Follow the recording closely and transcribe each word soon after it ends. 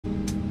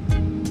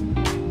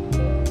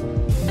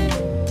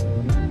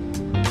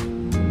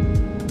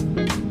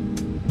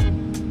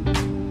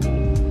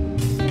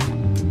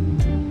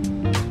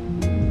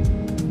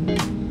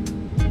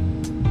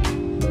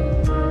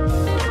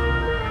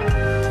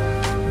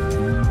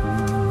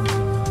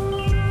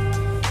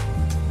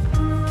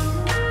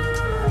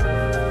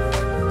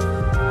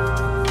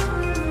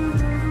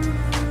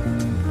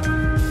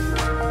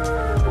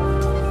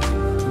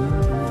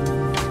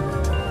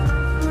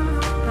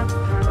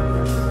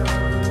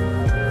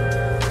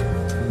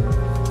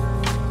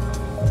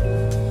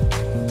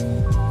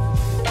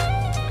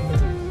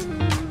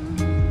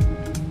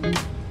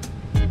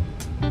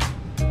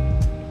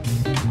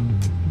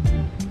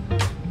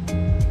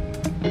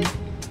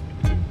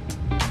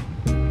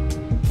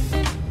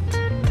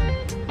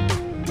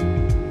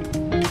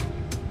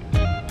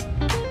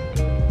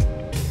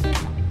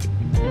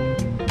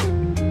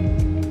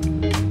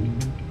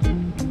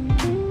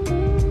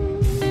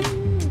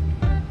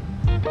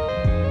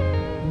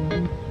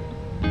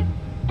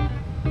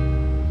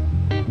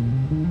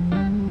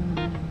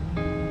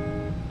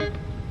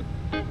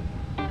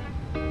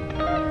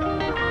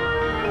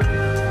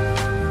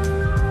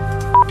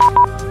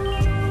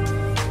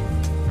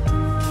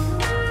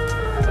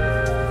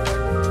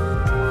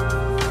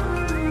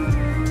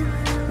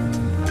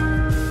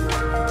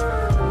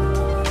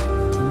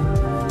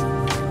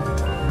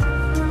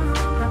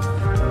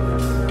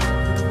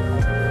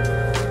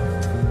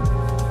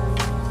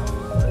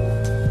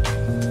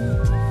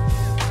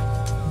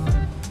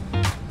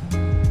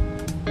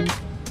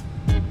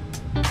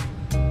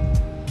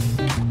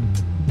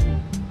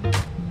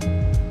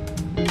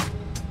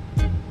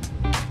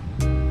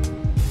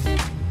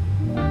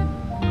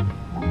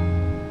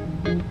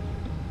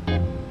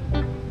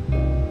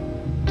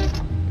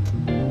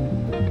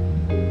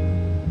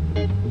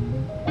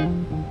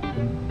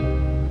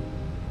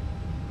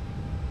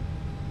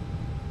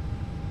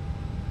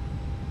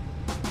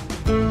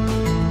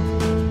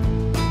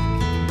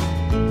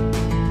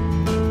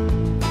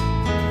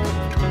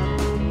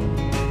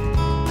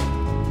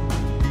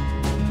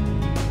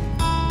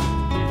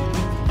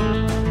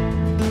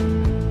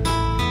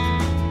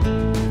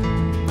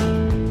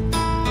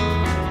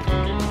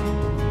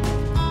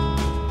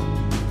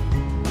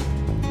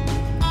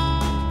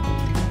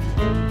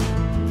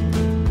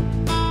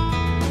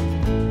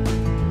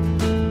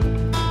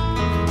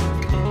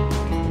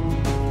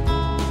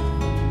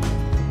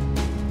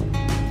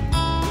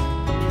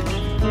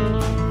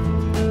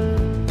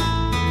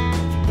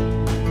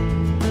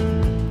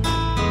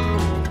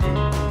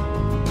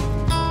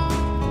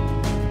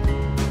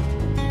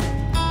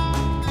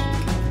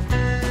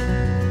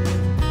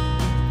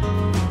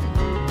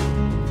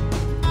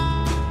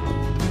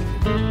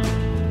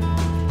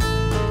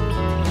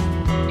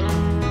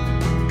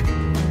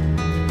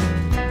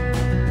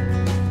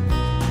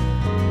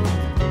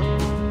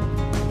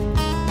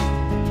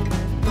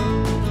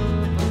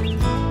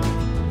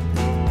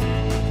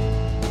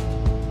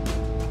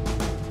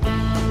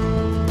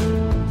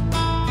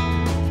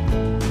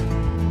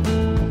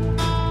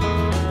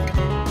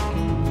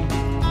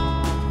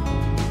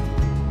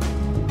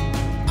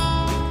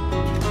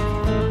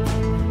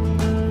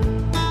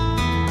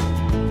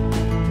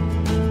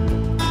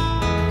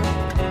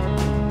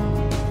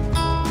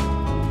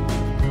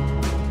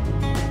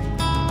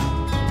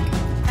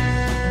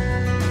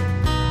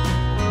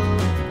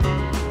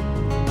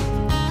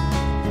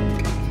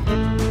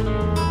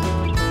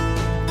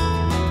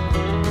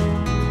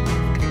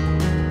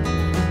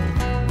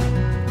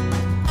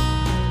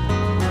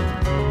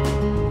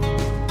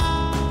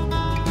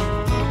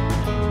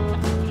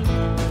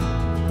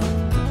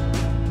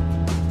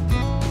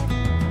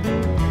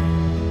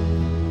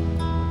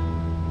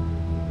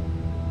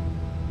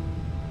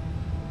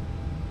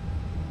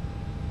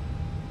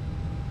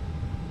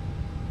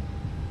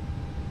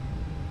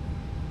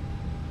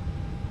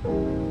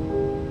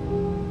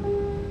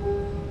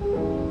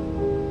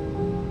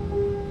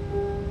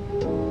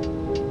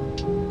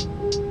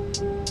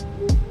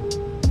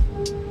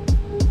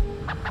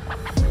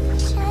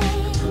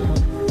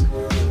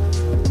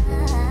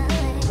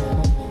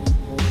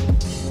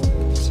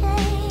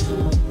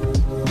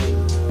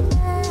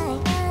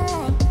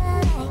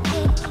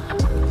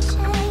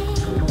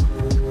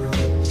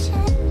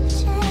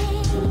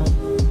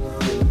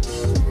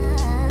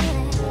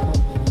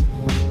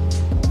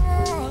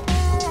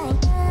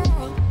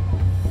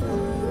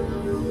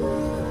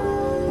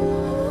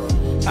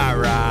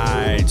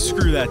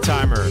Screw that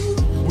timer.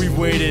 We've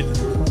waited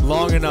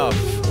long enough.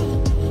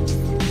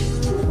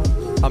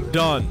 I'm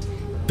done.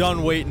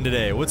 Done waiting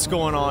today. What's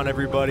going on,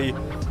 everybody?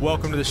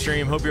 Welcome to the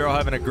stream. Hope you're all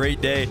having a great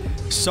day.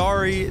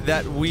 Sorry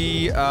that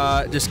we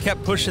just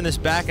kept pushing this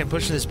back and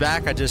pushing this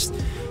back.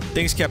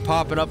 Things kept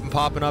popping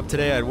up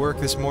today. I had work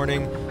this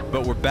morning,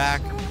 but we're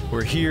back.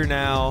 We're here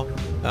now,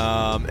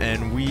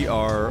 and we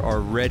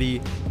are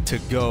ready to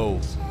go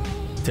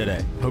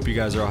today. Hope you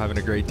guys are all having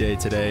a great day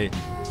today.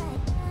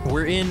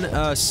 We're in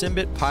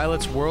Simbit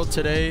Pilot's World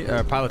today,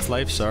 Pilot's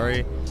Life,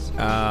 sorry.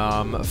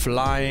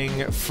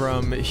 Flying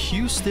from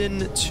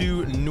Houston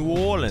to New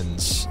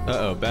Orleans.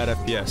 Uh-oh, bad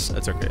FPS.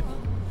 That's okay.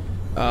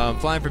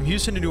 Flying from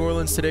Houston to New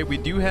Orleans today. We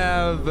do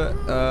have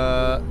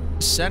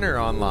Center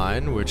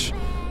online, which,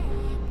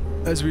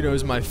 as we know,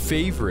 is my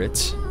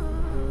favorite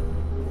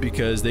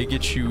because they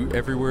get you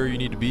everywhere you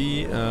need to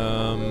be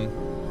from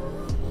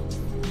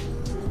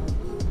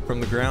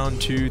the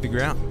ground to the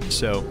ground.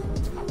 So,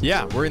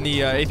 yeah, we're in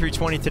the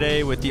A320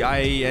 today with the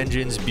IAE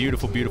engines.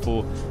 Beautiful,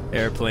 beautiful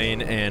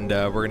airplane, and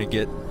we're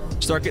gonna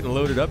start getting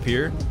loaded up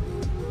here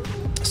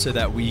so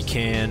that we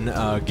can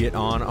get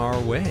on our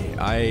way.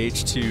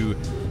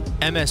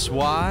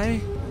 KIAH-KMSY,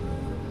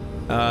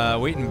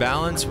 weight and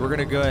balance. We're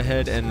gonna go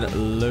ahead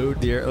and load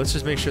the air. Let's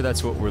just make sure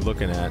that's what we're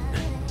looking at.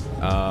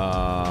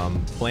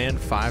 Planned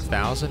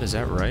 5,000, is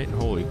that right?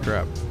 Holy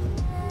crap.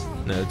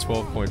 No,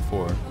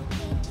 12.4.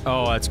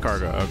 Oh, that's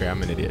cargo. Okay,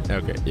 I'm an idiot.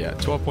 Okay, yeah,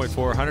 12.4,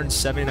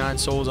 179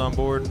 souls on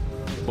board.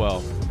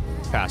 Well,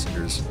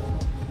 passengers.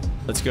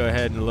 Let's go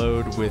ahead and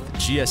load with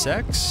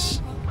GSX.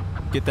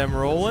 Get them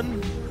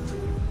rolling.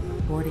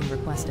 Boarding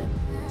requested.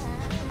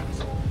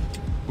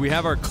 We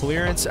have our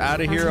clearance out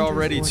of here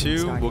already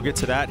too. We'll get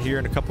to that here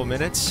in a couple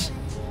minutes.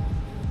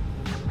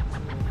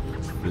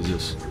 What is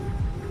this?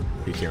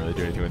 You can't really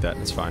do anything with that.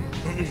 That's fine.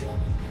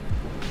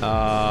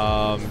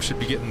 Should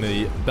be getting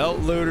the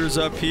belt loaders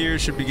up here.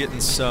 Should be getting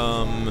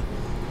some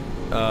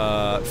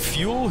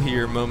fuel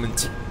here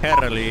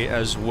momentarily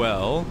as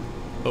well.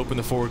 Open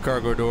the forward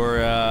cargo door.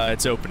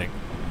 It's opening.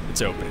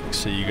 It's opening.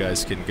 So you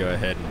guys can go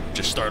ahead and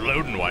just start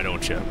loading. Why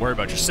don't you? Worry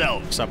about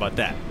yourselves. How about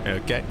that?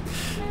 Okay.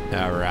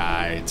 All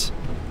right.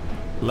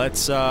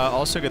 Let's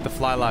also get the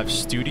Fly Live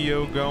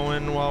Studio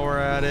going while we're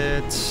at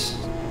it.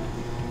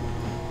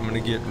 I'm gonna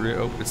get rid.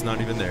 Oh, it's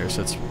not even there,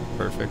 so it's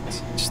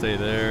perfect. Stay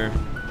there.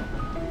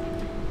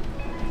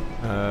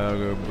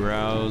 Go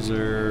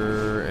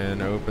browser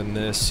and open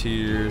this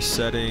here.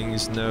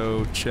 Settings,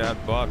 no chat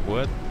bot.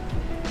 What?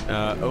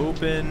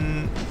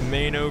 Open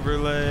main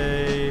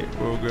overlay.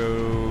 We'll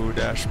go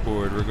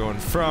dashboard. We're going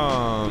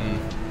from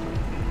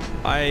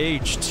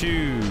IAH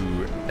to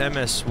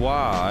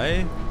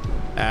MSY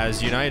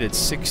as United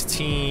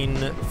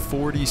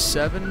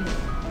 1647.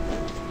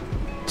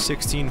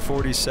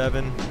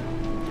 1647.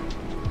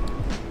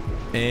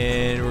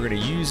 And we're gonna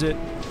use it.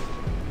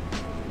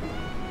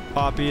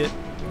 Copy it.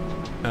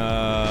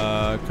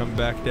 Come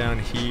back down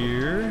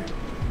here.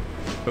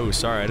 Oh,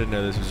 sorry, I didn't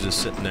know this was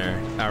just sitting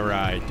there. All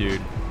right,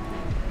 dude.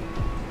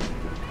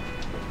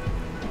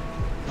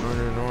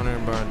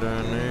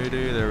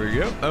 There we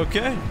go.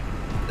 Okay.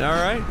 All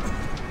right.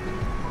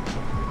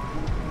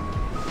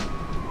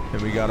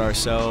 And we got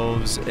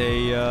ourselves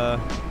an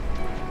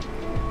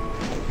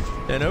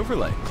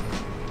overlay.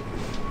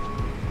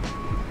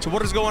 So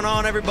what is going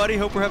on, everybody?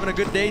 Hope we're having a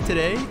good day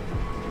today.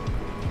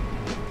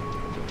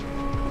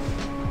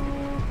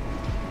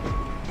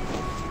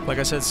 Like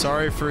I said,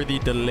 sorry for the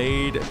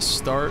delayed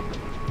start,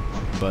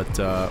 but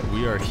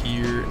we are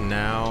here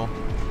now.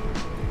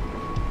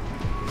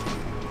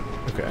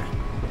 Okay.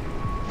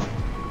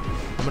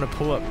 I'm gonna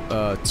pull up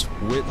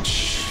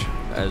Twitch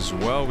as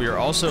well. We are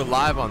also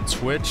live on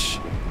Twitch.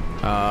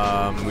 We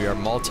are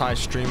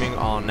multi-streaming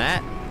on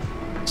that.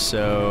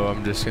 So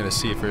I'm just gonna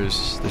see if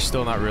there's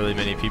still not really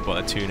many people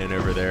that tune in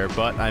over there,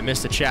 but I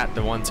missed a chat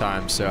the one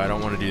time, so I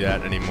don't want to do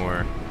that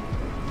anymore.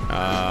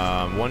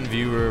 One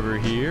viewer over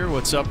here.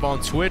 What's up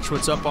on Twitch?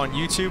 What's up on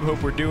YouTube?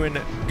 Hope we're doing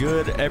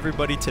good,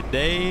 everybody,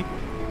 today.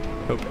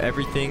 Hope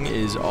everything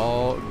is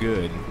all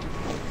good.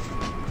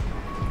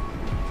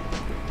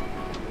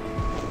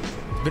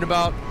 It's been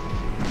about...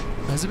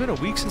 Has it been a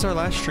week since our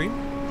last stream?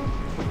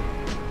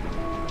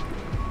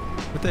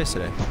 What day is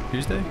today?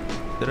 Tuesday?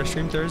 Did I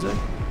stream Thursday?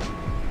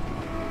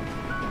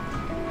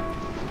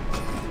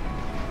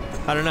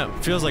 I don't know.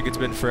 Feels like it's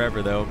been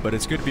forever, though, but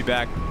it's good to be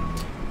back.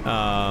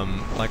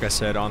 Like I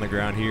said, on the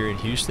ground here in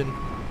Houston,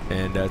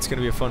 and it's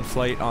gonna be a fun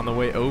flight on the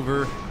way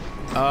over.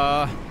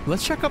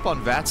 Let's check up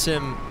on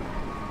VATSIM.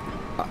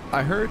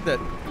 I heard that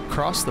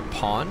Cross the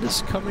Pond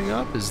is coming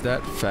up. Is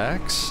that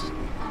facts?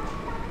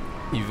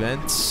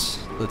 Events,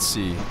 let's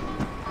see.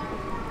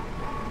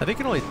 I think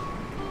it only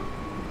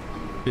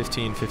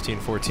 15,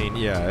 14.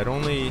 Yeah, it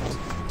only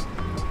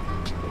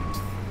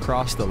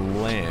crossed the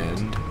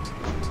land.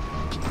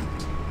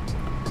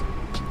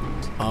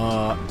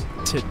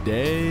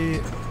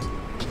 Today,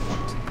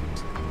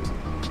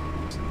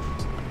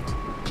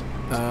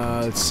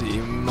 let's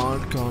see,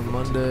 Monk on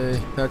Monday.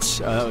 That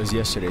was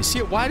yesterday.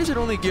 See, why does it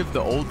only give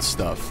the old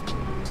stuff?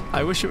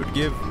 I wish it would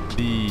give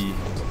the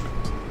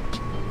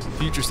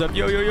Future stuff.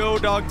 Yo, yo, yo,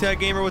 Dog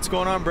Tag Gamer, what's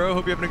going on, bro?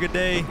 Hope you're having a good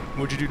day.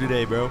 What'd you do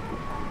today, bro?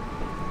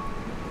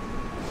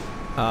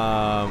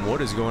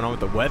 What is going on with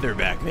the weather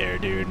back there,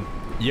 dude?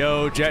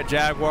 Yo, Jet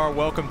Jaguar,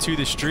 welcome to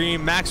the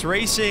stream. Max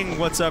Racing,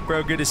 what's up,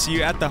 bro? Good to see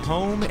you at the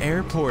home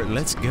airport.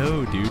 Let's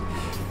go, dude.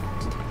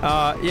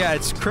 Yeah,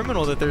 it's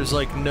criminal that there's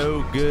like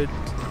no good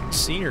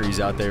sceneries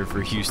out there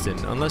for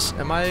Houston. Unless,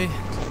 am I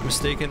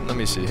mistaken? Let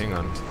me see, hang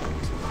on.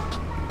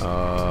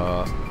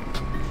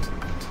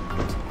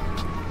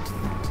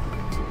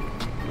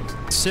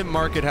 Sim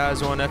Market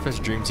has one, FS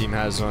Dream Team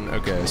has one.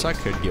 Okay, so I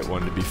could get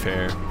one to be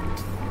fair.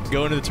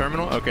 Go into the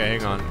terminal? Okay,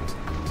 hang on.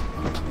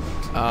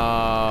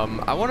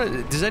 I want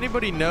to, does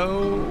anybody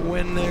know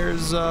when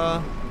there's,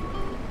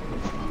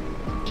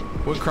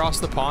 when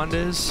Cross the Pond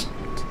is?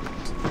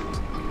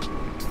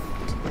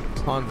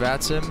 On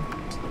VATSIM?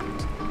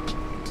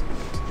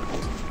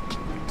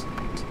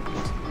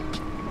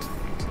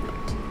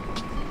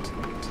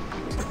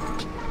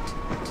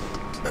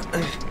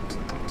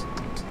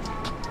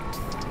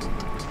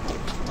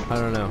 I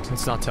don't know.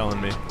 It's not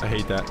telling me. I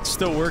hate that.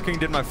 Still working.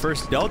 Did my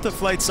first Delta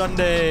flight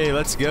Sunday.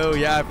 Let's go.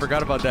 Yeah, I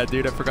forgot about that,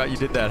 dude. I forgot you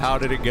did that. How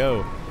did it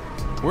go?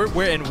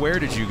 Where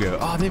did you go?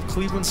 Oh, they have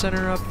Cleveland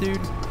Center up, dude.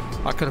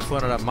 I could have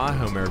flown it at my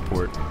home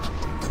airport.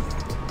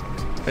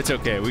 It's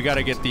okay. We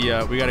gotta get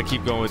the we gotta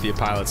keep going with the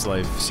Pilot's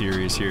Life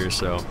series here.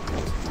 So,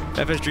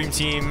 FS Dream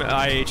Team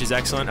IAH is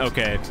excellent.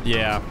 Okay,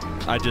 yeah.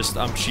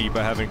 I'm cheap.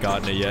 I haven't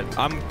gotten it yet.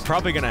 I'm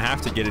probably gonna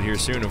have to get it here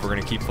soon if we're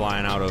gonna keep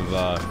flying out of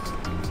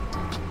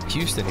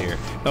Houston here.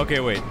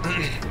 Okay, wait.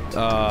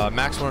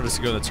 Max wanted us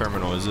to go to the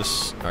terminal. Is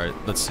this all right?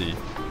 Let's see.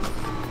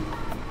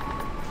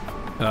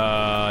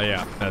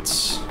 Yeah,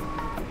 that's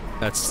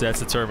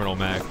the terminal,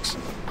 Max.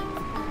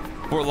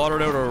 Fort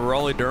Lauderdale to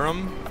Raleigh,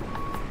 Durham.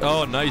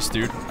 Oh, nice,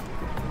 dude.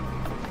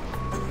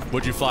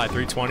 What'd you fly,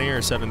 320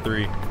 or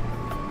 73?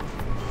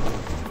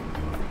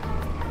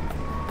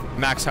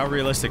 Max, how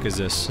realistic is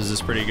this? Is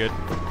this pretty good?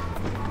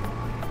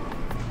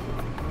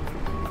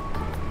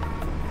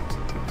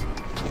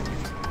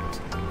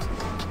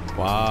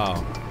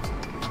 Wow.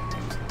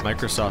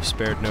 Microsoft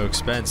spared no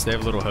expense. They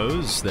have a little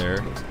hose there.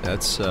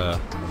 That's,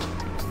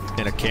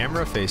 and a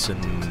camera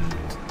facing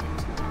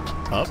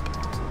up?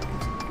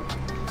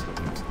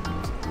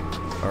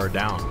 Or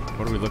down?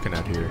 What are we looking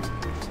at here?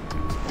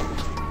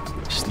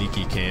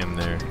 Sneaky cam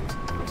there.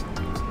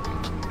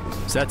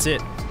 So that's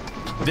it.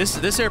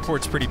 This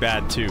airport's pretty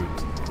bad too.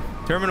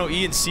 Terminal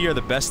E and C are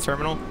the best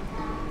terminal.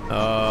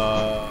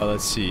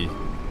 Let's see.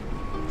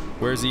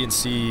 Where's E and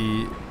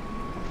C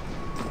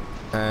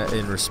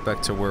in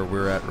respect to where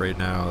we're at right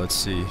now? Let's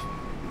see.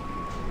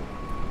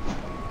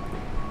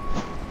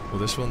 Will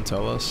this one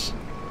tell us?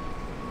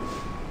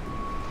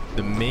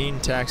 The main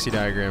taxi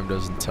diagram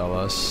doesn't tell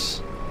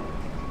us.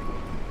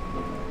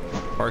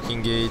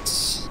 Parking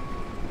gates.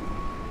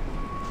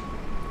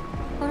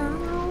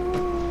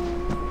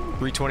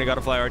 320 got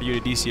to fly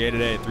RDU to DCA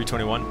today at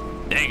 321.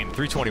 Dang,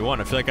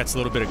 321. I feel like that's a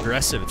little bit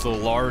aggressive. It's a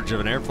little large of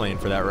an airplane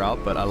for that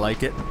route, but I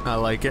like it. I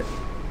like it.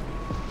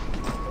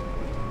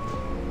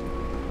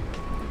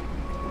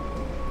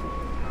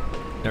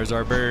 There's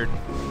our bird.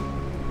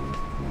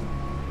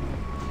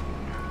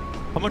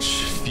 How much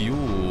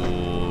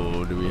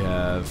fuel do we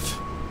have?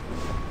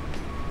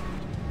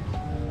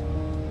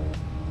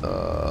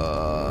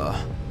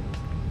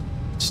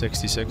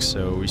 66,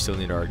 so we still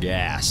need our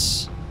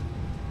gas.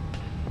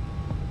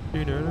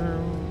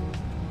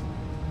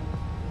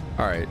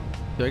 Alright,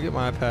 did I get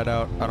my iPad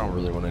out? I don't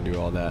really want to do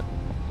all that.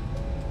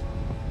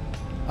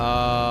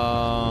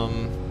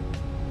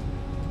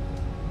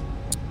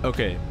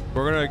 Okay,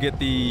 we're gonna get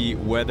the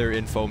weather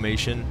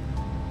information.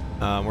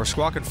 We're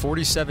squawking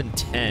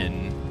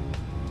 4710.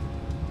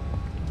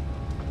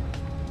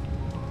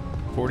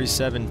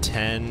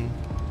 4710.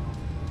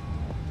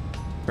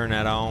 Turn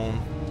that on.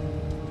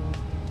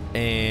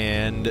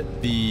 And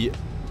the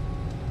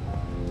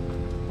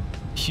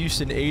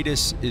Houston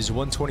ATIS is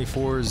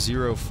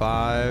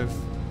 124.05.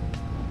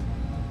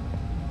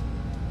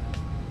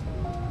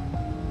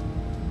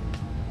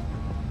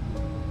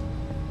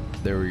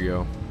 There we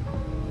go.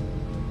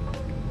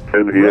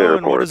 In the Rowan,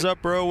 airport. what is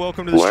up, bro?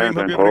 Welcome to the stream.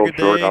 Hope you have a good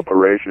day.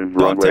 Operations,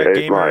 Dog runway Tag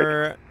 8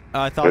 Gamer, right.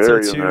 I thought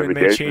so too, and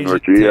may change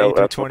it to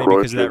A320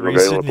 because of that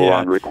reason.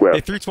 Yeah,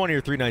 A320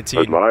 or 319.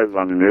 Advise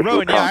on initial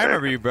Rowan, yeah, I contact.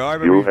 remember you, bro. I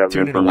remember you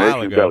tuning in a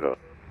while ago. Delta.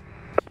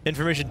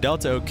 Information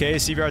Delta, okay.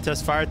 CVR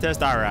test, fire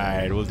test. All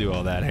right, we'll do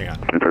all that. Hang on.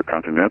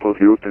 Intercontinental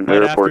Houston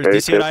Right Airport after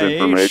is ATIS DCA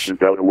information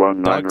Delta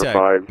Dog Tag.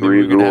 1953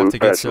 Maybe we're gonna have to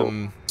get special.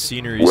 some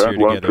sceneries here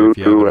Web together if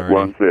you haven't 122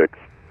 already. at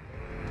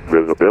 16.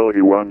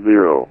 Visibility 10.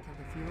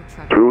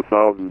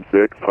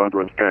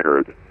 2,600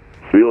 scattered.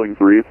 Ceiling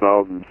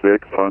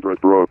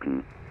 3,600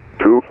 broken.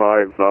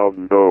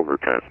 25,000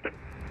 overcast.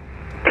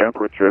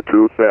 Temperature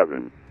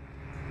 27.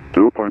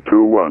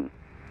 2.21.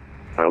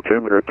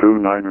 Altimeter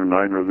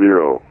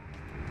 2990.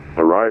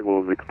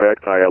 Arrivals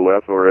expect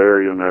ILS or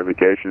area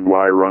navigation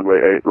Y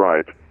runway 8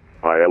 right.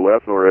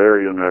 ILS or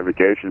area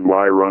navigation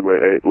Y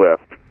runway 8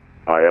 left.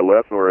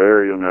 ILS or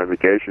area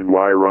navigation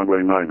Y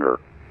runway 9er.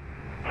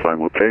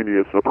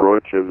 Simultaneous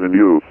approach is in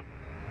use.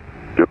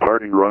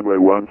 Departing runway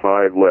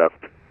 15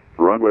 left,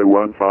 runway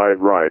 15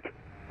 right,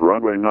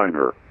 runway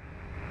 9er.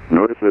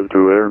 Notices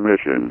to air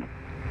mission.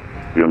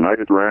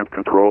 United ramp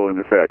control in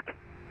effect.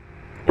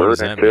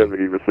 Bird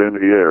activity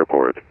vicinity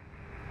airport.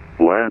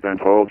 Land and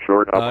hold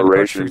short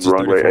operation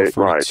runway 8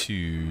 right.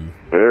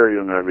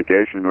 Area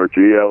navigation or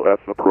GLS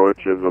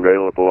approach is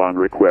available on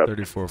request.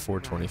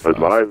 34,425.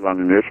 Advise on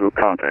initial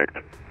contact.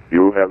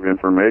 You have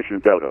information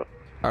Delta.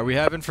 Alright, we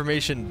have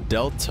information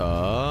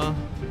Delta.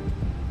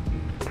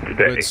 Go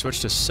ahead and switch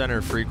to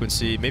center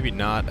frequency. Maybe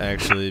not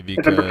actually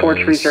because... November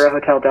 430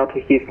 Hotel Delta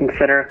Houston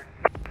Center.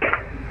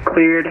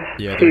 Cleared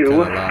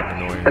to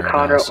the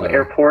Conroe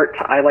Airport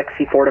to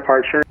ILEXI 4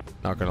 departure.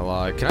 Not gonna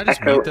lie. Can I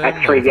just Echo meet them?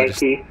 X-ray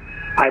Yankee.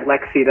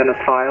 ILEXI then is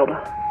filed.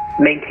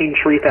 Maintain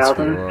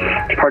 3000.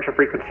 Departure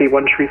frequency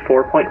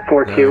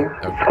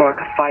 134.42. Squawk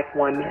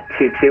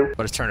 5122.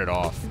 But just turn it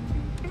off.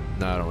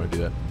 No, I don't want to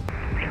do that.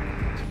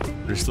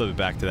 Just flip it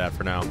back to that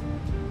for now.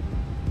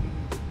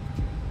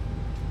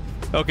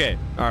 Okay.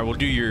 All right.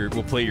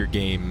 We'll play your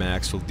game,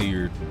 Max. We'll do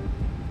your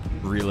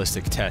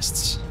realistic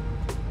tests.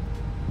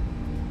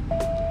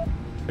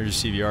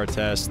 There's your CVR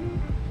test.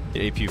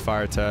 The APU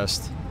fire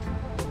test.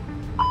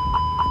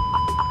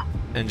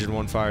 Engine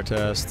 1 fire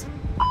test.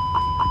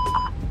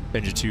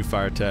 Engine 2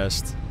 fire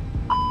test.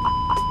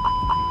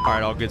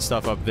 Alright, all good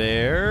stuff up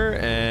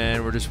there.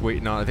 And we're just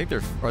waiting on... I think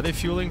they're... Are they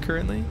fueling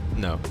currently?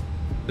 No.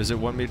 Does it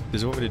want me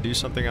to do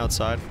something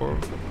outside for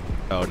them?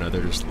 Oh, no,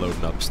 they're just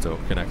loading up still,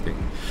 connecting.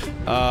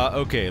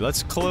 Okay,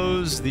 let's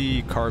close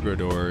the cargo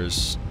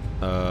doors.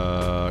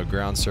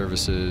 Ground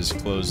services,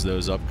 close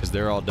those up because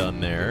they're all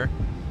done there.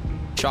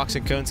 Shocks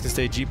and cones can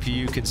stay,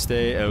 GPU can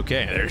stay.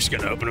 Okay, they're just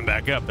gonna open them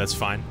back up, that's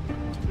fine.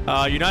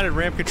 United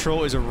ramp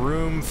control is a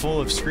room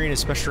full of screen and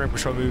special ramp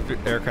control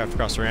moved aircraft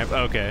across the ramp.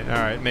 Okay,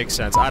 alright, makes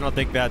sense. I don't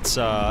think that's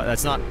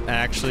not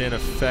actually an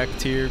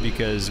effect here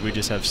because we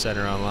just have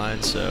center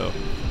online, so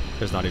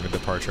there's not even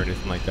departure or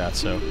anything like that,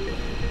 so.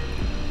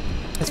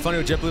 It's funny,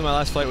 with JetBlue, my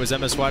last flight was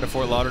MSY to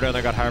Fort Lauderdale, and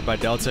I got hired by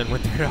Delta and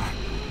went there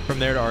from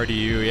there to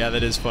RDU. Yeah,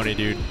 that is funny,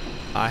 dude.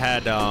 I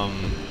had, I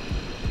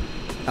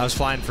was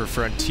flying for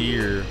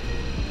Frontier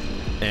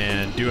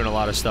and doing a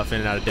lot of stuff in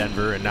and out of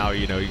Denver, and now,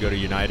 you know, you go to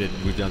United,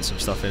 and we've done some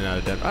stuff in and out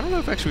of Denver. I don't know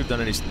if actually we've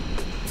done any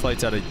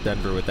flights out of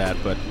Denver with that,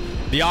 but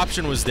the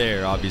option was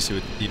there, obviously,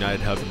 with the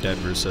United hub in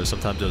Denver, so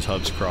sometimes those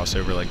hubs cross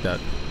over like that.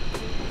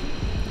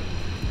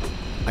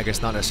 I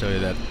guess not necessarily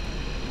that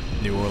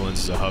New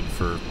Orleans is a hub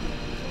for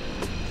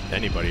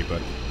anybody,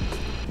 but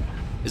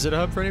is it a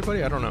hub for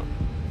anybody? I don't know.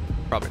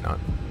 Probably not.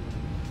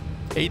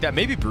 Hey, that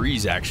may be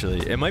Breeze,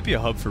 actually. It might be a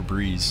hub for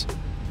Breeze.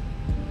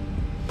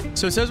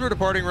 So it says we're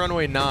departing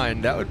runway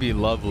 9. That would be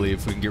lovely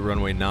if we can get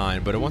runway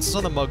 9, but it wants us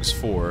on the Mugs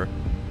 4,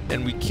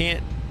 and we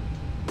can't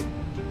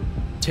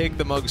take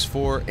the Mugs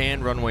 4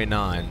 and runway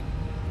 9.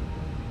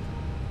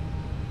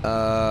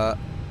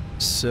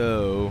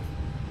 So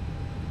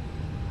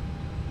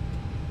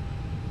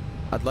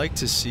I'd like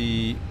to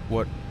see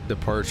what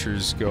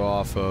departures go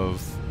off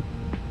of.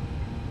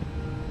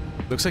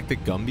 Looks like the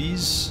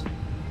Gumbies.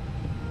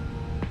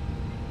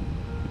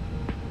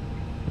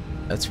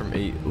 That's from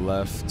 8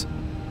 left.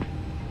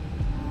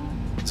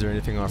 Is there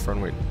anything off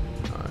runway?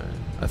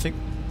 I feel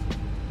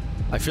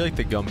like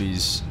the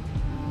Gumbies.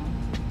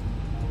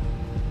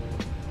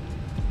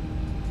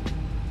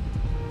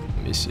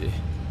 Let me see.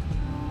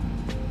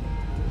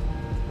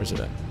 Where's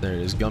it at? There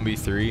it is. Gumby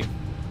 3.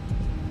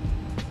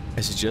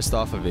 Is it just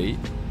off of 8?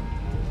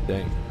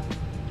 Dang.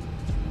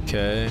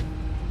 Okay.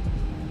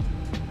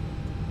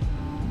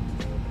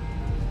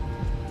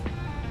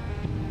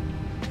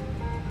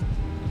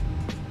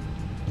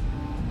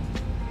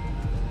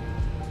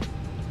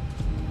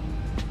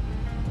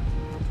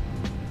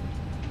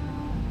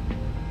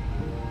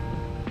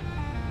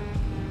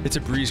 It's a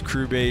Breeze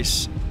crew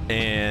base,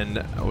 and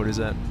what is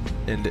that?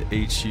 And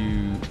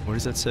HU, what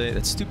does that say?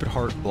 That stupid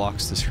heart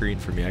blocks the screen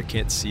for me. I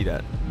can't see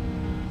that.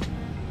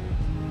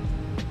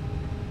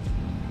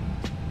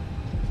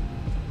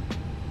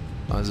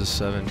 Mazda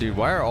 7. Dude,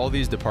 why are all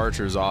these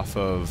departures off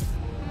of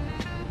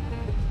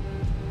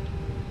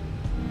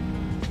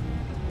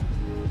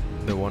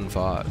the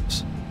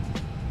 15s?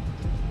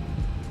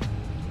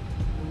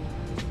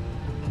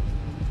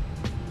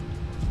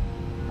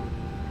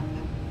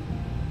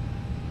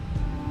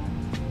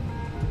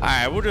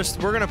 Alright, we're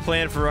gonna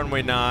plan for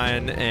runway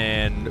 9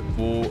 and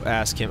we'll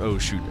ask him. Oh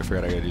shoot, I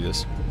forgot I gotta do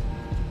this.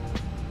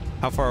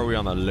 How far are we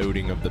on the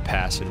loading of the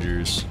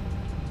passengers?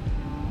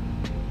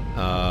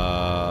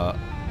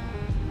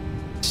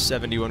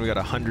 71, we got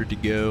 100 to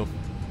go.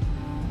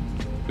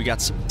 We got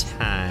some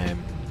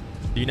time.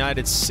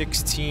 United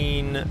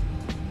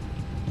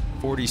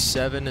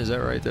 1647, is that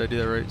right? Did I do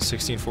that right?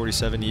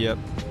 1647, yep.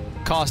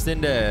 Cost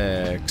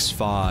index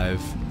 5.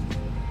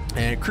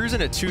 And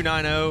cruising at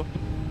 290.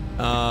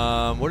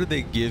 What did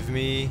they give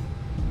me?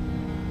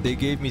 They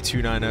gave me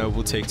 290.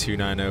 We'll take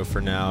 290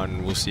 for now,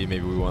 and we'll see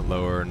maybe we want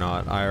lower or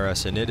not.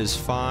 IRS and it is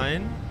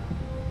fine.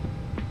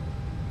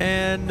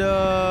 And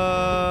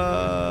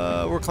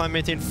we're climb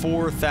maintain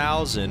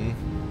 4,000.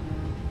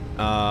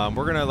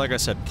 We're gonna, like I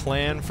said,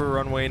 plan for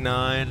runway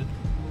 9.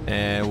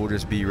 And we'll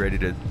just be ready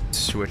to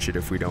switch it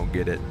if we don't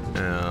get it.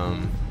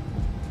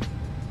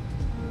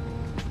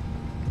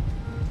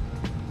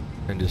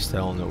 And just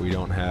tell them that we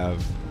don't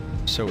have.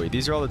 So wait,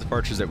 these are all the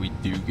departures that we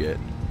do get.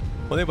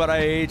 One thing about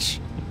IAH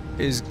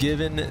is,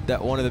 given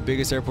that one of the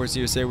biggest airports in the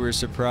USA, we were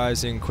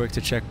surprising quick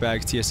to check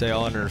bags, TSA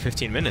all under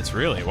 15 minutes.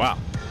 Really? Wow.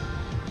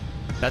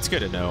 That's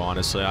good to know,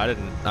 honestly.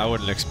 I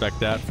wouldn't expect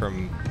that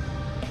from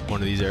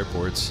one of these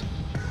airports.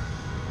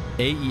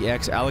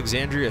 AEX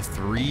Alexandria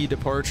 3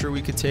 departure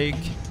we could take.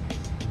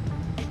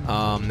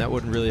 That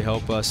wouldn't really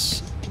help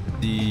us.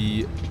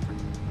 The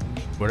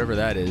whatever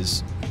that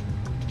is,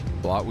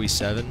 Blotwee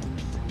 7.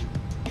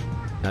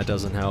 That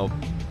doesn't help.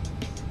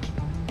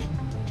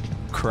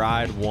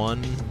 Cried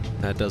 1.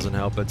 That doesn't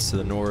help. It's to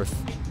the north.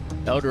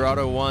 El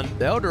Dorado 1.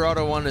 The El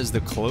Dorado 1 is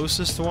the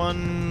closest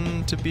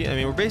one to be. I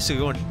mean, we're basically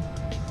going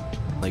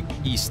like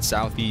east,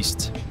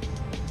 southeast.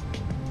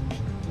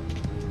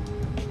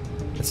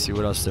 Let's see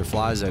what else there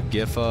flies. A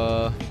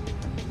Giffa.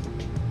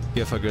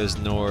 Giffa goes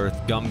north.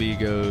 Gumby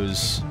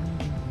goes.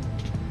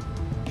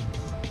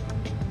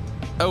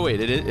 Oh wait,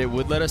 it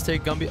would let us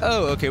take Gumby.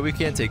 Oh, okay, we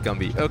can take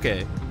Gumby.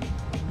 Okay.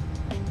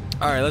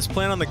 All right, let's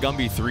plan on the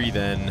Gumby 3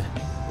 then.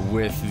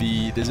 With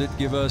the, does it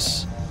give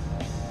us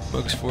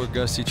Mugs 4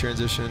 gusty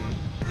transition?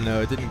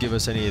 No, it didn't give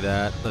us any of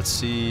that. Let's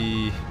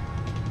see.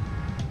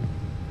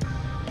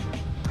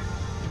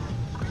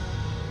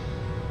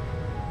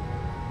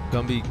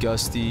 Gumby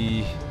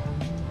gusty.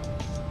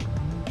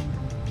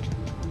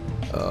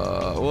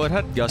 Well, it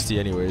had gusty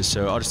anyways,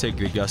 so I'll just take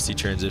the gusty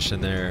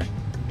transition there.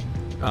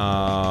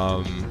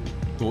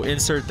 We'll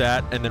insert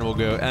that, and then we'll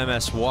go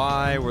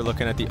MSY. We're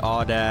looking at the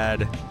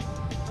Audad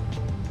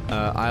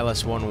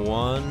ILS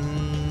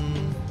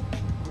 11,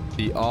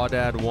 the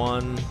Audad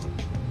 1,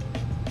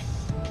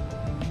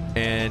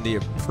 and the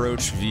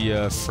approach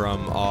via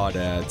from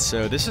Audad.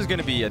 So this is going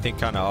to be, I think,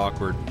 kind of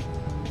awkward.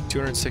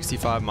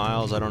 265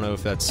 miles. I don't know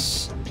if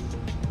that's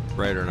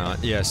right or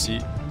not. Yeah, see,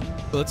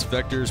 let's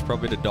vectors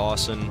probably to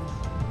Dawson,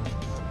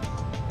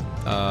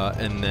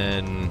 and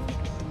then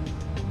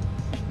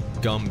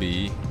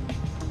Gumby,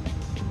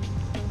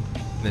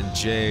 and then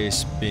J,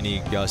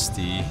 Spinny,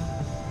 Gusty,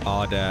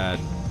 Audad,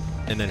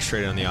 and then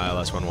straight on the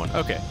ILS 11.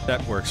 Okay,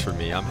 that works for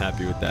me. I'm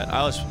happy with that.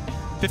 ILS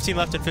 15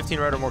 left and 15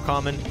 right are more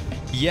common.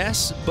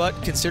 Yes,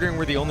 but considering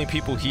we're the only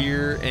people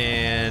here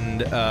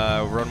and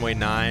runway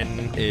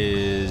 9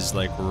 is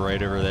like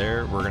right over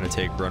there, we're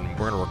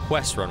gonna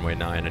request runway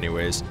 9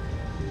 anyways.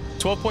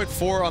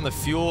 12.4 on the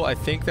fuel. I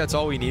think that's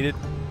all we needed.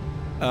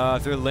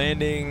 If they're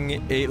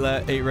landing 8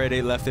 right,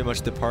 8 left, they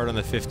must depart on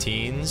the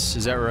 15s.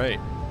 Is that right?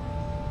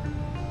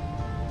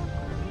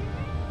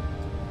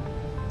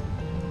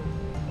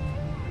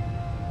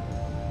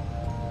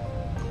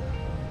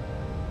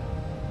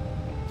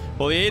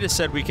 Well, the ATA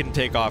said we can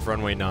take off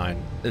runway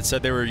 9. It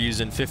said they were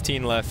using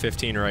 15 left,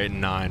 15 right,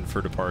 and 9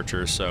 for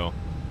departure. So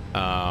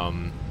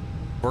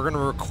we're going to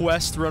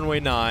request runway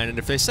 9. And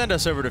if they send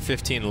us over to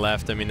 15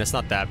 left, I mean, that's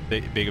not that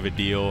big of a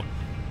deal.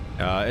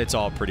 It's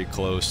all pretty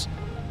close.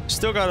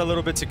 Still got a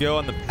little bit to go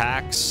on the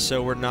packs,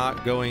 so we're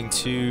not going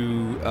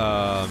to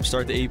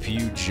start the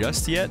APU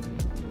just yet,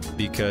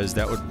 because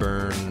that would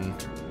burn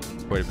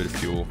quite a bit of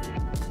fuel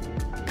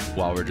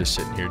while we're just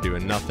sitting here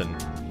doing nothing.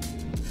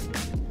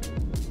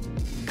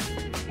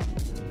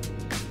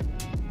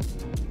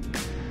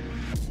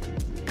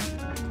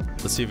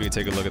 Let's see if we can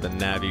take a look at the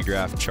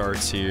Navigraph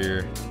charts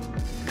here.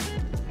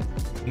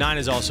 9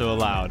 is also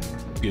allowed.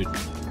 Good.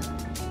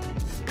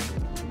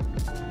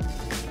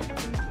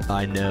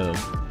 I know.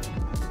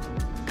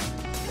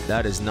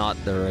 That is not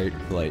the right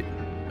flight.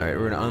 All right,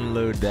 we're gonna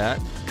unload that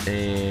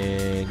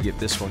and get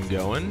this one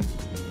going.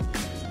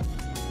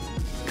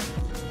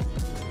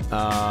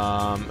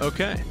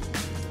 Okay.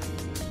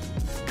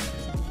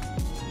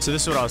 So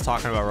this is what I was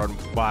talking about,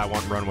 why I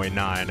want runway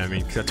 9. I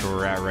mean, 'cause that's where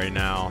we're at right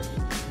now.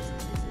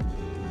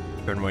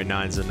 Runway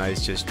 9's a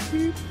nice just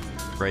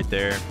right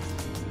there.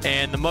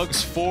 And the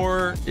Mugs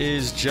 4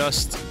 is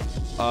just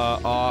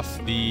off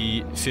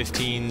the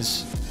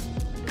 15s.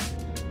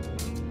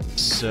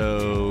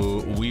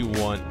 So we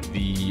want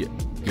the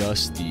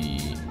Gusty.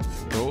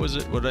 What was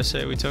it? What did I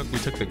say we took? We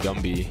took the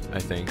Gumby, I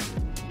think.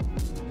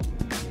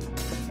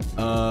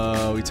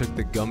 We took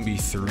the Gumby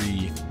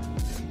 3.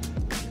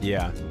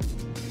 Yeah.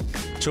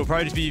 So we'll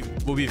probably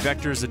just we'll be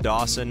vectors to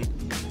Dawson.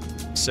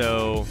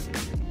 So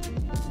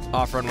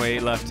off runway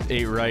 8 left,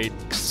 8 right,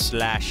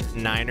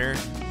 /9er.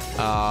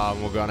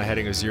 We'll go on a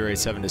heading of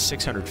 087 to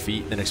 600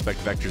 feet, then expect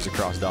vectors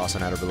across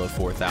Dawson at or below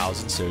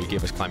 4,000. So he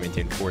gave us climb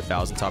maintain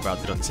 4,000. Top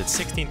altitude on set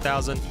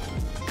 16,000.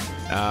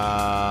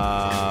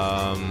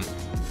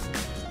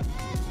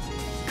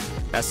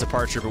 That's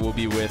departure, but we'll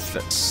be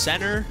with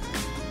center.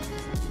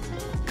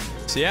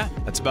 So yeah,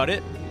 that's about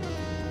it.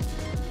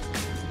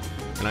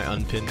 Can I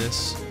unpin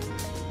this?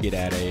 Get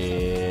out of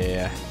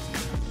here.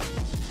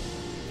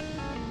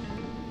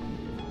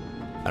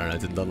 I don't know,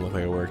 it doesn't look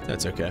like it worked.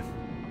 That's okay.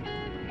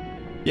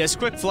 Yes,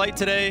 quick flight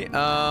today.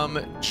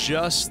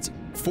 Just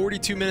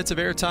 42 minutes of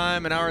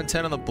airtime, an hour and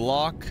 10 on the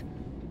block.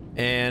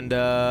 And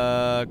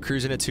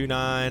cruising at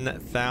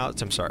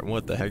 29,000. I'm sorry,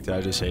 what the heck did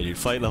I just say, dude?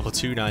 Flight level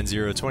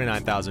 290,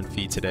 29,000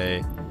 feet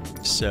today.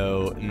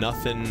 So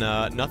nothing,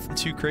 nothing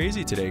too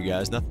crazy today,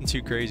 guys. Nothing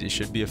too crazy.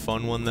 Should be a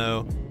fun one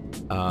though.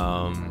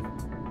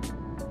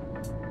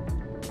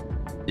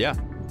 Yeah.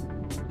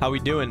 How we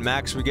doing,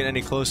 Max? We get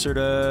any closer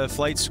to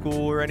flight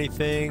school or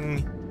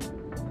anything?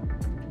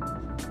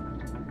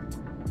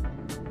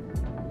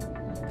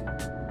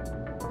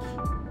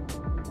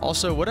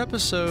 Also, what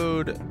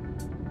episode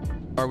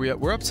are we at?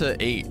 We're up to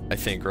 8, I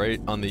think, right?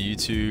 On the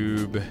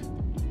YouTube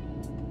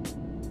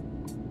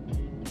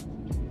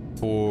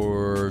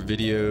for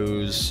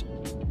videos.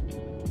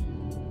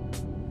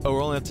 Oh,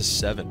 we're only up to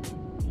 7.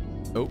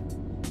 Oh.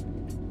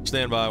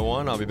 Stand by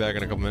 1. I'll be back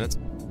in a couple minutes.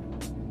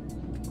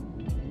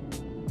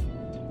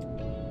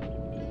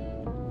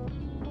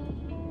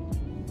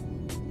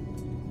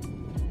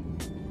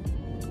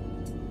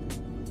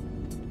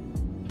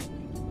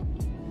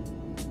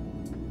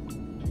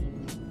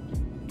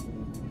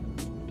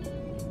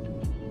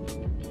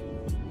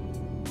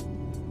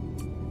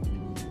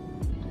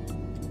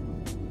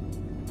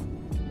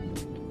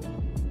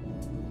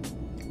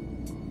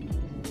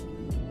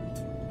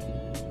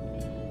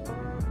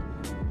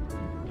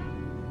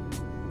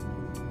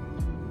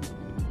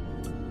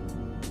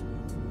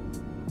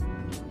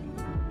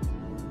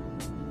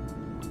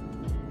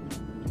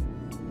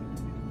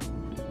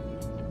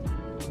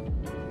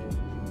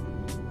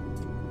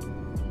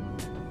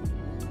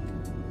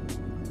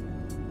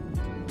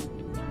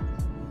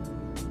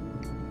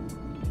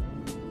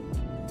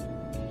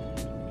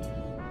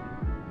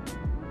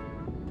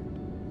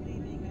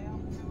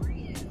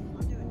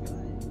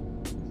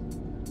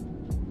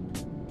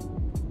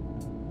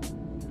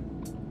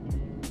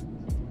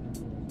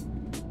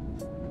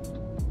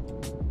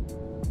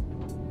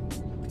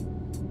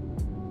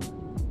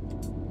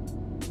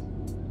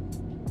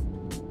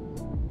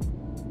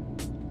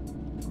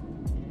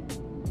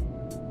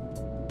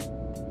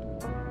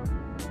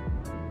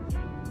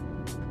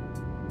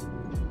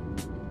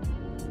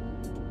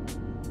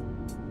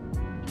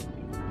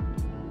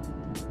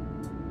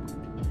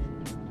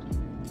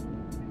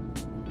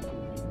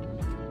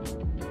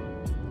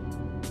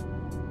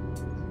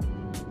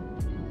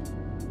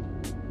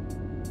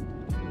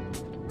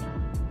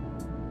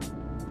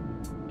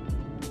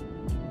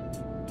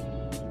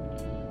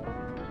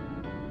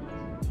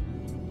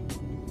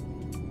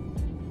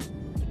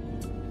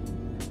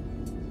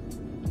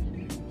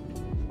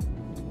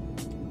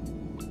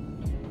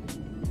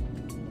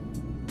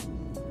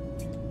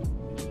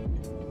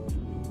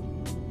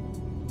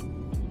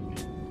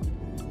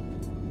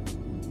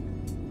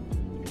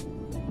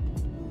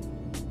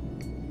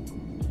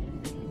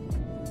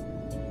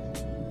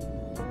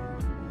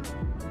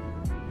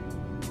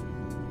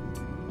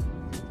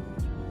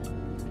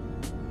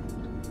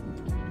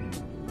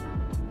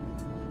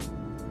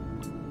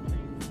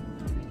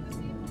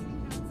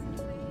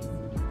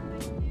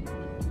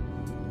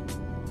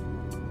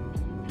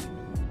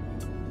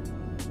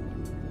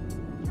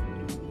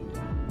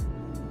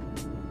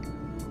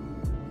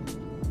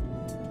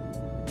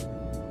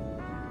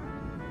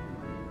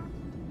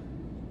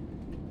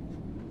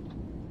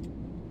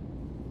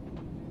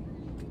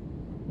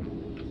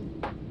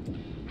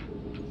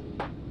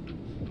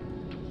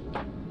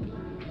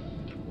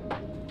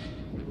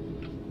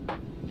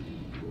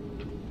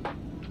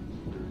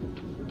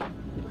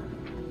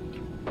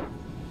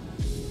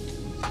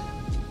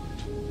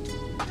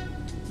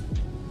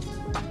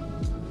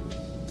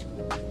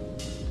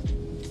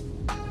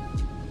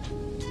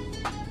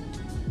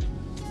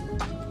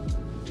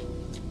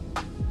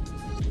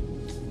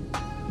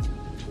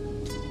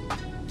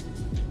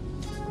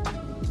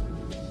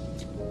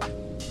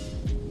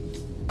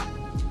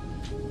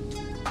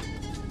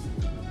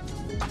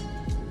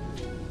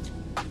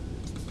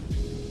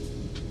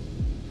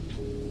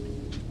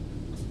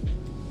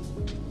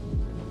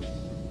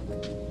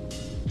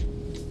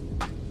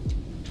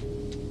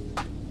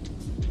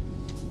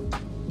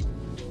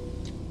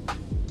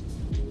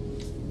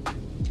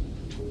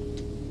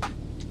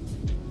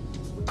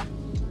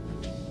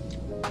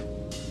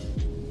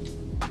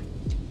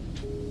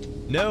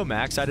 No,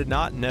 Max, I did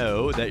not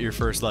know that your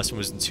first lesson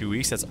was in 2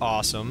 weeks. That's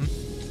awesome.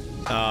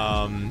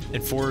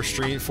 And 4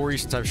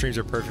 Eastern time streams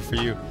are perfect for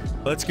you.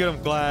 That's good.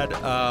 I'm glad.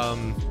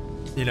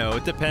 You know,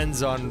 it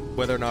depends on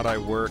whether or not I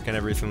work and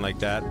everything like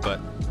that, but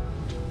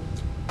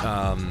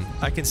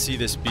I can see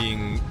this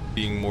being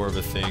more of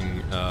a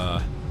thing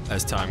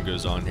as time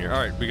goes on here. All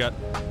right, we got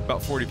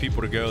about 40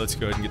 people to go. Let's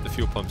go ahead and get the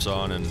fuel pumps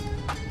on and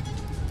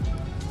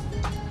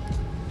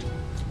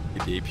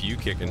get the APU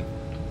kicking.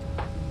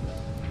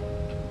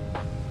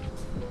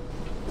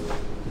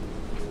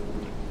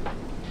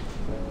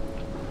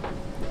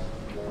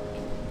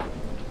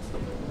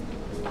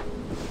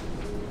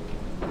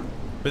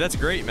 But that's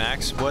great,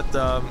 Max. What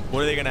are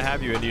they gonna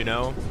have you in? Do you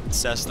know?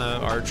 Cessna,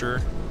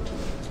 Archer?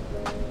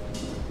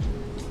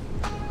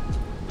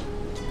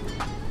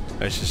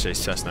 I should say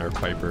Cessna or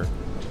Piper.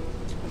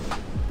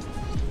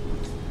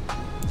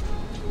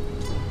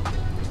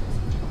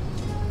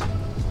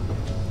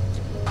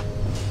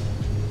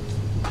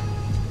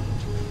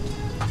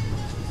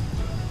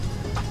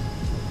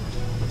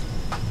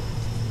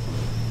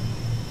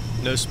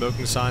 No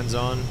smoking signs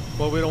on.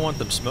 Well, we don't want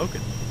them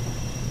smoking.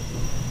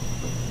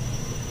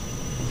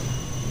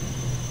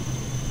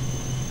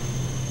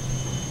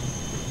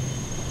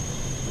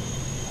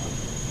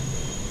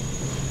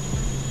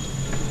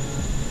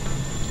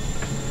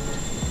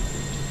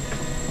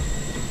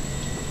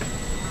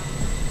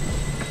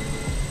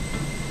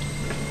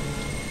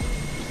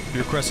 You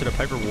requested a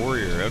Piper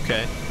Warrior,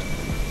 okay.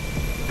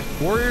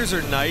 Warriors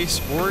are nice.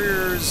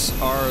 Warriors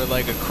are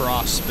like a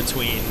cross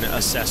between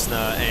a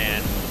Cessna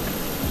and,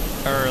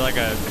 or like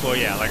a, well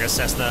yeah, like a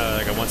Cessna,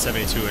 like a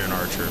 172 and an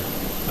Archer.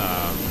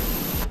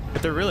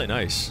 But they're really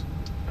nice.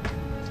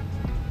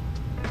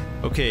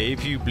 Okay,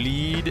 APU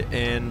bleed,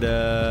 and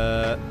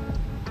I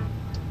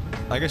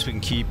guess we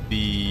can keep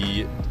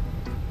the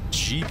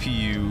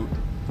GPU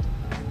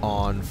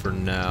on for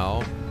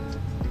now.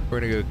 We're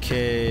gonna go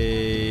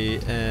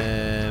KM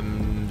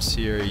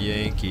Sierra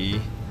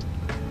Yankee.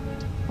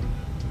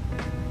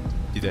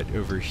 Do that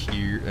over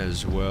here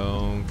as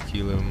well.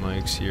 Kilo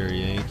Mike Sierra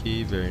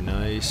Yankee, very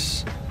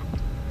nice.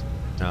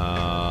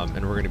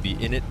 And we're gonna be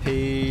init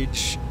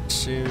page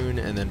soon,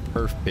 and then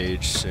perf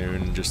page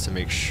soon, just to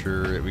make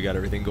sure that we got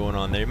everything going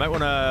on there. You might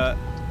wanna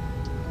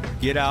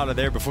get out of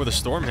there before the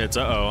storm hits.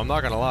 Uh-oh, I'm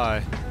not gonna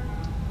lie.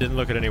 Didn't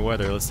look at any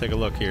weather. Let's take a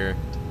look here.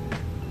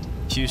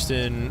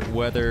 Houston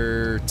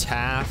weather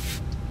TAF.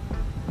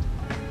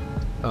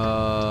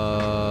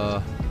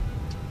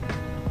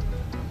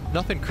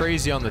 Nothing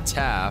crazy on the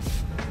TAF.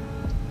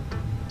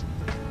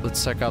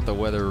 Let's check out the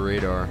weather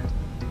radar.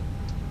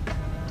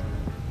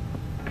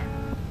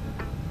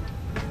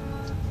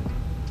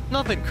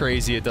 Nothing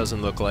crazy, it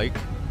doesn't look like.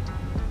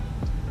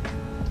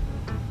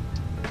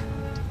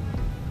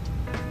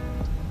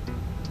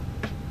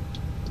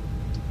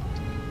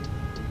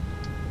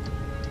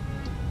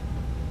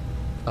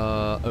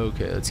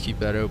 Okay, let's keep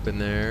that open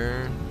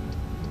there.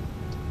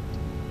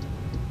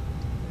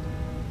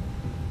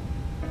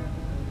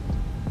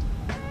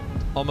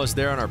 Almost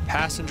there on our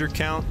passenger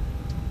count.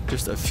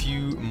 Just a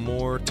few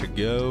more to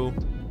go.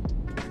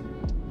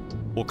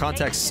 We'll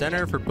contact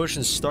center for push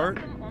and start.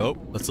 Oh,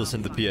 let's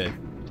listen to the PA.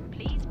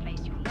 Please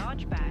place your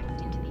large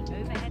bags into the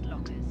overhead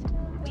lockers,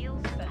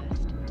 wheels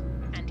first,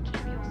 and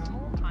keep your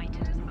small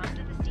items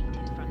under the seat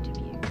in front of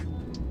you.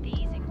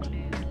 These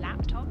include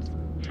laptops,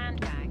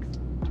 handbags,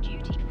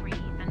 duty-free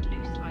and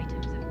loose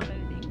items of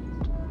clothing.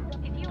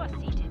 If you are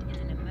seated in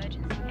an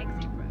emergency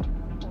exit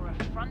row or a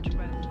front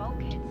row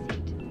bulkhead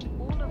seat,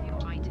 all of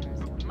your items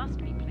must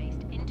be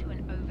placed into an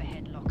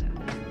overhead locker.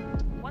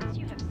 Once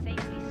you have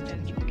safely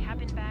stowed your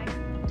cabin bags,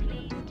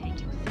 please take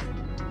your seat.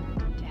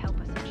 To help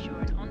us ensure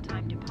an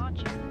on-time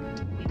departure,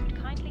 we would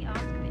kindly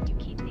ask that you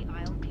keep the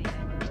aisle clear,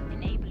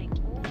 enabling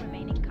all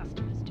remaining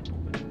customers to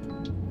board.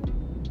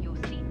 Your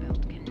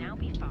seatbelt can now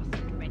be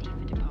fastened ready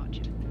for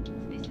departure.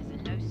 This is a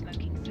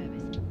no-smoking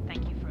service.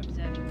 Thank you for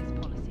observing this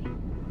policy.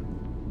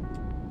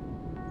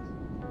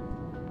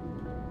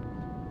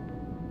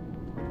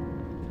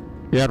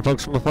 Yeah,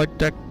 folks from the flight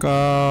deck,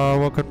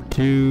 welcome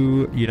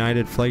to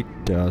United Flight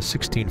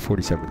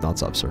 1647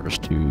 nonstop service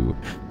to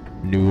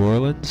New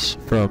Orleans.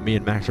 From me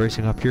and Max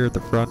Racing up here at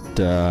the front.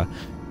 We're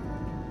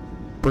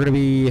going to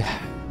be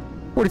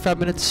 45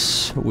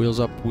 minutes, wheels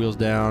up, wheels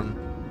down.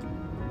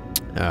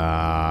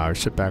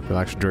 Sit back,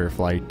 relax, enjoy your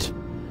flight,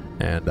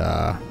 and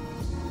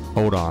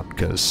hold on,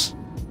 because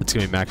it's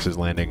going to be Max's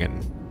landing,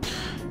 and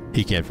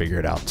he can't figure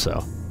it out,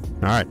 so.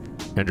 Alright,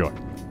 enjoy.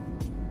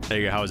 There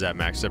you go. How was that,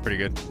 Max? Is that pretty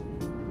good?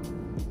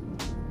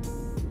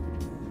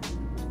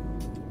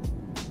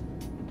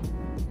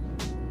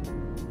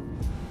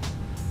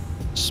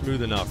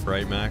 Smooth enough,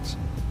 right, Max?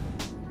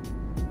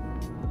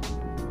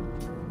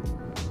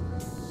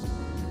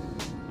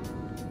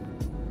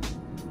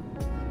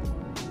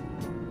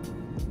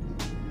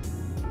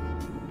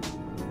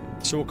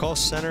 So we'll call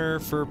center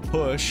for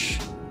push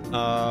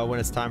when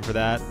it's time for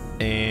that,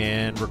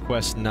 and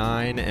request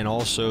 9 and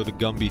also the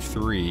Gumby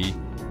 3.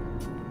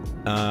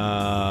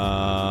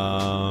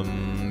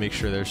 Make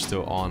sure they're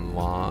still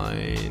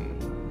online.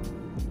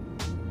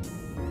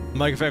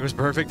 Mic effect was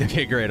perfect.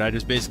 Okay, great. I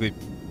just basically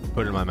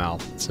put it in my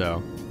mouth,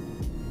 so.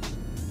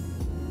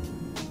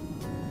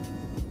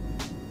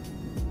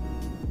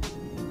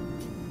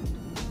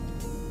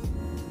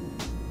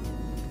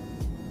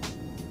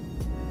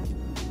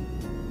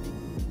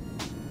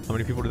 How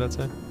many people did that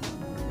say?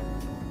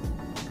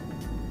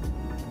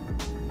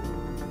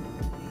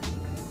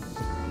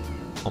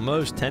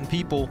 Almost 10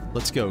 people.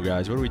 Let's go,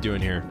 guys. What are we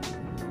doing here?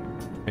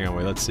 Hang on,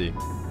 wait, let's see.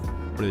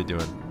 What are they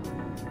doing?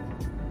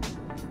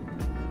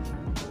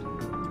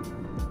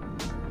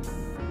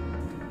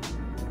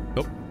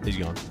 Oh, he's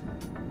gone.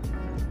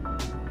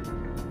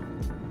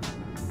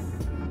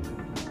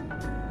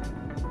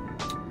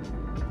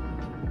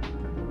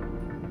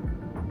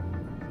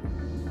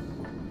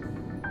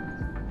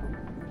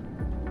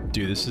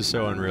 Dude, this is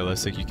so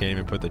unrealistic. You can't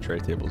even put the tray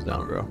tables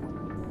down, bro.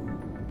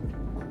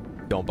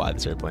 Don't buy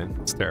this airplane.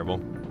 It's terrible.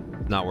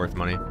 Not worth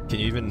money. Can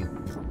you even...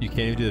 You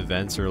can't even do the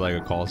vents or like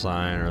a call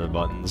sign or the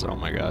buttons. Oh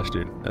my gosh,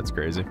 dude. That's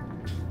crazy.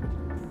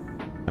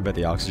 I bet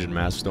the oxygen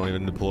masks don't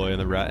even deploy in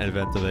the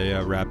event of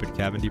a rapid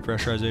cabin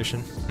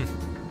depressurization.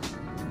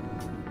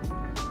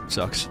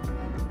 Sucks.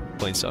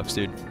 Plane sucks,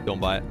 dude.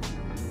 Don't buy it.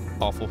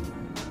 Awful.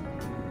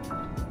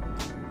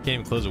 Can't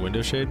even close a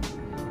window shade.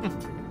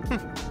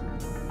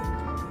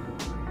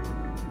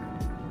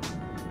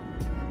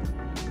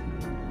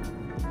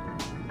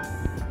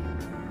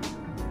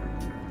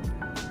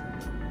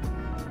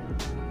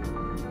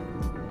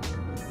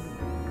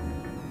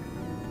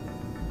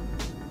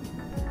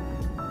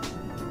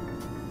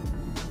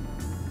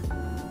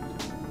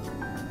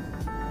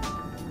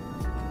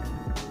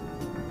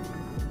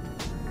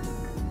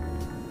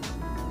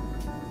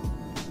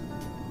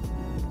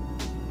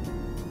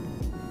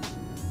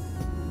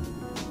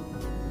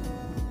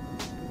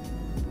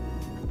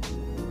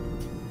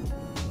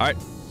 All right,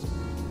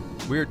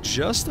 we're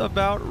just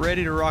about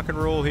ready to rock and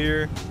roll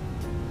here.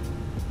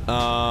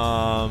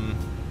 Oxymax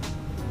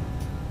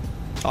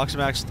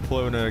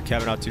deploy when a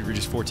cabin altitude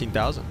reaches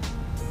 14,000.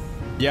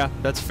 Yeah,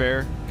 that's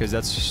fair, because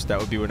that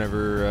would be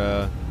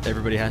whenever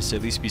everybody has to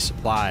at least be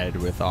supplied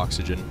with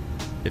oxygen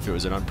if it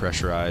was an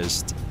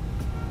unpressurized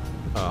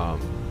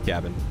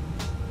cabin.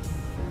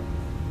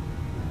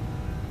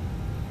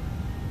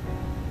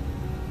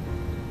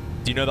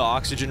 Do you know the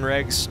oxygen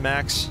regs,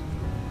 Max?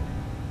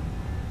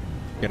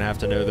 Gonna have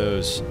to know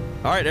those.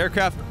 All right,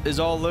 aircraft is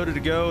all loaded to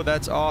go.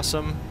 That's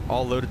awesome.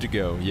 All loaded to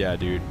go. Yeah,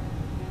 dude.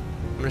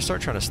 I'm gonna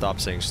start trying to stop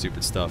saying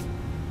stupid stuff.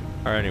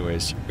 All right,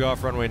 anyways, go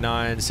off runway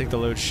 9, sync the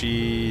load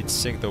sheet,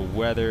 sync the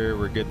weather.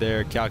 We're good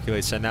there.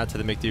 Calculate, send that to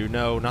the McDo.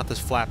 No, not this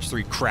flaps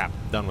 3 crap.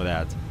 Done with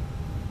that.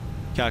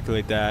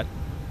 Calculate that.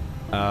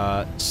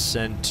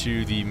 Send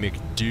to the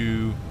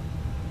McDo.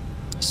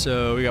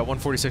 So we got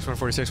 146,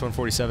 146,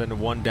 147,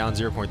 1 down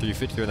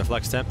 0.353 in the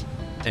flex temp.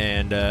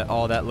 And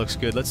all that looks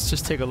good. Let's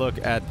just take a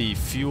look at the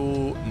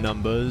fuel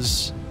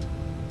numbers.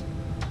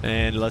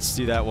 And let's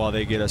do that while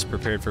they get us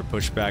prepared for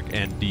pushback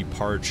and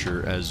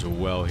departure as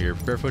well here.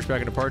 Prepare for pushback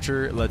and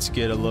departure. Let's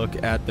get a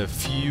look at the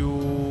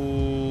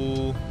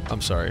fuel.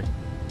 I'm sorry.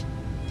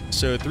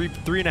 So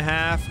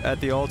 3.5 at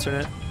the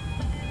alternate.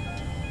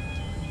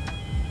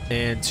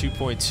 And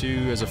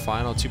 2.2 as a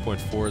final.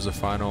 2.4 as a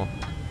final.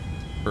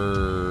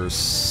 For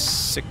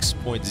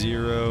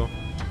 6.0.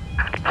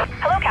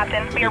 Hello,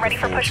 Captain. We are ready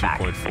for pushback.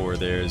 2.4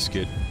 there is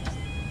good.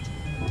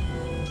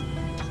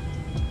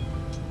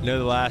 No,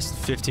 the last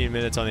 15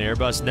 minutes on the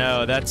Airbus.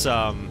 No, that's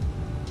so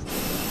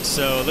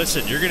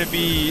listen, you're gonna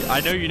be. I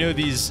know you know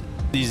these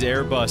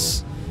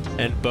Airbus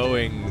and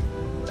Boeing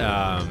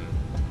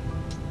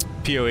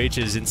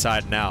POHs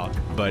inside and out,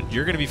 but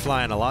you're gonna be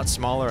flying a lot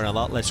smaller and a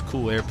lot less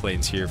cool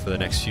airplanes here for the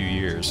next few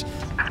years.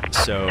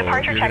 So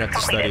you're gonna have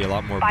to study a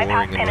lot more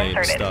boring and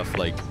lame stuff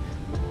like.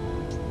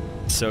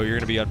 So you're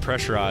going to be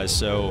unpressurized.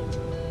 So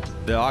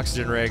the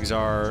oxygen regs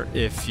are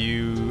if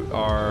you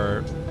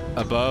are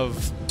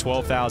above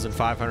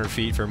 12,500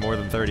 feet for more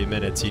than 30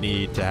 minutes, you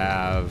need to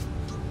have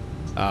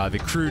the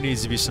crew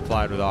needs to be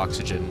supplied with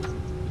oxygen.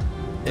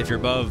 If you're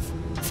above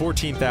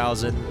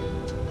 14,000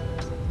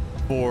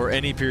 for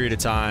any period of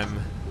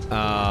time,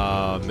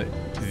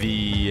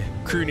 the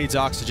crew needs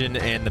oxygen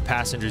and the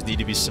passengers need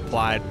to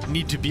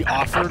be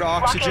offered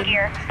oxygen.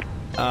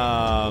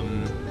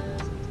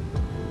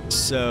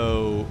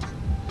 So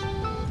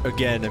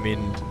again, I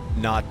mean,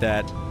 not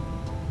that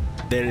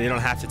they don't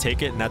have to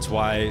take it, and that's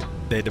why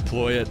they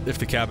deploy it if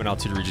the cabin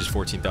altitude reaches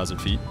 14,000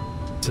 feet.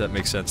 So that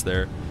makes sense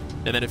there.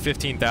 And then at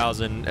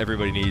 15,000,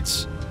 everybody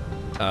needs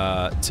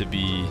to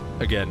be,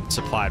 again,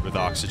 supplied with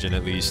oxygen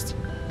at least.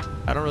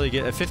 I don't really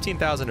get at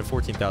 15,000 and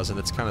 14,000.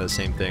 That's kind of the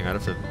same thing. I'd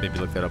have to maybe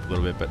look that up a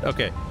little bit, but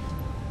okay.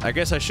 I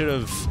guess I should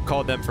have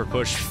called them for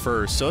push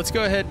first. So let's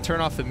go ahead and turn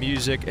off the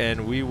music,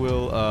 and we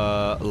will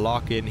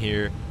lock in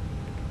here.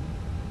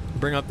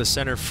 Bring up the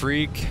center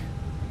freak.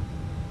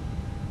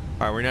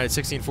 All right, we're United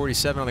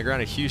 1647 on the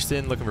ground at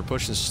Houston, looking for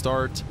push and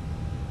start.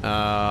 Do we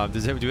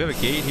have a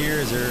gate here?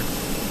 Is there?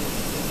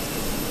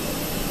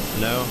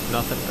 No,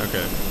 nothing.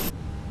 Okay.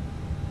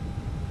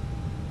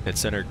 At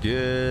center,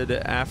 good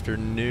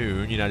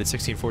afternoon. United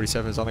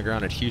 1647 is on the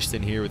ground at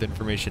Houston here with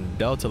information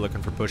Delta,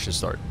 looking for push and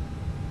start.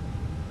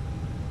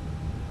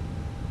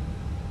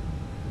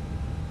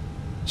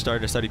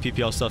 Starting to study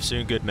PPL stuff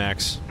soon. Good,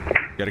 Max.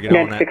 Gotta get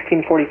on that.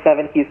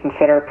 1647, Houston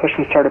Center, push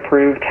and start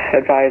approved.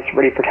 Advised,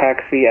 ready for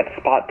taxi at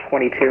spot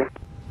 22. All right,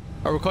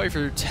 we'll call you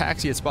for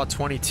taxi at spot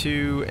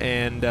 22,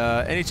 and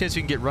any chance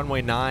you can get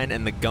runway 9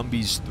 and the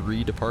Gumby's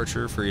 3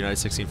 departure for United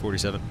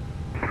 1647?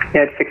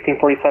 Yeah,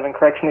 1647,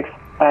 correction.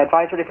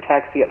 Advised, ready for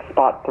taxi at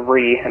spot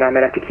 3, and I'm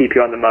gonna have to keep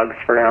you on the mugs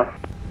for now.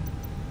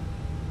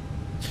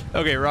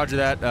 Okay, roger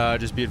that.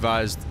 Just be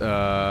advised,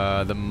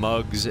 the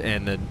mugs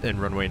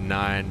and runway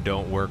 9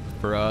 don't work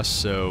for us,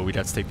 so we'd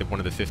have to take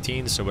one of the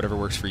 15s, so whatever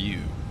works for you.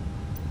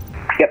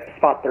 Yep,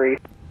 spot 3.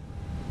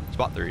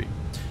 Spot 3.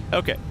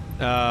 Okay,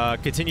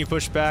 continue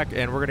pushback,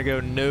 and we're going to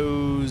go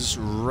nose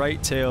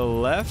right, tail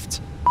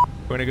left.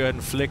 We're going to go ahead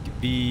and flick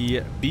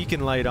the beacon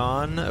light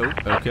on. Oh,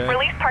 okay.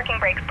 Release parking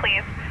brakes,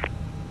 please.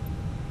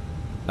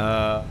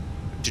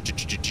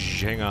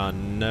 Hang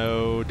on.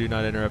 No, do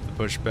not interrupt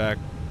the pushback.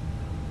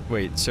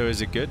 Wait, so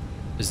is it good?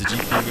 Is the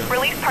GPU gone?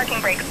 Release parking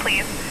brakes,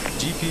 please.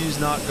 GPU's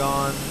not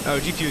gone. Oh,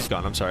 GPU's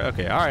gone. I'm sorry.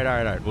 Okay. All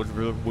right.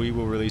 We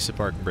will release the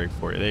parking brake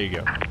for you. There you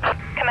go.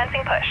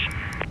 Commencing push.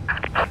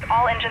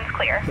 All engines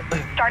clear.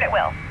 Start at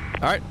will. All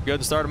right. Go ahead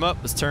and start them up.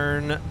 Let's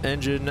turn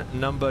engine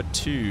number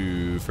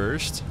 2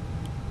 first.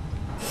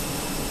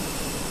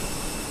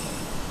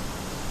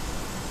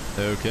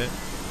 Okay.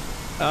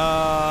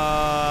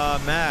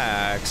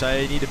 Max,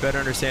 I need to better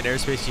understand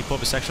airspace. Can you pull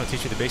up a section and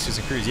teach me the basics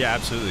of cruise? Yeah,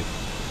 absolutely.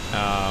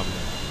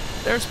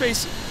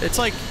 Airspace, it's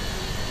like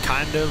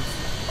kind of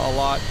a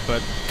lot,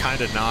 but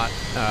kind of not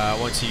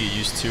once you get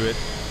used to it.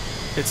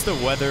 It's the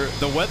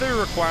weather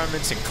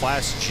requirements in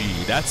Class G.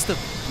 That's the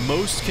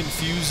most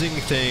confusing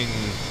thing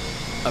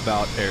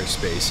about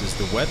airspace is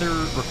the weather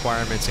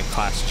requirements in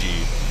Class G.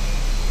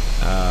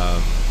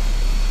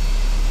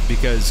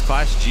 Because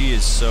Class G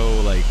is so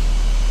like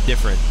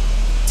different.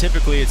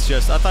 Typically, it's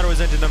just, I thought it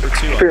was engine number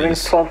 2 on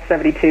Wings these.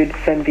 1272,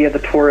 descend via the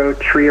Toro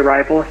tree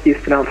arrival,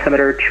 Houston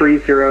altimeter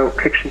 30,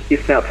 correction,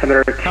 Houston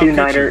altimeter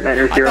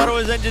 2990. I thought it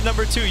was engine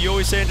number 2. You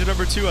always say engine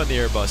number 2 on the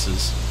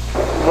Airbuses.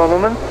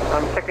 Volumen,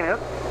 I'm checking out.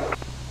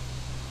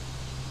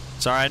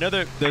 Sorry, I know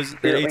that the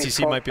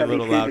ATC might be a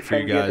little loud for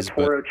you guys,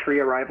 but Toro tree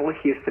arrival,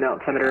 Houston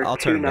altimeter I'll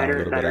turn it down a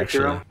little bit,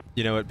 actually.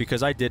 You know what,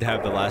 because I did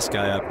have the last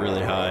guy up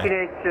really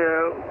high.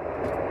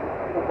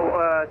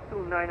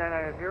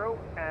 29990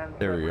 and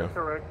there we go.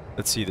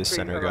 Let's see this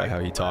center guy, how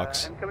he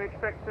talks. And can we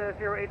expect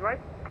 08 right?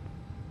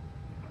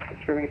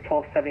 Wings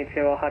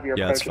 1272, I'll have your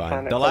yeah, that's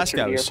fine. The last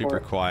guy was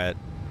super quiet.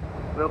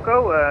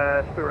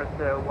 Wilco, Spirit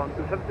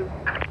 1272.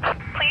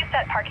 Please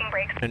set parking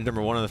brakes. And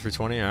number 1 on the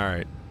 320,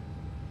 alright.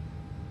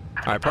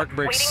 Alright, parking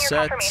brakes Waiting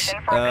set. your confirmation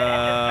for good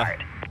engine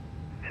start.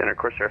 Center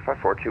Corsair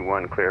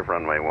 5421, clear of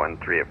runway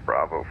 13 at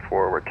Bravo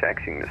 4. We're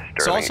taxiing to Sterling.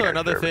 So also Air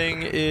another Service.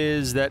 thing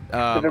is that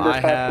I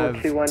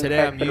have,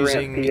 today I'm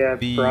using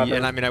the,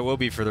 and I mean I will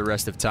be for the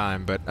rest of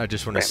time, but I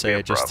just want to say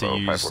it just to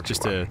use,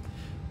 just to,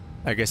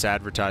 I guess,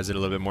 advertise it a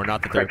little bit more.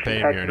 Not that they're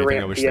paying me or anything,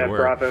 I wish they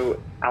were.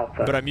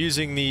 But I'm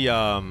using the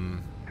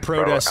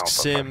ProDesk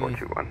Sim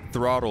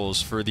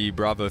throttles for the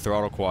Bravo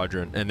throttle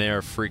quadrant, and they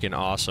are freaking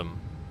awesome.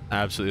 I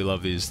absolutely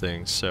love these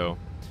things, so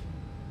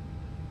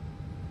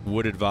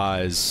would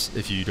advise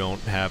if you don't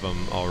have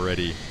them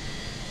already.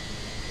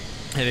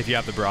 And if you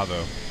have the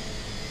Bravo.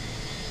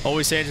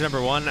 Always say engine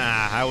number 1?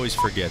 I always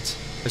forget.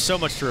 There's so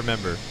much to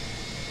remember.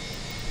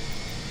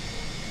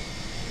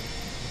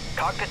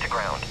 Cockpit to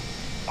ground.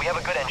 We have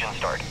a good engine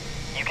start.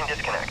 You can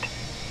disconnect.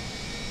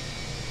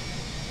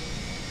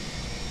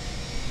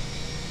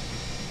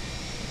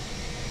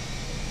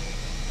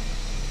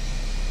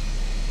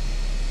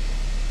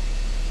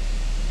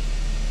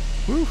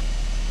 Woo.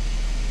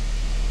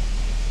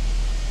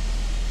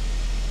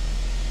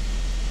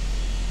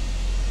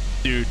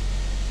 Dude,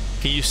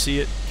 can you see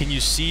it? Can you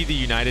see the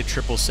United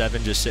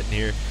 777 just sitting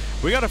here?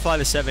 We gotta fly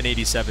the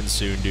 787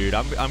 soon, dude.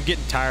 I'm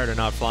getting tired of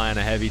not flying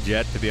a heavy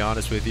jet, to be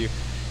honest with you.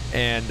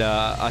 And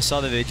I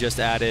saw that they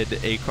just added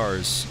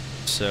ACARS,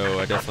 so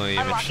I definitely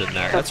am interested in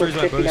that. That's the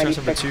reason why bonus race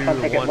number 2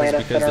 1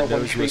 is because the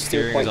nose wheel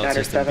steering is on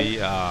system B.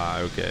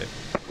 Okay.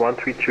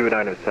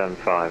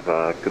 132975,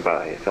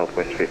 goodbye,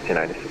 Southwest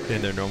 1596.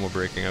 In their normal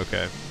braking,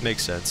 okay.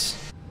 Makes sense.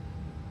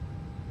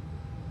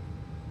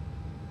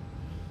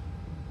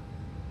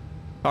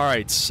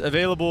 Alright,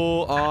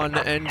 available on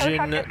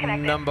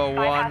engine number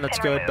 1. Let's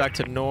go back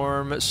to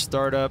norm,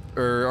 startup,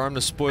 or arm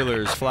the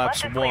spoilers,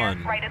 flaps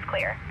 1. Right is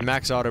clear.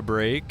 Max auto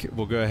brake.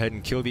 We'll go ahead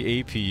and kill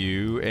the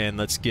APU, and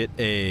let's get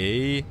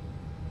a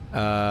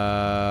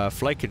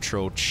flight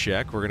control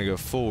check. We're going to go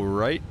full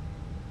right,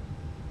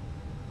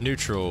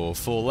 neutral,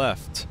 full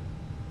left,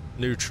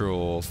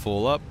 neutral,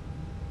 full up,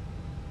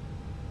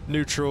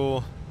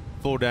 neutral,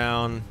 full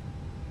down,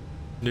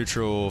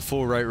 neutral,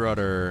 full right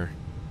rudder,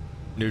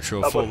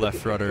 neutral, full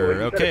left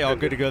rudder. Okay, all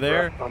good to go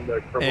there.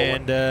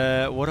 And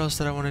what else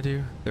did I want to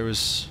do? There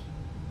was...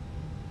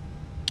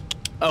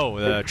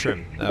 Oh,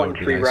 trim. That would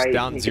be nice.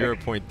 Down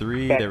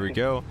 0.3. There we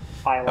go.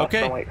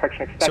 Okay,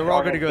 so we're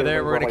all good to go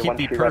there. We're going to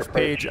keep the perf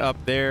page up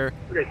there,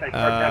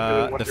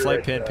 the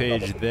flight plan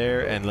page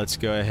there, and let's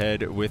go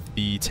ahead with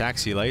the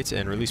taxi lights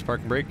and release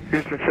parking brake.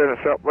 Houston Center,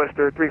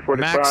 Southwester 345.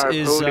 Max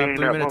is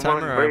 3-minute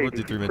timer. I will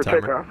do 3-minute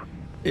timer.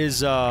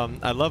 Is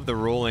I love the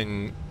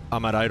rolling.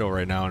 I'm at idle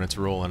right now and it's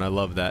rolling. I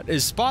love that.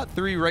 Is spot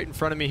 3 right in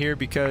front of me here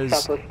because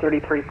Southwest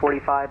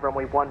 3345,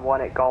 runway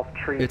 11 at Gulf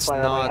Tree. It's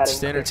not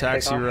standard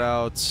taxi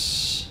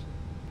routes.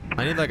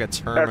 I need like a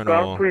terminal.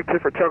 Gulf Tree, clear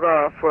for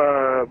takeoff.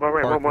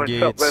 Runway 11,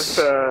 Southwest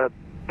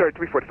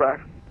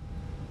 3345.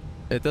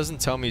 It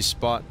doesn't tell me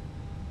spot.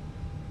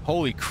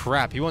 Holy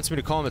crap! He wants me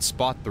to call him at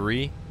spot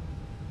 3.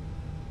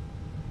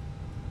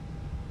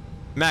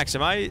 Max,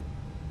 am I?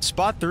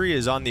 Spot 3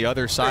 is on the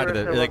other side of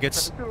the. Like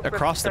it's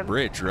across the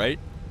bridge, right?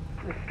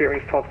 Steering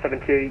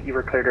 1272, you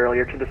were cleared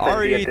earlier to descend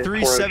via the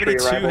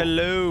RE372,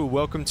 hello,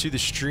 welcome to the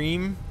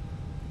stream.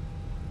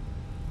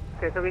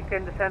 Okay, so we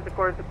can descend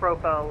towards the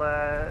profile,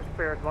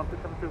 Spirit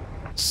 1272.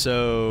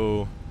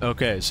 So,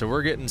 okay, so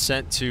we're getting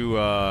sent to,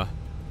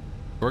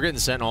 we're getting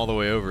sent all the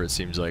way over, it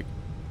seems like.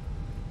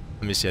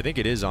 Let me see, I think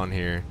it is on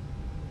here.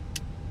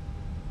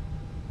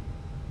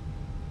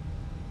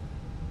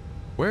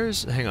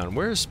 hang on,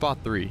 where's spot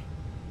 3?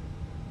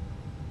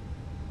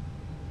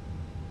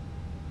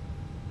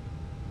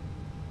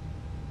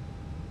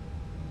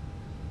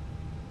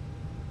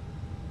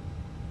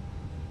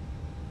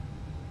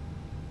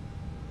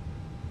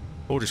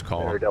 We'll just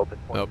call him. Delta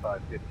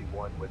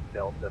 2551 with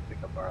Delta,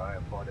 pick up our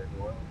IFR in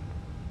New Orleans.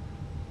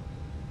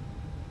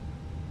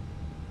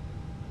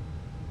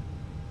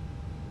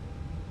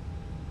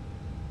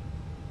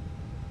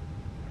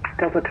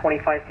 Delta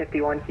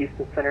 2551,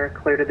 Houston Center,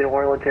 clear to the New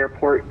Orleans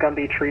Airport,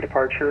 Gumby Tree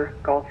departure,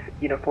 Golf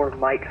Uniform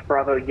Mike,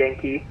 Bravo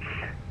Yankee,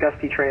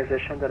 gusty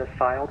transition that is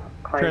filed.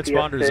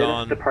 Transponders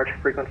on. Departure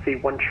frequency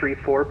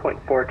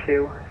 134.42.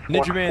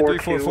 Ninja Man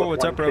 344,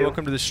 what's up, bro?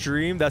 Welcome to the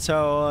stream. That's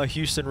how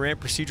Houston ramp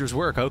procedures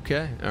work.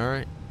 Okay, all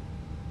right.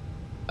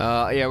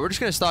 Yeah, we're just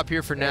gonna stop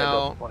here for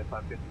now.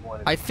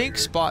 I think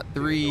spot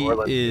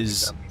 3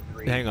 is.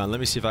 Hang on, let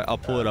me see if I'll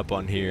pull it up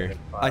on here.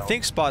 I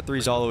think spot 3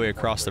 is all the way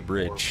across the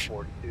bridge.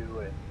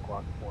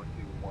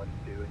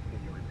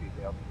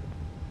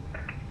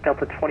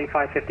 Delta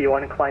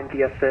 2551, climb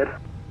via SID.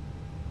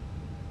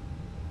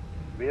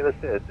 Via the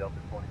SID, Delta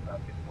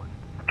 2551.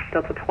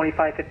 Delta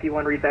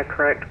 2551, read that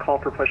correct. Call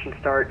for push and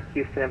start.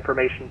 Houston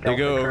information. They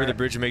go over the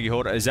bridge and make you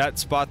hold. Is that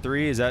spot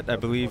 3? Is that, I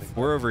believe,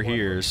 we're over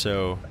here,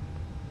 so.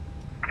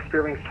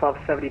 Spearwings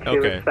 1272,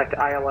 okay. Expect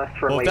ILS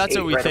for well, if that's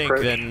what we think,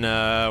 then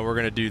we're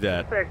going to do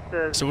that.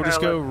 So we'll just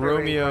go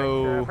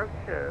Romeo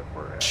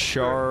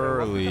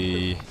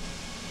Charlie.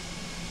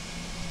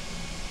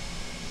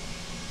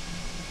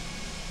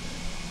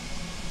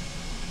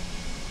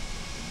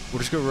 We'll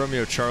just go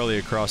Romeo Charlie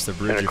across the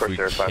bridge if we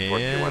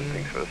can.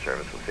 Thanks for the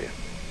service. We'll see you.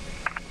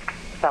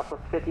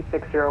 Southwest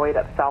 5608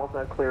 at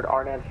Salza, cleared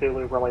Arnaz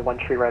Zulu, runway 1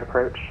 tree right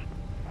approach.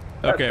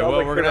 Okay,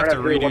 well, we're going to have to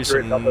redo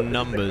some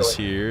numbers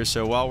here.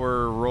 So while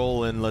we're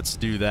rolling, let's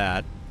do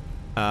that.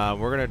 We're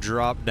going to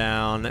drop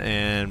down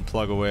and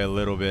plug away a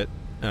little bit.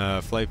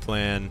 Flight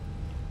plan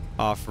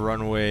off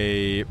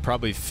runway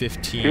probably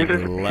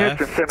 15 left.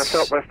 He's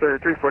going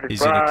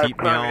to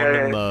keep me on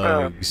the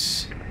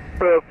mugs.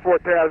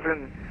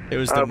 4,000. It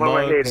was the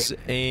mugs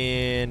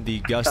and the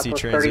gusty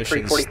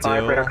transition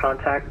still. Radar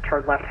contact,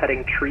 turn left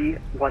heading tree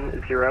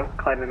 10,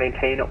 climb and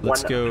maintain 15,000.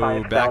 Let's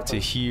go back to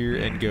here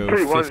and go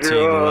 15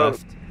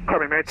 left.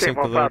 Sync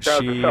the load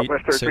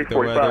sheet, sync the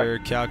weather,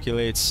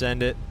 calculate,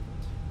 send it.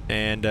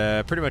 And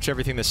pretty much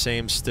everything the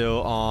same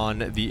still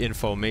on the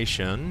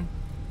information.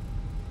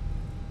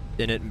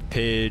 Init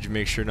page,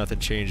 make sure nothing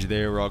changed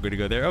there. We're all good to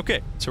go there. Okay,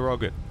 so we're all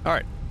good. All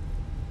right.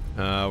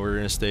 We're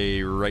going to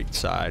stay right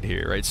side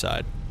here, right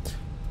side.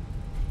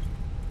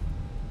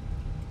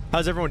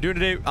 How's everyone doing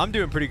today? I'm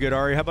doing pretty good,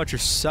 Ari. How about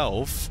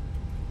yourself?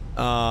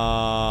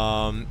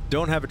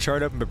 Don't have a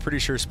chart open, but pretty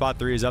sure spot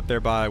 3 is up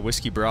there by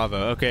Whiskey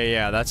Bravo. Okay,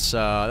 yeah, that's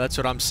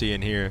what I'm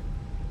seeing here.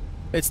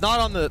 It's not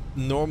on the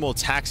normal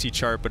taxi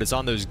chart, but it's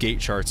on those gate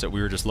charts that we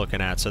were just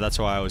looking at, so that's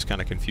why I was kind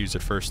of confused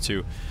at first,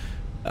 too.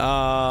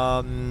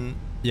 Yeah,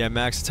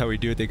 Max, that's how we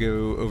do it. They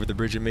go over the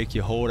bridge and make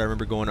you hold. I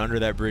remember going under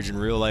that bridge in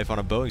real life on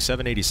a Boeing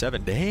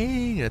 787.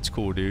 Dang, that's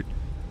cool, dude.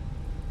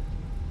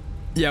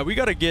 Yeah, we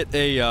got to get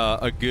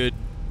a good...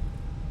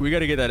 We got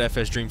to get that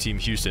FS Dream Team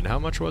Houston. How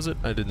much was it?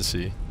 I didn't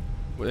see.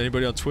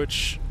 Anybody on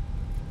Twitch?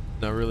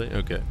 Not really?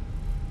 Okay.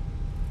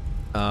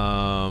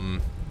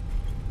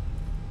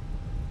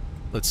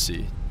 Let's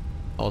see.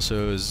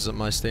 Also, am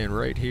I staying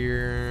right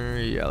here?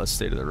 Yeah, let's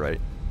stay to the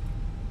right.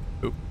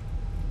 Oop.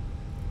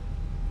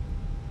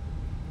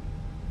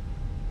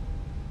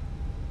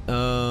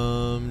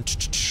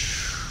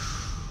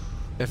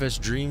 FS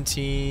Dream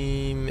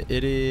Team.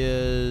 It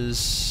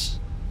is...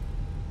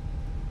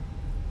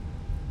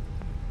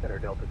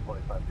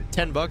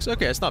 $10.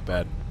 Okay, that's not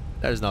bad.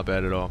 That is not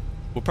bad at all.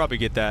 We'll probably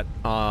get that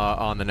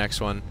on the next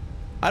one.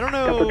 I don't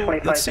know.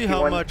 Let's see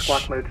how much.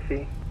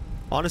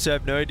 Honestly, I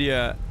have no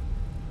idea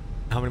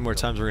how many more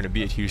times we're going to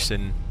be at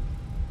Houston.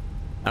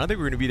 I don't think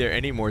we're going to be there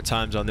any more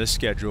times on this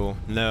schedule.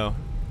 No.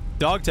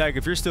 Dog Tag,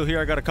 if you're still here,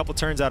 I got a couple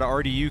turns out of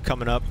RDU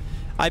coming up.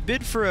 I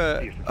bid for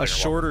a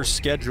shorter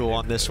schedule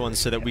on this one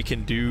so that we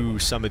can do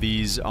some of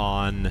these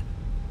on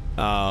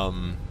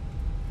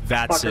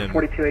VATSIM,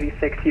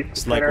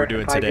 like we're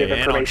doing today,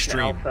 and on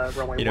stream.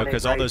 You know,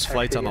 because all those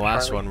flights on the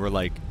last one were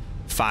like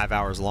 5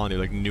 hours long. They're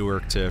like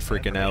Newark to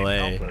freaking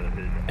LA,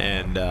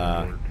 and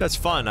that's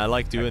fun. I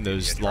like doing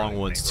those long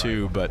ones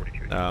too, but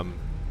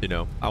you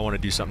know, I want to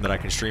do something that I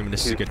can stream, and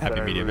this is a good happy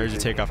medium. There's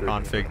your takeoff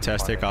config,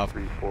 test takeoff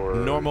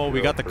normal.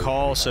 We got the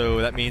call, so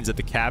that means that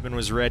the cabin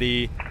was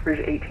ready.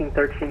 Bridge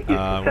 1813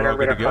 Houston Center,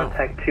 radar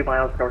contact 2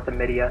 miles north of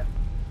Midia.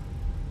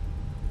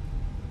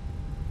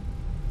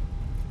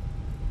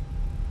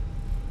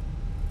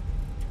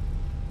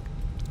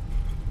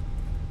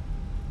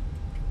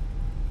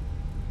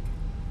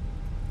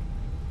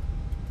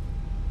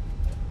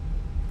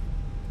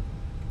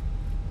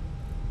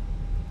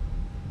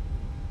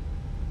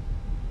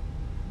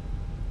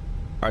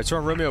 All right, so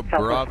we're on Romeo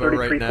Bravo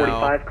right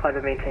now. Climb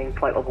and maintain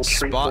flight level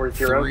Spot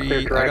 3,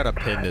 I gotta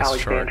pin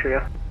this chart.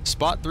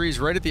 Spot 3 is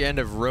right at the end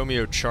of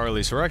Romeo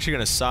Charlie, so we're actually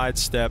going to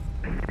sidestep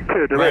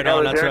right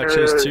on after that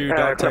chase 2,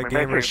 dog tag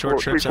gamers, short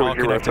trips, and all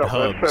connected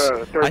hubs.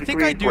 I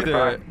think I do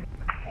the...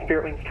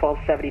 Spirit Wings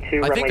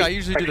 1272. I think I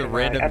usually do the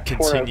random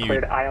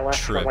continued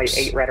trips.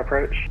 8 right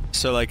approach.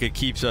 So like it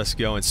keeps us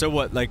going. So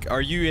what, like,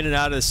 are you in and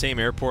out of the same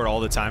airport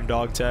all the time,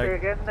 dog tag?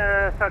 Again,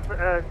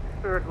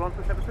 Spirit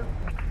 1272.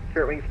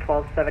 Spirit Wings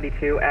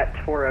 1272 at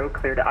Toro,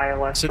 cleared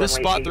ILS. So this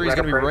spot 3 is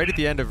going to be right at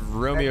the end of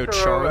Romeo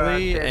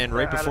Charlie and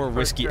right before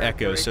Whiskey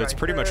Echo, so it's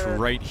pretty much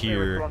right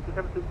here.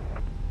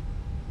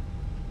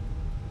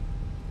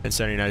 And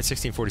Center United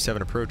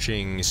 1647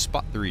 approaching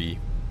spot 3.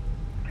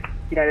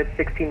 United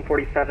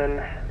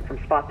 1647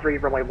 from spot 3,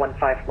 runway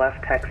 15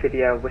 left, taxi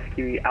via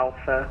Whiskey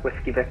Alpha,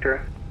 Whiskey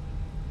Victor.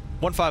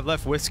 15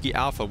 left, Whiskey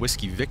Alpha,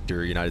 Whiskey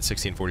Victor, United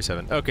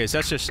 1647. Okay, so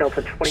that's just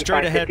Delta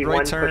straight ahead,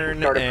 right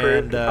turn,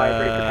 and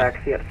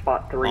taxi at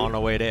spot 3. On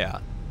our way to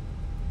out.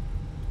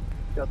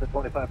 Delta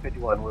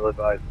 2551 will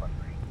advise runway.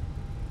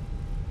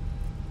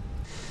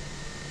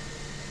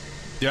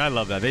 Dude, I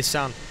love that.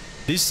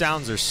 These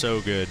sounds are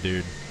so good,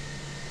 dude.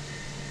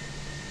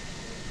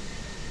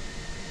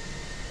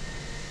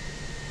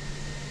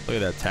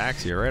 Look at that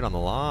taxi right on the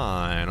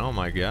line. Oh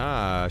my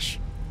gosh.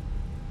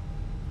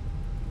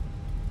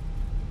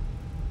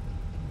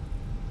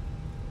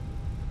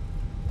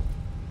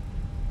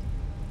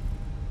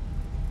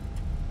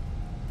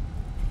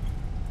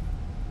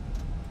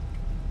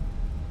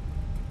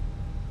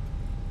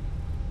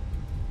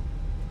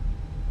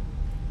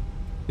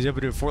 He's able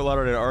to do Fort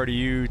Lauderdale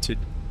RDU to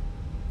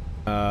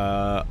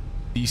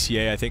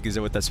BCA, I think, is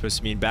that what that's supposed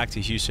to mean? Back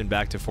to Houston,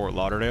 back to Fort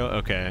Lauderdale?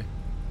 Okay.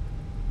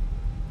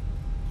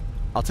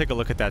 I'll take a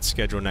look at that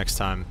schedule next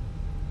time.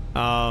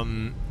 I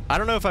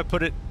don't know if I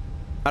put it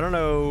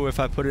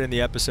in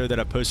the episode that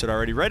I posted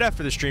already. Right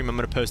after the stream, I'm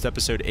going to post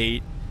episode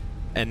 8,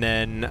 and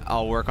then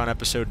I'll work on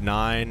episode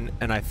 9,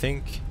 and I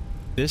think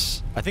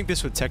this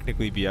would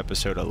technically be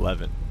episode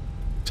 11.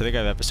 So I think I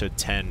have episode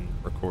 10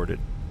 recorded.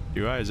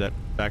 Do I? Is that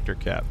factor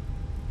cap?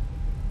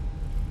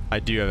 I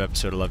do have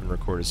episode 11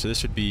 recorded, so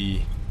this would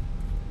be...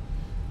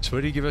 So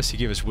what did he give us? He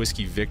gave us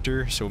Whiskey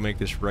Victor, so we'll make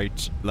this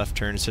left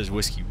turn. It says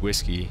Whiskey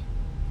Whiskey.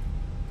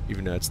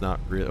 Even though it's not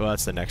real. Well,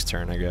 that's the next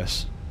turn, I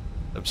guess.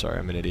 I'm sorry,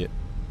 I'm an idiot.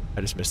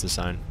 I just missed the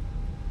sign.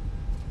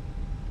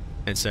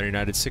 And Center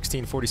United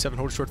 1647,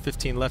 hold short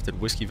 15 left at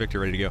Whiskey Victor,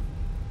 ready to go.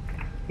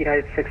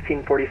 United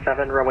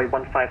 1647, runway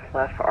 15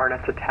 left,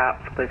 RNF to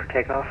taps, clear for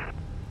takeoff.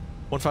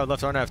 15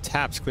 left, RNF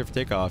taps, clear for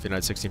takeoff,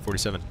 United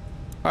 1647.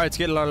 Alright, let's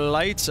get our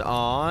lights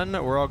on.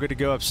 We're all good to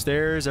go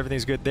upstairs.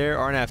 Everything's good there.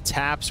 RNF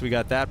taps, we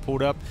got that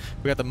pulled up.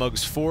 We got the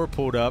Mugs 4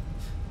 pulled up.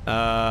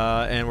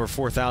 And we're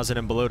 4,000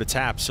 and below to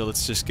tap, so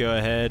let's just go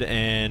ahead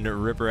and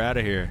rip her out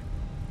of here.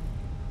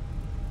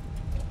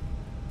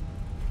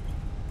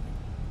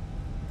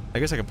 I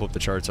guess I can pull up the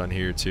charts on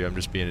here too. I'm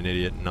just being an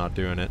idiot and not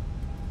doing it.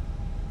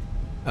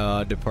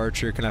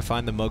 Departure, can I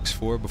find the Mugs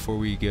 4 before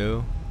we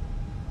go?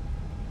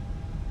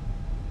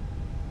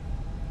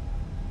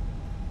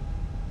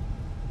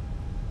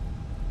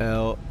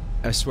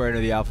 I swear I know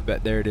the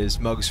alphabet. There it is,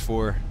 Mugs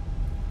 4.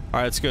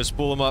 Alright, let's go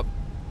spool them up.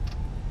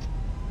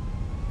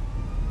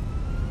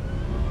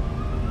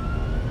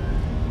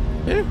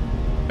 Yeah.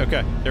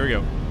 Okay, there we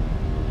go.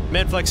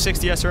 Manflex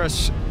 60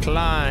 SRS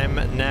climb,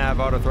 nav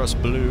auto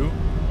thrust blue.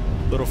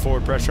 Little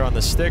forward pressure on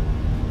the stick.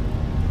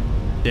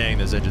 Dang,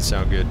 those engines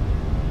sound good.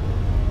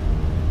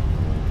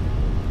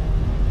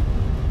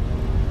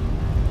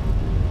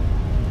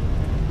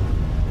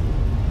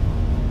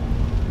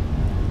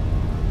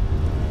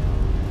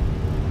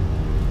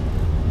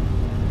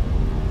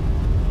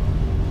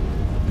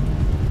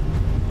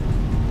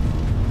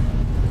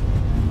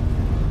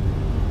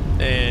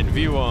 And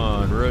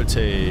V1,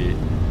 rotate.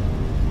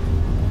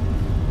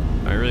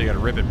 I really gotta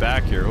rip it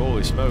back here,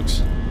 holy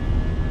smokes.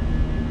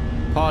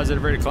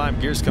 Positive, ready to climb,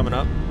 gears coming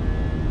up.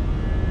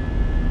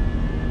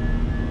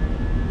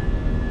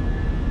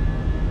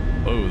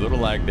 Oh, little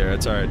lag there,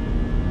 that's alright.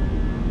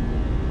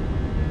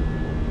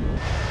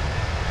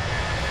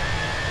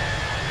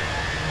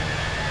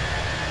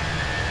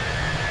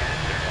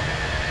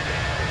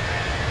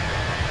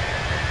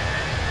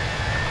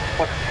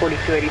 Fox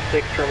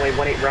 4286, runway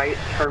 18 right,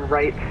 turn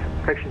right,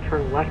 correction,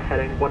 turn left,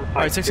 heading 150.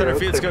 Alright, 600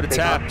 feet, let's go to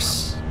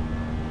taps.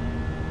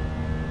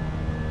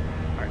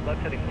 Alright,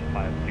 left heading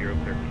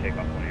 150, clear for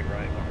takeoff, 18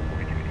 right,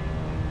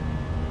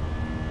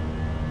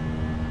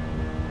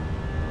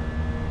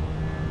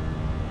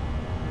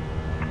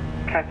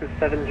 4280. Cactus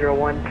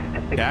 701,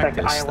 expect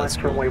Cactus, ILS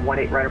runway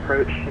 18 right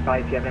approach,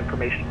 advise you have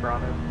information,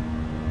 Bravo.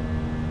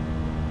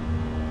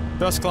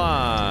 Thrust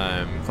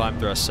climb, climb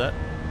thrust set.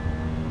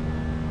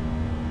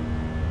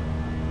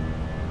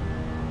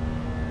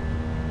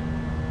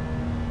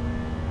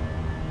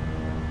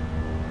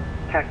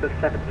 Cactus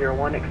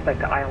 701,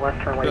 expect ILS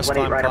runway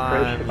 18 right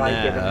approach,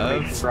 advise you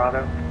have information,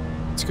 Bravo.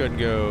 Let's go ahead and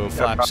go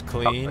flaps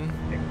clean.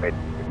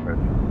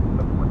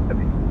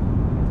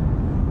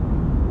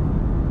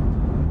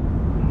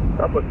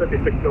 Southwest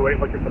 5608,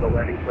 looking for the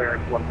landing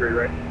clearance, 13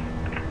 right.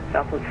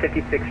 Southwest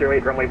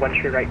 5608, runway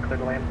 13 right, clear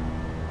to land.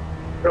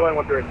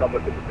 Airline 13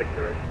 Southwest 56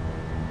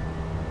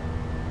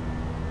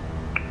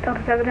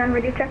 Delta 710,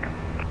 radio check.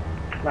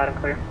 Loud and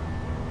clear.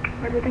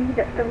 Roger, thank you,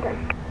 Delta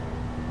 710.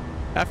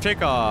 After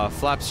takeoff,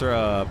 flaps are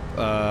up,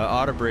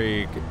 auto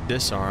brake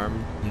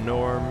disarm,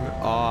 norm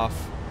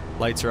off,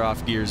 lights are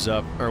off, gears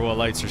up, or well,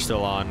 lights are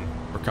still on.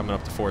 We're coming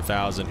up to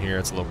 4,000 here.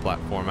 It's a low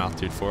platform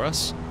altitude for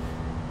us.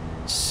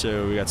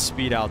 So we got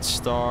speed out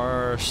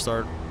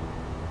start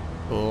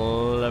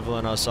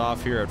leveling us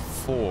off here at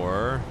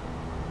 4.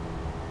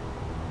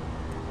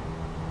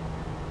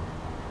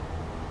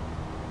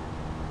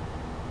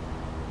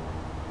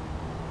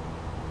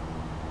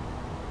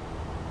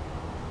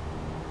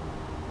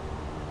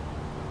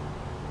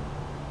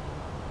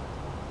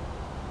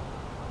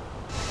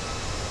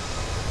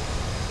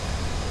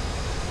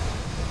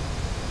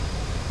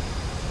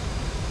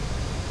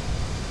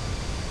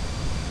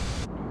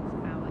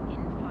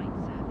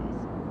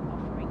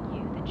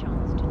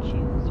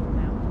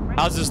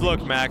 How's this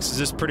look, Max? Is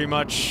this pretty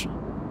much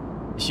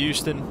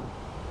Houston?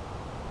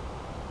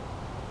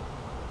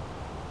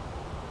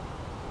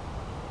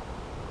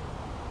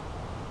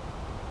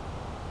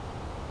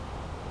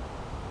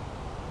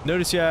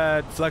 Notice you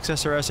had Flex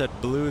SRS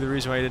at blue. The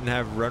reason why you didn't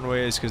have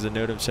runway is because the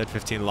NOTAM said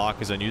 15 lock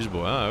is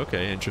unusable. Oh,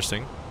 okay,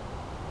 interesting.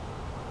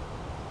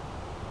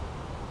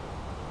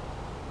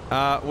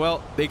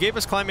 Well, they gave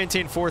us climb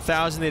maintain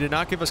 4,000. They did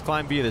not give us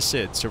climb via the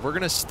SID. So we're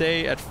going to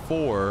stay at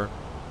 4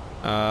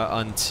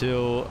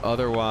 until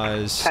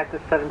otherwise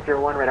Cactus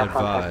 701, radar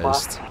contact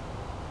lost.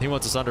 He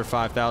wants us under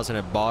 5,000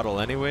 at Bottle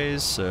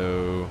anyways,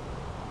 so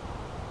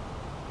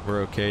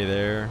we're okay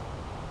there.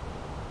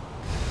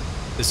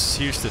 This is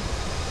Houston.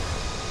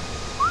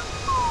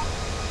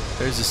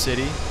 There's the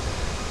city.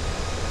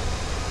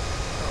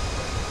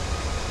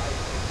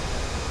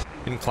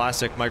 In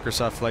classic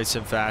Microsoft Flight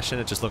Sim fashion,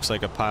 it just looks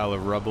like a pile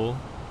of rubble.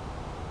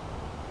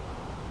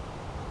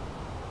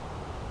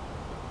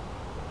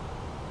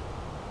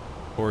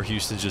 Or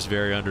Houston's just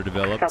very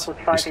underdeveloped.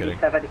 Southwest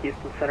 587,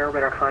 Houston Center,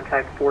 radar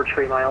contact 4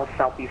 tree miles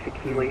southeast of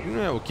Keeley.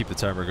 Yeah, we'll keep the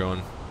timer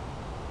going.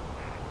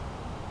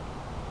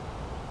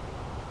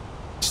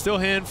 Still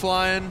hand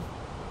flying.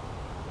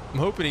 I'm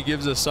hoping he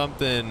gives us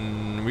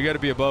something. We got to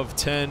be above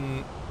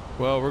 10.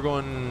 Well, we're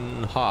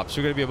going hops.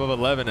 We got to be above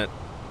 11 at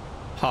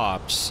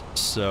hops.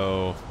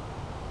 So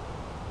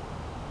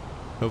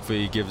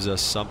hopefully he gives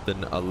us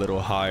something a little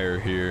higher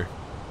here.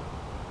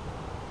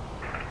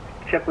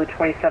 JetBlue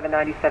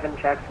 2797,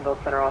 Jacksonville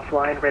Center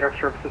offline. Radar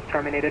services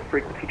terminated.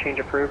 Frequency change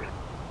approved.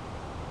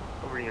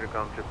 Over to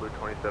Unicom, JetBlue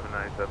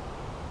 2797.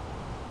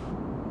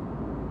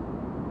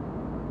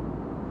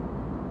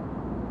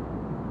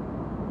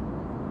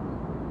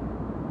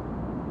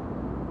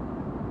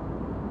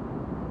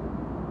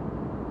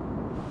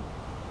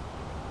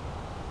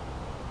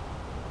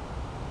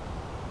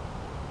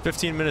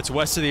 "15 minutes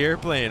west of the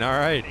airplane." All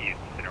right.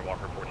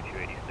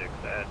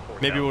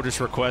 Maybe we'll just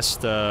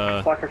request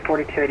Walker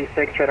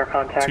 4286, radar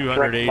contact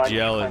 200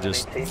 AGL and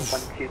just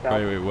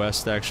wait,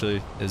 west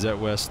actually. Is that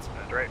west?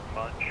 Direct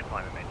munch,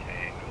 climb and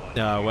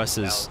maintain. West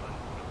is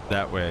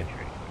that way.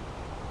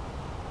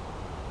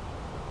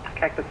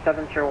 Cactus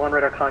 701,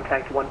 radar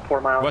contact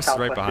 14 miles west is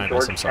right behind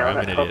us. I'm sorry, I'm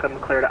an idiot. Hokum,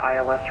 clear to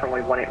ILS,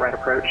 runway 18 right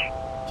approach.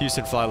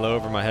 Houston, fly low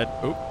over my head.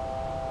 Oop.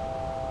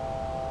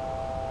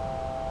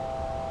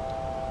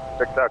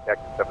 Check out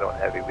Cactus 701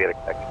 heavy, we had a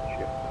connection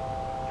issue.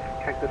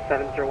 Cactus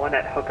 701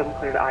 at Hokum,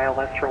 clear to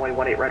ILS, runway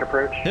 18 right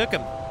approach.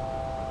 Hokum.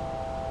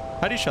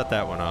 How do you shut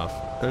that one off?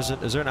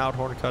 Is there an out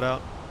horn cut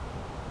out?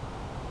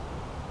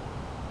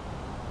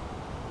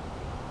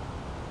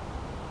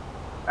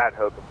 At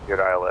Hokum, clear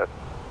to ILS.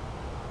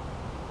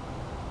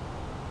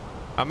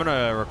 I'm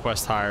gonna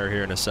request higher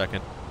here in a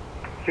second.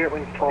 Spirit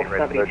Wings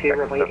 1272,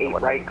 runway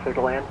 8 right, clear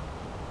to land.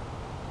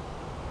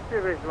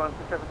 Spirit Wings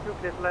 1272,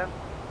 clear to land.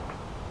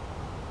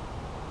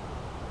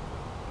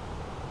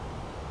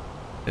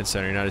 In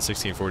center, United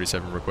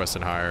 1647,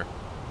 requesting higher.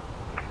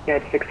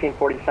 United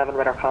 1647,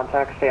 radar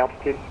contact, stay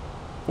altitude.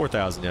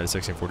 4,000, United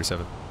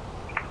 1647.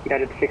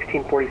 United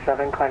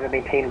 1647, climb and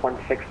maintain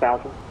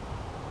 16,000.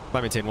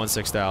 Climb maintain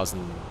 16,000,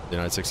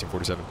 United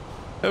 1647.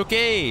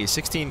 Okay,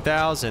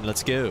 16,000,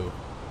 let's go.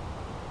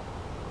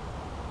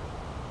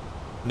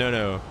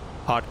 No,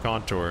 hot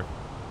contour.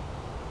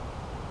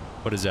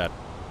 What is that?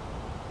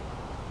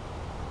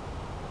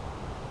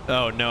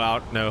 Oh,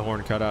 no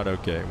horn cutout,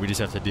 okay. We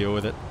just have to deal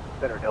with it.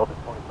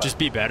 Just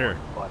be better.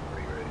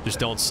 Just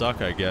don't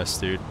suck, I guess,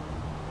 dude.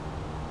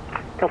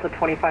 Delta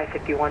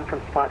 2551 from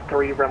spot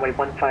 3, runway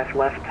 15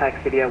 left,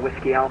 taxi via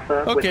Whiskey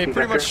Alpha. Okay,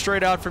 pretty much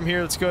straight out from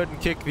here. Let's go ahead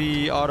and kick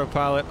the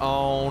autopilot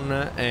on,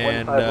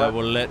 and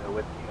we'll let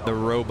the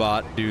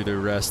robot do the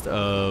rest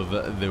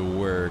of the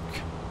work.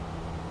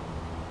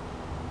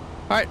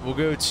 All right, we'll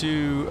go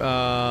to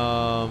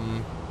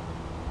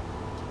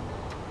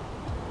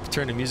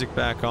turn the music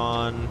back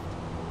on.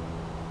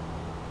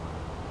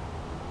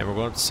 And we're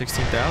going up to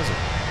 16,000.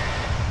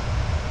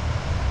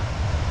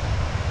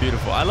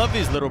 Beautiful. I love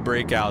these little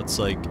breakouts.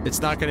 Like, it's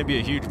not going to be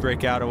a huge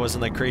breakout. It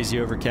wasn't like crazy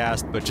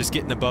overcast, but just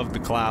getting above the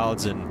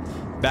clouds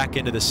and back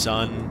into the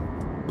sun.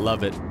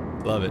 Love it.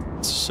 Love it.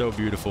 It's so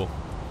beautiful.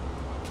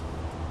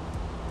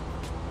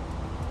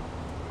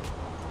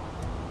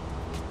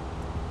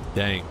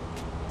 Dang.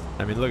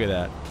 I mean, look at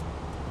that.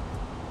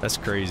 That's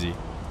crazy.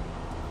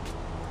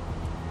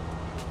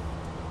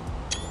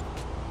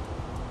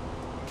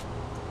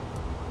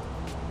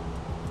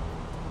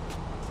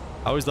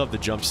 I always love the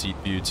jump seat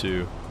view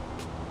too.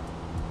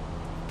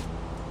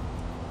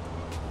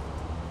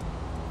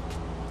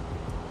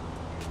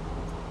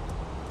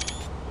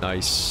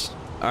 Nice.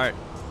 All right.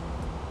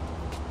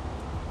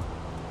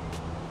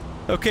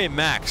 Okay,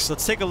 Max,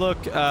 let's take a look.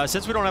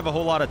 Since we don't have a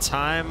whole lot of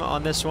time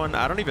on this one,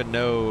 I don't even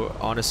know,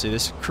 honestly,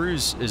 this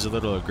cruise is a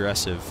little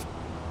aggressive.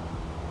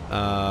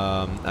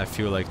 I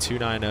feel like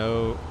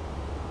 290.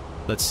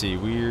 Let's see,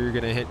 we're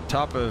going to hit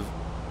top of,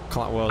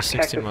 well,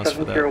 16 miles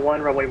for that.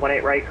 701, runway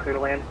 18 right, clear to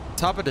land.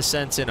 Top of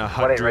descent's in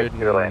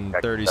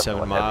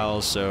 137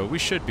 miles, so we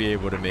should be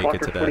able to make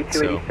it to that.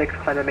 So.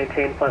 Climb and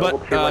maintain flight level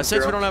 210. But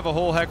since we don't have a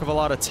whole heck of a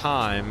lot of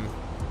time,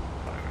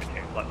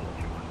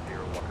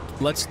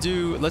 let's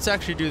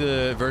actually do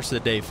the verse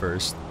of the day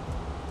first,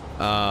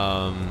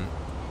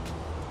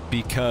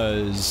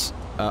 because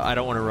I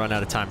don't want to run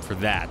out of time for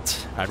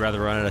that. I'd rather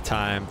run out of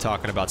time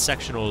talking about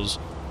sectionals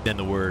than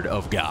the word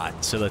of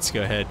God. So let's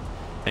go ahead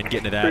and get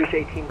into that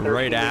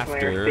right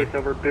after we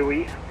go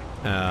through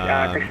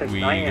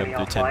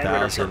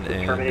 10,000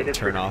 and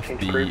turn off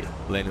the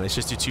landing. Let's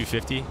just do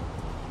 250.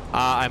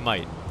 I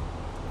might.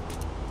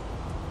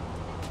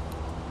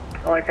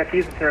 Like that,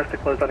 use the service to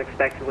close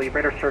unexpectedly.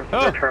 Radar services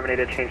are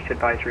terminated. Change to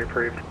advisory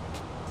approved.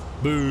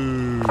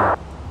 Boo.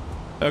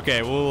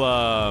 Okay,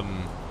 we'll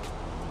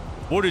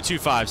do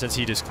 25 since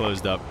he just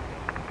closed up.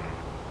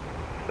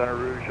 Center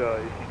Rouge,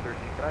 AC-13.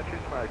 Can I choose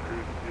my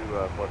cruise to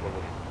flight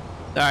level?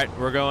 All right,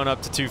 we're going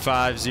up to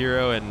 250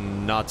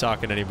 and not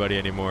talking to anybody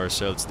anymore.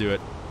 So let's do it.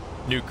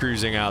 New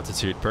cruising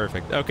altitude.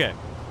 Perfect. Okay.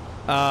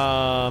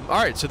 All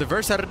right. So the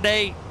verse of the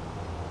day,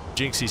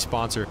 Jinxie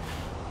sponsor.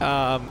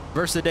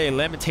 Verse of the day,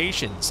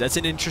 Lamentations. That's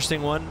an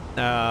interesting one.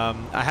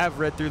 I have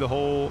read through the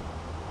whole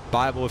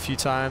Bible a few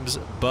times,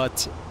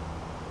 but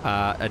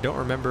I don't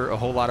remember a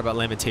whole lot about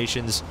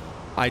Lamentations.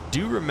 I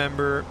do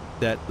remember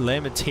that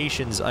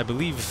Lamentations, I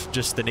believe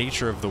just the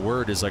nature of the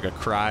word is like a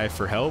cry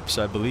for help.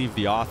 So I believe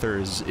the author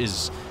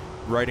is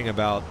writing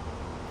about,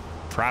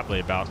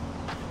 probably about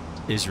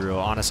Israel.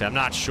 Honestly, I'm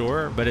not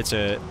sure, but it's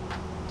a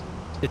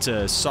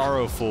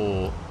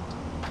sorrowful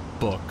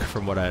book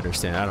from what I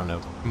understand. I don't know.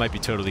 It might be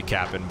totally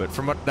capping, but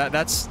from what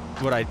that's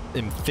what I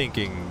am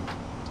thinking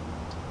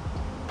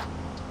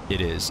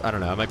it is. I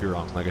don't know. I might be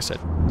wrong. Like I said,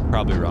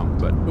 probably wrong,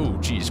 but oh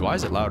geez, why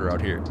is it louder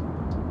out here?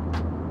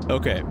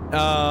 Okay.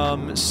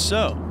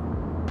 So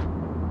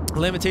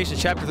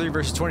Lamentations chapter 3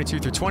 verses 22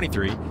 through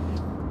 23.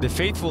 The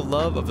faithful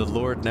love of the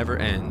Lord never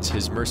ends.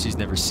 His mercies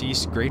never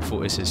cease.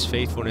 Grateful is his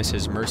faithfulness.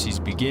 His mercies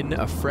begin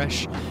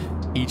afresh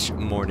each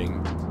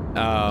morning.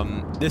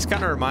 This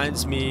kind of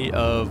reminds me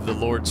of the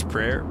Lord's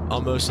Prayer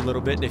almost a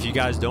little bit. And if you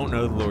guys don't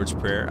know the Lord's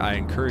Prayer, I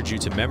encourage you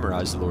to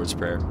memorize the Lord's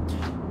Prayer,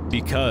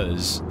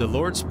 because the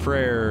Lord's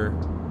Prayer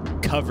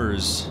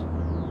covers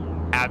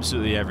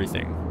absolutely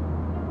everything.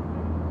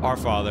 Our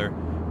Father,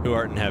 who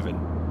art in heaven,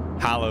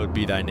 hallowed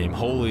be thy name.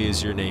 Holy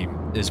is your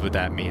name, is what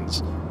that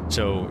means.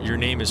 So your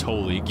name is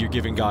holy. You're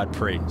giving God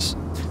praise.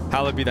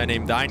 Hallowed be thy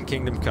name. Thine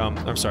kingdom come.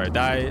 I'm sorry.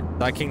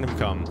 Thy kingdom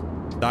come.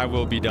 Thy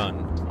will be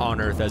done on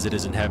earth as it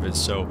is in heaven.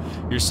 So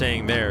you're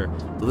saying there,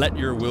 let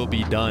your will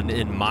be done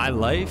in my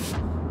life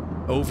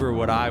over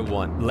what I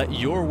want. Let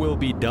your will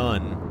be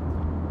done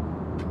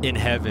in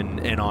heaven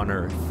and on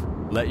earth.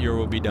 Let your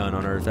will be done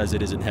on earth as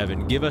it is in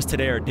heaven. Give us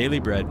today our daily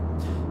bread,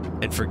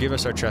 and forgive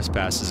us our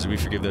trespasses as we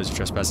forgive those who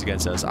trespass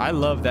against us. I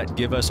love that,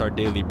 give us our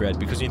daily bread,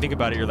 because when you think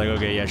about it, you're like,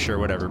 okay, yeah, sure,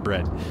 whatever,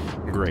 bread.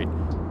 Great.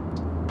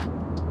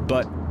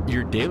 But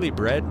your daily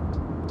bread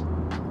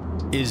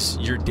is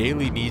your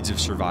daily needs of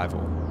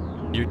survival.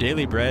 Your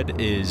daily bread,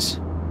 is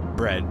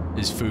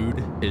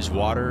food, is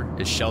water,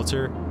 is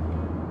shelter.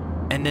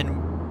 And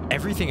then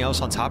everything else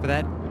on top of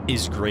that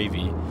is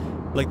gravy.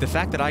 Like the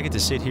fact that I get to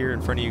sit here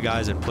in front of you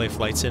guys and play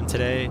Flight Sim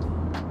today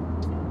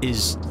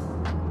is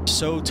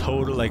so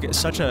total, like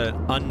such an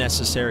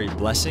unnecessary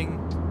blessing.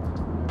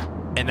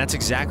 And that's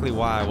exactly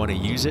why I want to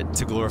use it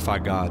to glorify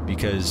God,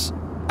 because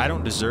I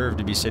don't deserve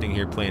to be sitting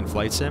here playing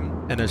Flight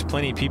Sim. And there's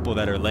plenty of people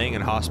that are laying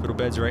in hospital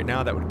beds right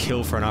now that would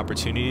kill for an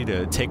opportunity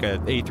to take a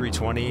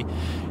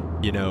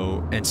A320, you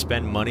know, and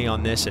spend money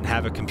on this and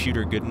have a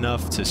computer good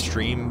enough to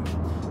stream,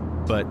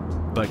 but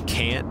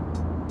can't.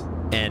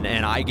 And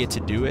I get to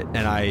do it,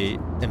 and I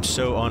am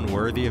so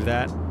unworthy of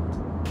that.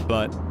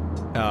 But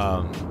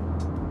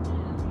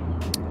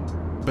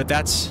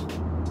that's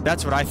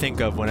what I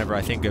think of whenever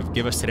I think of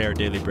give us today our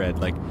daily bread.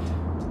 Like,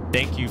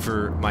 thank you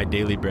for my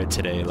daily bread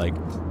today. Like,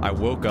 I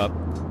woke up,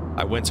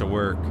 I went to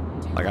work,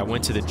 like I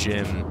went to the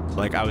gym,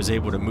 like I was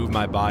able to move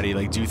my body,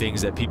 like do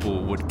things that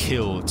people would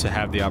kill to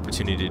have the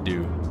opportunity to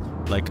do.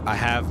 Like, I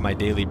have my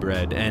daily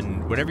bread.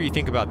 And whenever you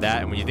think about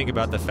that, and when you think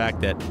about the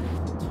fact that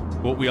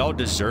what we all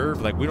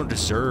deserve, like we don't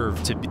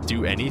deserve to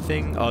do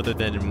anything other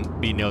than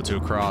be nailed to a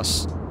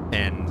cross,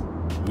 and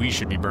we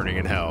should be burning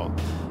in hell.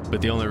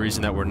 But the only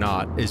reason that we're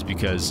not is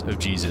because of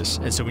Jesus.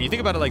 And so when you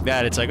think about it like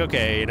that, it's like,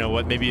 okay, you know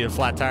what, maybe a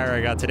flat tire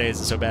I got today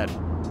isn't so bad.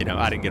 You know,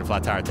 I didn't get a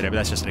flat tire today, but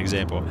that's just an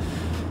example.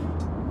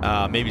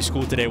 Maybe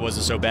school today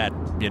wasn't so bad.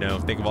 You know,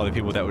 think of all the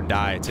people that would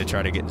die to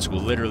try to get in school,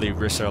 literally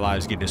risk their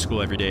lives getting to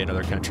school every day in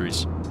other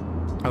countries.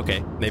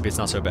 Okay, maybe it's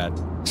not so bad.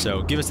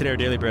 So give us today our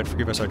daily bread,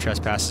 forgive us our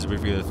trespasses, we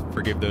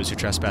forgive those who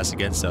trespass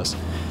against us.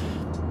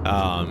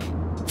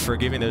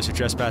 Forgiving those who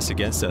trespass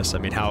against us. I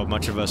mean, how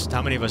many of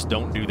us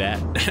don't do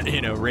that?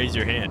 You know, raise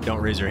your hand.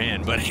 Don't raise your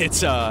hand. But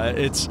it's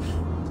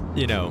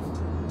you know,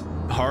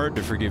 hard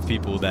to forgive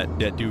people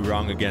that do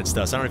wrong against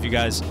us. I don't know if you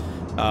guys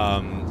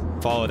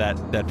follow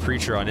that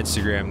preacher on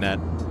Instagram, that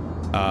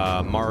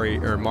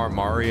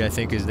Mari, I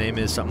think his name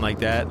is, something like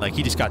that. Like,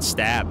 he just got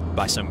stabbed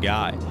by some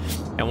guy,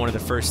 and one of the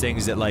first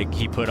things that like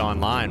he put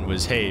online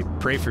was, hey,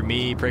 pray for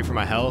me, pray for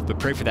my health, but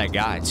pray for that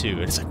guy too.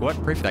 And it's like,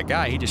 what? Pray for that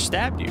guy? He just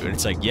stabbed you. And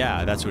it's like,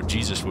 yeah, that's what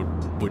Jesus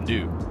would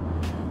do.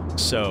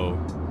 So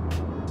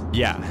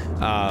yeah,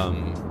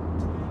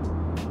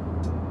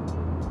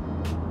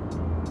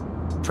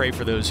 pray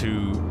for those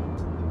who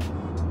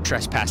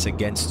trespass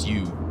against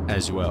you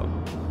as well,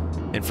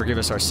 and forgive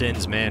us our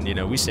sins. Man, you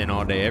know, we sin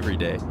all day, every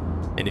day.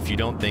 And if you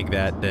don't think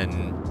that,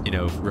 then, you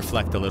know,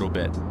 reflect a little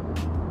bit.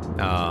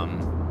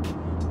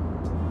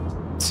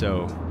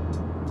 So,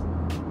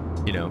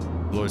 you know,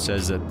 the Lord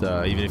says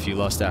that even if you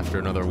lust after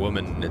another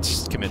woman,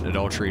 it's committing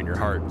adultery in your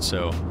heart.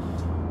 So,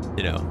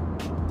 you know,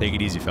 take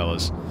it easy,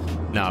 fellas.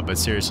 Nah, but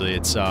seriously,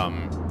 it's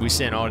we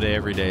sin all day,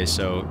 every day.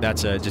 So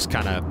that's just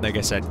kind of, like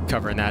I said,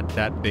 covering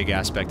that big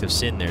aspect of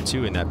sin there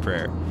too in that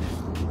prayer.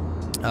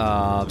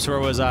 So where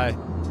was I?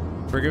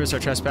 Forgive us our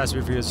trespasses, we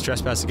forgive us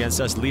trespass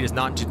against us. Lead us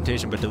not into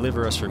temptation, but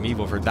deliver us from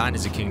evil. For thine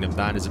is the kingdom,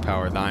 thine is the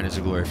power, thine is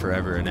the glory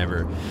forever and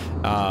ever.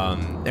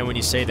 And when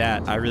you say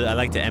that, I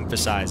like to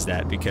emphasize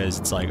that, because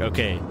it's like,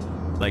 okay,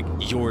 like,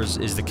 yours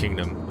is the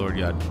kingdom, Lord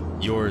God.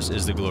 Yours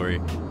is the glory.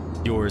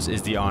 Yours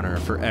is the honor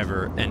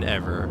forever and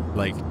ever.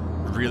 Like,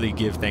 really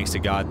give thanks to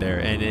God there.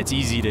 And it's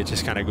easy to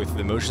just kind of go through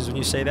the motions when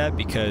you say that,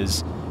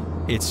 because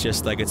it's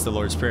just like, it's the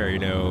Lord's Prayer, you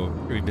know.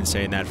 We've been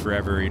saying that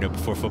forever, you know,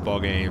 before football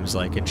games,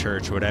 like in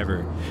church,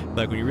 whatever.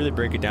 Like, when you really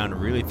break it down and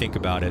really think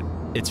about it,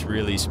 it's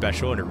really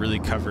special, and it really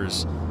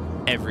covers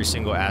every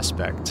single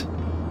aspect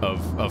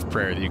of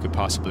prayer that you could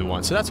possibly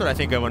want. So that's what I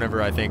think of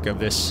whenever I think of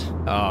this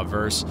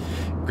verse.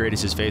 Great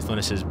is his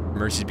faithfulness, his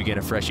mercies begin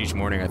afresh each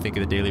morning. I think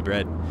of the daily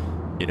bread.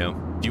 You know,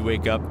 if you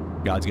wake up,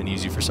 God's going to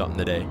use you for something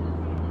today.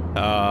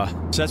 So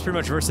that's pretty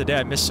much verse of the day.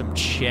 I missed some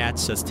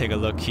chats. Let's take a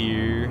look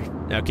here.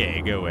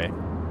 Okay, go away.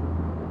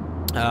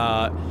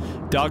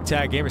 Dog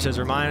Tag Gamer says,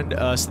 remind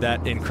us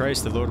that in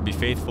Christ the Lord will be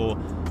faithful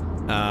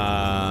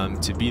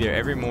to be there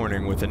every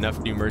morning with enough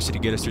new mercy to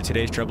get us through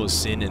today's troubles,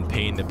 sin, and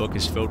pain. The book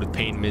is filled with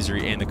pain,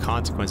 misery, and the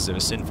consequences of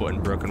a sinful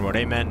and broken world.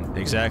 Amen.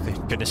 Exactly.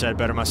 Couldn't have said it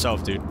better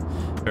myself, dude.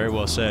 Very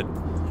well said.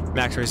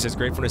 Max Ray says,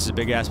 gratefulness is a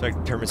big aspect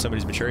to determine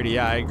somebody's maturity.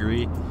 Yeah, I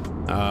agree.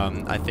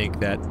 I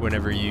think that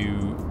whenever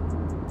you,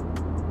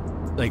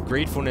 like,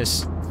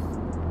 gratefulness,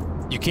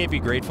 you can't be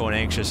grateful and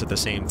anxious at the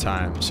same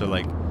time. So,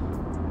 like,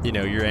 you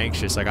know, you're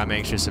anxious, like I'm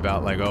anxious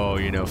about, like, oh,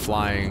 you know,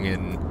 flying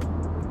and,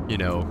 you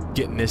know,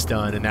 getting this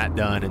done and that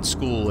done and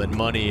school and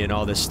money and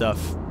all this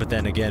stuff. But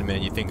then again,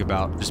 man, you think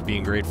about just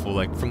being grateful,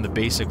 like, from the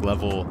basic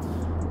level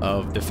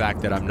of the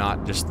fact that I'm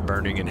not just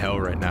burning in hell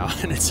right now.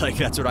 And it's like,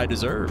 that's what I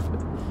deserve.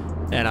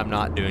 And I'm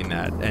not doing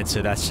that. And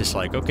so that's just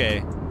like,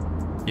 okay,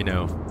 you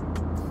know,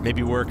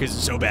 maybe work isn't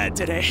so bad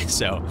today.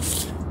 So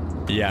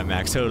yeah,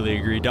 Max, totally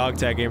agree. Dog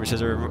Tag Gamer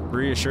says,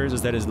 reassures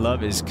us that his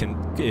love is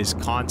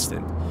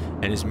constant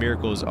and his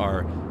miracles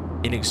are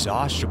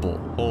inexhaustible.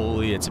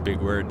 Holy, it's a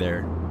big word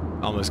there.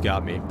 Almost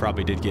got me.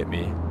 Probably did get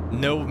me.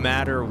 No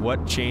matter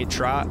what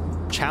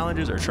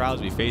challenges or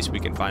trials we face, we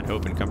can find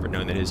hope and comfort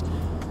knowing that his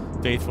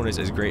faithfulness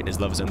is great and his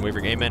love is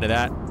unwavering. Amen to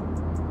that.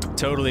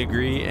 Totally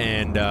agree.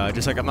 And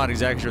just like, I'm not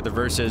exactly sure what the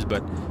verse is,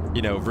 but,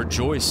 you know,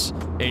 rejoice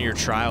in your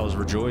trials,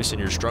 rejoice in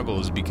your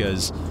struggles,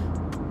 because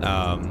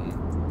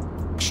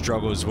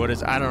struggles,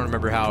 I don't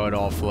remember how it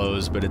all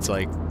flows, but it's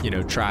like, you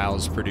know,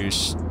 trials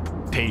produce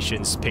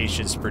patience,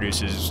 patience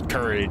produces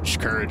courage,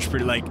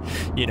 like,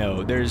 you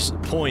know, there's a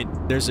point,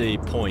 there's a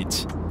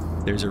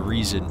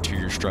reason to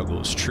your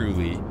struggles,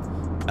 truly.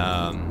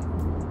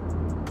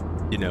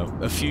 You know,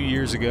 a few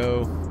years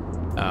ago,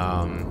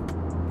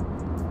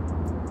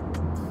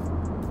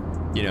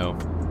 you know,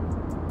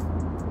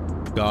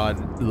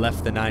 God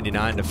left the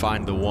 99 to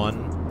find the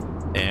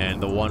one,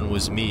 and the one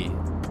was me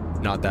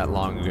not that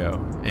long ago,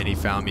 and he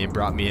found me and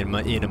brought me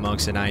in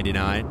amongst the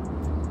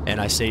 99. And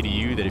I say to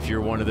you that if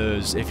you're one of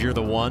those, if you're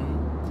the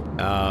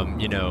one,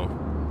 you know,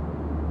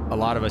 a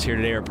lot of us here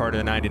today are part of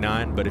the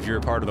 99, but if you're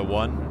a part of the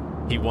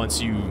one, he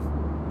wants you,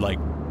 like,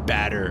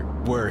 badder,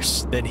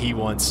 worse than he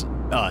wants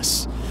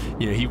us.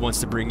 You know, he wants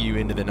to bring you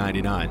into the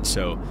 99,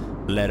 so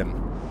let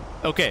him.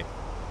 Okay,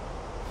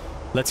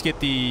 let's get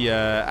the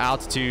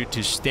altitude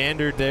to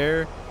standard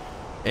there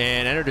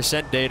and enter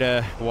descent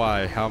data.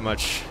 Why? How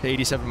much?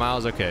 87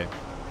 miles? Okay.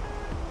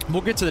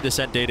 We'll get to the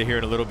descent data here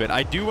in a little bit.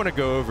 I do want to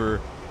go over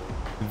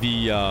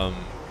the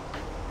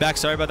back.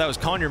 Sorry about that. I was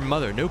calling your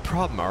mother. No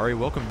problem, Ari.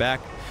 Welcome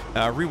back.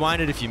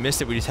 Rewind it if you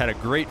missed it. We just had a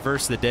great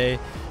verse of the day.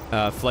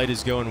 Flight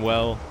is going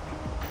well.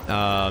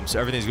 So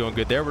everything's going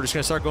good there. We're just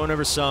going to start going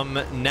over some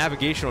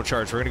navigational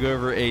charts. We're going to go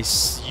over a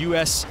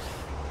U.S.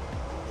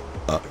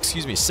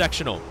 Excuse me,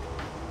 sectional.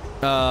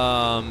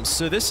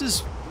 So this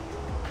is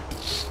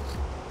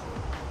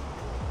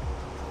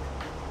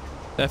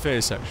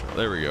FAA sectional.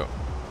 There we go.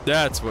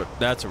 That's what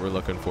we're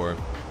looking for.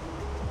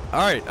 All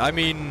right. I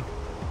mean,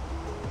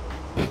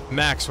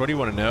 Max, what do you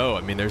want to know?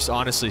 I mean, there's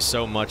honestly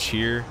so much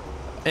here.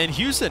 And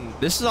Houston,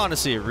 this is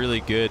honestly a really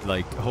good,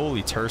 like,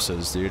 holy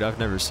Tursas, dude. I've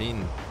never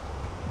seen.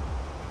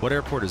 What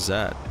airport is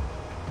that?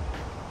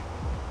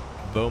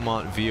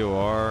 Beaumont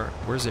VOR.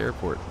 Where's the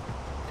airport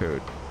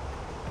code?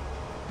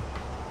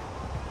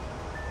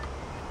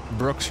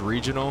 Brooks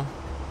Regional.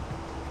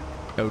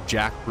 Oh,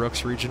 Jack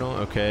Brooks Regional.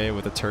 Okay,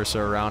 with a Tursa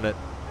around it.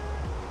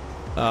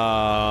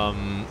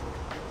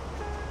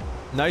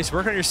 Nice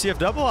work on your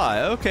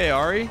CFII. Okay,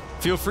 Ari.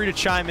 Feel free to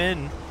chime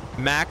in.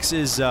 Max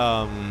is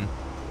about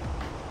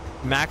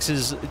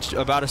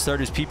to start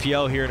his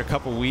PPL here in a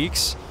couple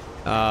weeks.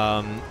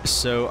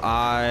 So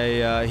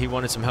he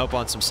wanted some help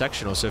on some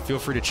sectional, so feel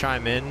free to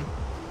chime in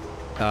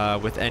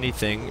with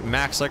anything.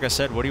 Max, like I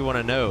said, what do you want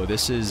to know?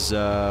 This is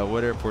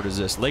what airport is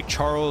this? Lake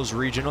Charles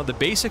Regional. The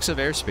basics of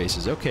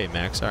airspaces. Okay,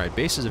 Max. All right,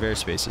 bases of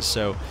airspaces.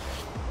 So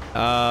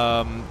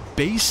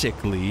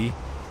basically,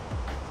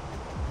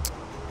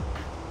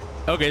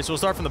 okay, so we'll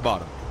start from the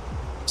bottom.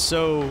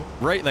 So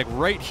right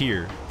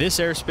here, this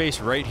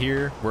airspace right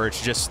here, where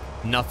it's just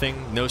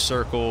nothing, no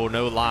circle,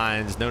 no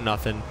lines, no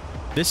nothing.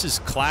 This is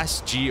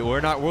Class G.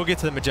 We'll get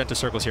to the magenta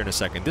circles here in a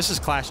second. This is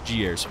Class G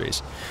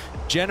airspace.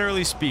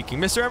 Generally speaking,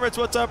 Mr. Emirates,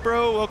 what's up,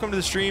 bro? Welcome to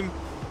the stream.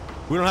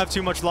 We don't have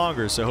too much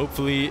longer, so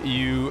hopefully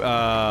you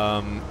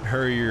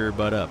hurry your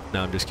butt up.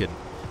 No, I'm just kidding.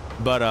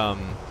 But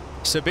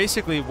so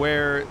basically,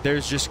 where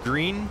there's just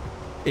green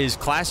is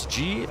Class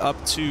G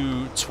up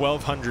to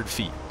 1,200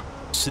 feet.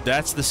 So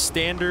that's the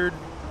standard,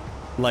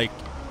 like,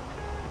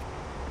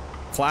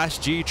 Class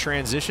G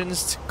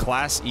transitions to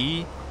Class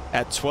E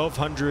at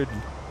 1,200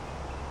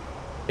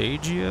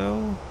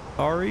 AGL.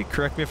 Ari,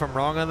 correct me if I'm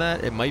wrong on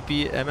that. It might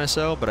be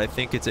MSL, but I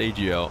think it's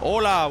AGL.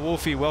 Hola,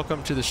 Wolfie.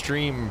 Welcome to the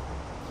stream.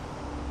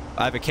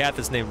 I have a cat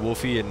that's named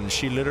Wolfie, and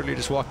she literally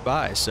just walked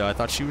by, so I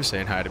thought she was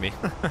saying hi to me.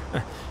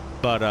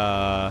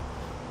 But,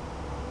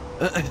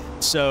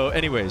 so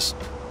anyways,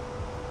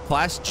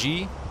 Class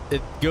G,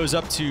 it goes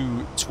up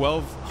to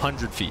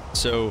 1,200 feet.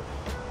 So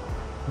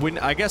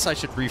I guess I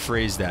should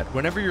rephrase that.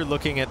 Whenever you're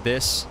looking at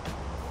this,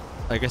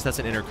 I guess that's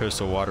an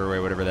intercoastal waterway,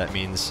 whatever that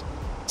means.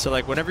 So,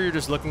 like, whenever you're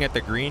just looking at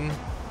the green,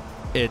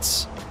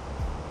 it's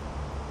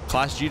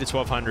Class G to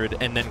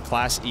 1,200, and then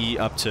Class E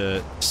up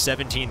to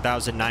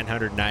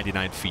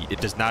 17,999 feet.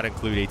 It does not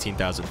include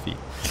 18,000 feet.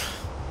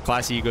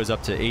 Class E goes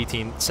up to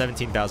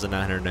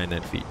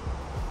 17,999 feet.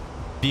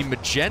 The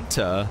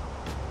magenta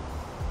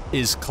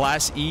is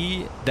Class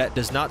E that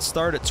does not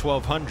start at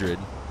 1,200.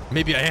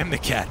 Maybe I am the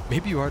cat.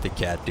 Maybe you are the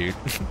cat, dude.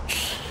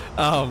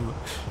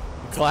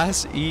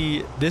 Class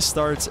E, this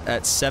starts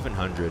at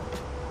 700.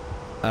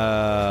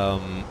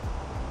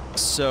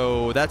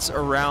 So that's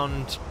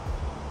around,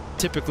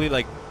 typically,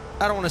 like,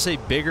 I don't want to say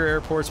bigger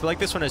airports, but like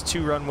this one has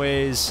 2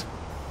 runways.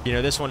 You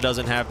know, this one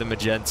doesn't have the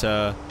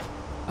magenta.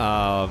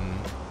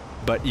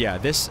 But yeah,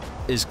 this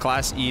is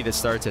Class E that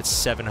starts at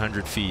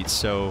 700 feet.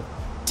 So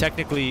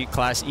technically,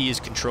 Class E is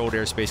controlled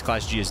airspace,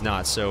 Class G is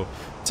not. So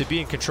to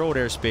be in controlled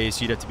airspace,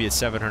 you'd have to be at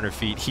 700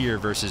 feet here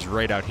versus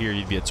right out here,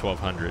 you'd be at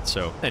 1,200.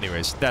 So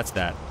anyways, that's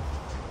that.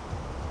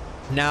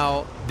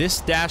 Now, this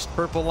dashed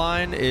purple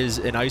line is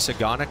an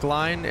isogonic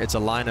line. It's a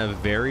line of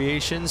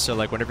variation. So,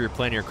 like, whenever you're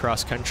planning your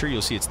cross country,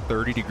 you'll see it's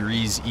 30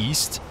 degrees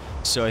east.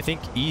 So I think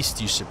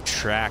east you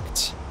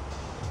subtract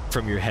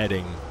from your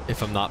heading,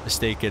 if I'm not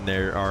mistaken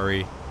there,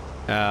 Ari.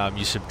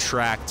 You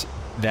subtract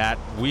that.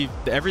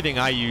 Everything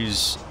I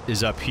use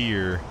is up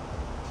here.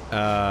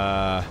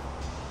 What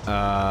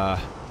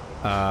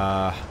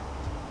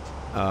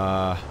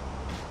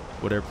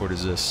airport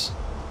is this?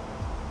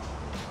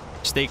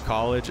 State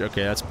College.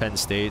 Okay, that's Penn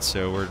State,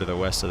 so we're to the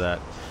west of that.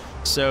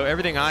 So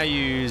everything I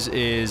use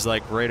is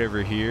like right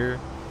over here,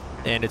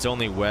 and it's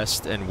only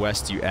west, and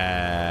west you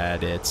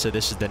add it. So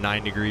this is the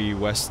 9-degree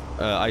west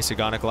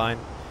isogonic line.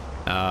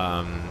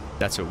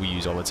 That's what we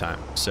use all the time.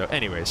 So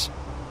anyways,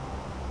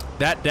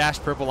 that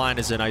dashed purple line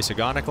is an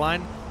isogonic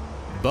line,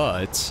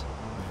 but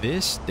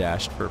this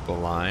dashed purple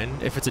line,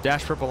 if it's a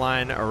dashed purple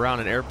line around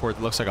an airport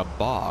that looks like a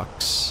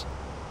box,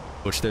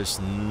 which there's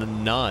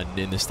none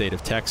in the state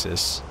of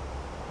Texas.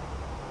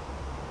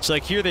 So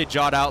like here they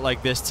jot out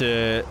like this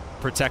to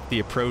protect the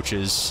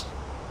approaches.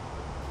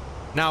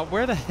 Now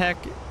where the heck?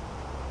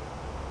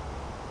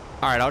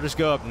 All right, I'll just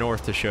go up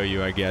north to show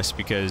you, I guess,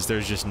 because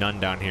there's just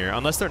none down here.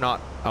 Unless they're not,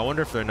 I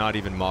wonder if they're not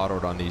even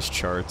modeled on these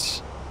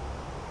charts.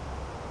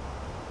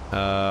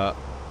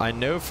 I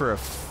know for a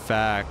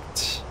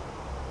fact,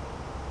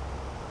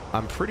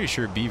 I'm pretty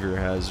sure Beaver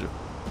has,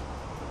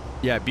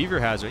 yeah, Beaver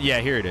has, yeah,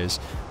 here it is.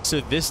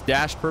 So this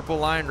dashed purple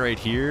line right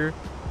here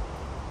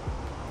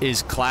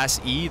is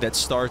Class E that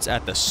starts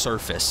at the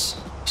surface.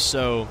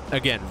 So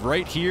again,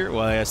 right here,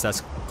 well, I guess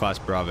that's Class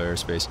Bravo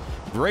airspace.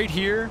 Right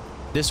here,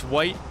 this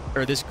white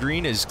or this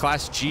green is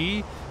Class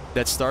G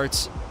that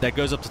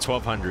goes up to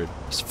 1200.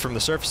 From the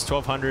surface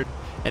 1200,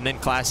 and then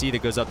Class E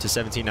that goes up to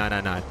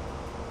 17999.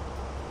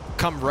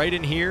 Come right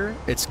in here,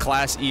 it's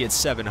Class E at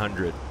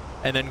 700.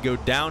 And then go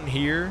down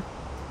here,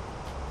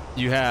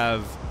 you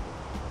have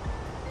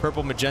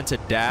purple magenta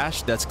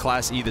dash, that's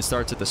Class E that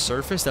starts at the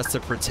surface. That's to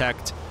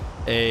protect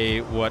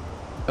a what?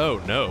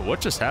 Oh no,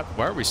 what just happened?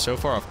 Why are we so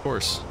far off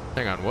course?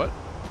 Hang on, what?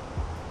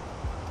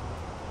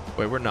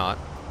 Wait, we're not.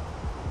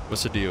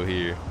 What's the deal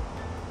here?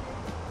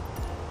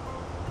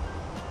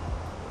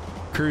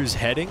 Cruise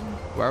heading?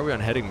 Why are we on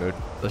heading mode?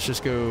 Let's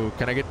just go.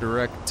 Can I get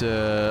direct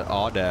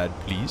Audad,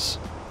 please?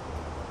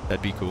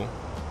 That'd be cool.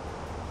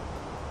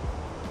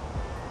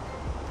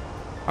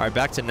 Alright,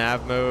 back to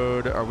nav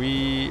mode.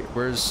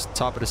 Where's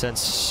top of descent?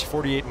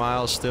 48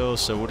 miles still,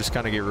 so we'll just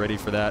kind of get ready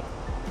for that.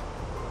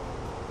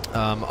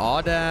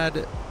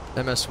 Audad,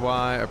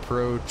 MSY,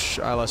 approach,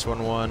 ILS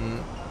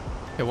 11.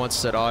 It wants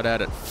set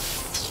Audad at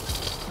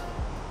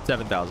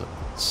 7,000.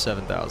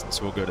 7,000,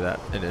 so we'll go to that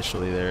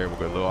initially there. We'll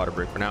go low auto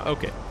brake for now.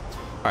 Okay.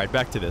 Alright,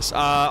 back to this.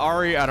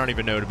 Ari, I don't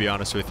even know, to be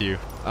honest with you.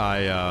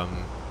 I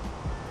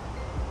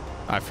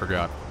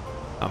forgot.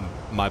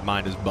 My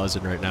mind is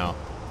buzzing right now.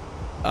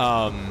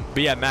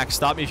 But yeah, Max,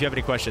 stop me if you have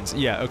any questions.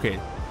 Yeah, okay.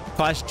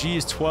 Class G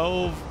is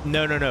 12.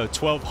 No,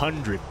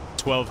 1,200.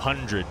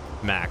 1,200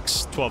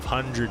 max.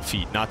 1,200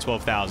 feet, not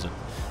 12,000.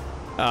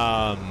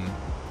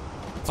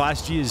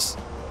 Class G is.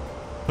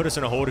 Put us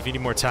on a hold if you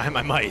need more time.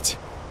 I might.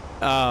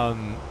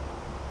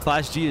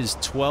 Class G is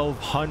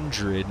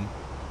 1,200.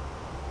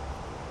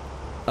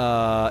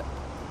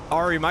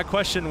 Ari, my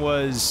question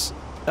was.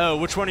 Oh,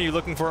 which one are you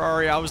looking for,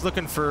 Ari? I was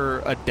looking for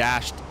a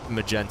dashed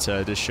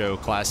magenta to show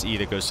Class E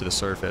that goes to the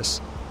surface.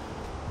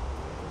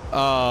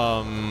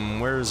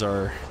 Where's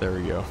our... There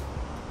we go.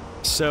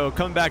 So,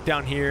 coming back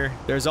down here,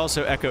 there's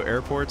also Echo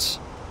Airports.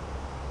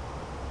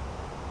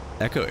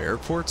 Echo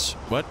Airports?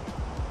 What?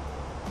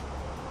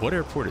 What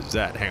airport is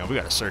that? Hang on, we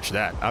gotta search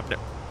that.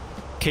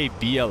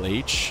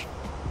 KBLH?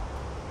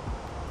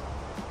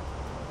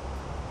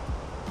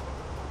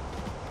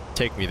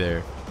 Take me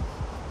there.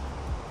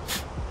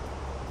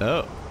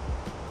 Oh.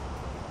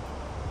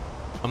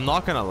 I'm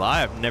not gonna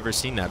lie, I've never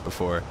seen that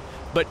before.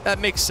 But that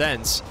makes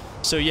sense.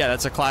 So yeah,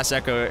 that's a Class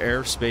Echo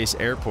Airspace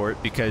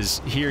Airport,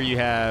 because here you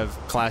have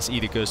Class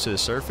E that goes to the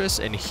surface,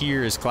 and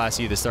here is Class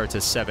E that starts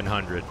at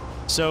 700.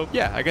 So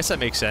yeah, I guess that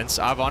makes sense.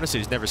 I've honestly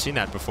just never seen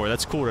that before.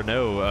 That's cool to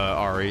know,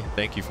 Ari.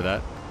 Thank you for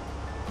that.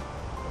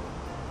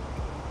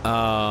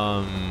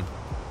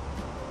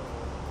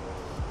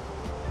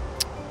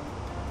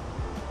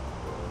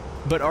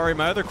 But Ari,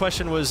 my other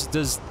question was,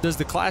 does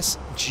the Class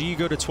G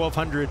go to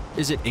 1200?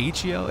 Is it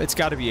AGL? It's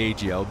got to be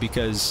AGL,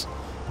 because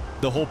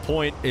the whole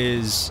point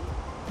is,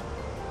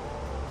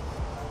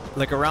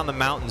 like, around the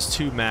mountains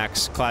too,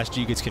 Max, Class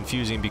G gets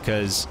confusing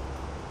because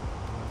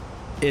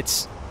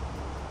it's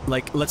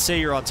like, let's say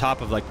you're on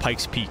top of like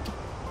Pikes Peak,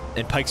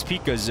 and Pikes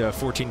Peak goes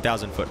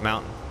 14,000 foot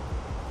mountain,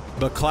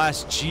 but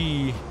Class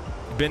G,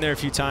 been there a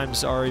few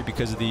times, Ari,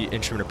 because of the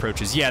instrument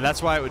approaches. Yeah,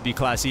 that's why it would be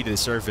Class E to the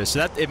surface. So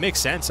that, it makes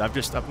sense. I've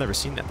never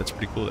seen that. That's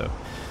pretty cool though.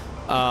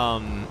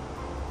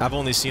 I've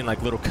only seen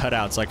like little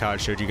cutouts, like how I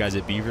showed you guys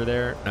at Beaver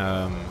there.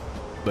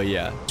 But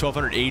yeah,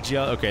 1200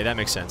 AGL. Okay, that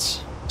makes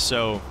sense.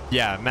 So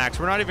yeah, Max,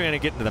 we're not even gonna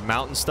get into the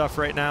mountain stuff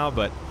right now,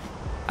 but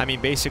I mean,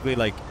 basically,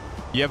 like,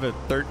 you have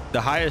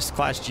the highest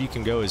Class G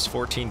can go is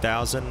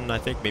 14,000, I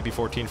think, maybe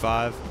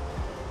 14.5.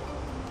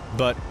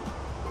 But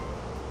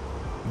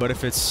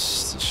if it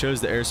shows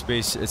the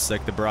airspace, it's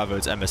like the Bravo,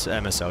 it's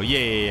MSL.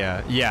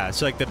 Yeah.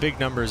 So like the big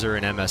numbers are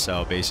in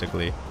MSL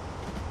basically.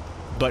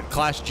 But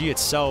Class G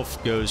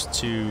itself goes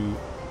to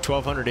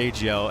 1200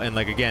 AGL, and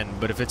like again,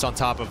 but if it's on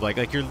top of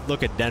like you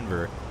look at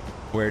Denver,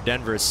 where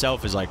Denver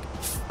itself is like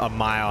a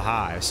mile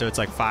high, so it's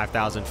like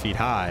 5,000 feet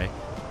high.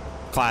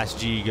 Class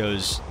G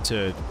goes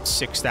to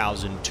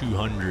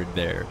 6,200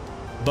 there,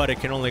 but it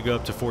can only go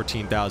up to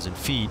 14,000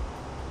 feet.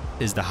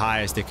 Is the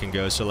highest it can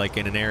go. So like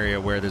in an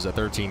area where there's a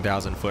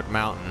 13,000 foot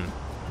mountain,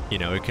 you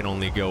know, it can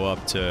only go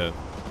up to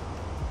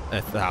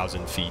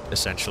 1,000 feet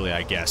essentially,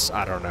 I guess.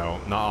 I don't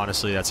know. No,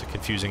 honestly, that's a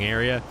confusing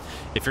area.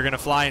 If you're gonna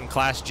fly in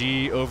Class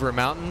G over a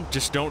mountain,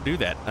 just don't do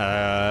that.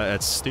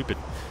 That's stupid.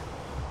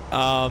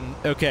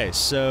 Okay,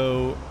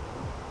 so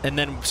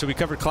we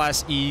covered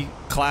Class E,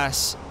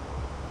 Class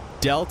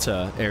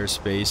Delta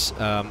airspace.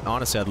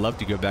 Honestly, I'd love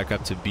to go back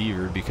up to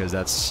Beaver because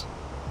that's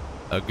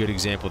a good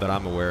example that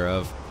I'm aware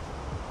of.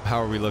 How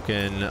are we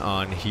looking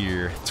on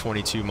here?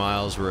 22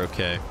 miles, we're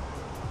okay.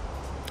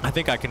 I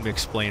think I can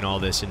explain all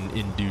this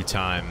in due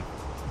time.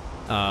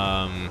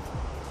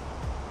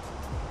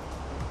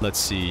 Let's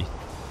see.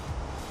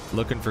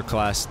 Looking for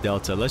Class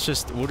Delta.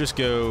 We'll just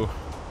go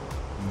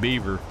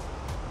Beaver.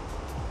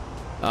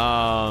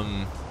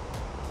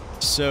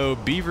 So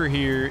Beaver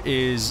here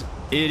is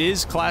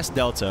Class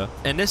Delta,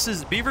 and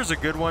Beaver's a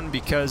good one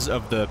because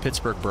of the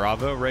Pittsburgh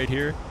Bravo right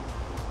here.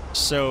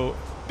 So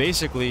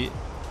basically,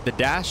 the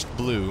dashed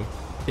blue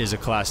is a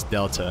Class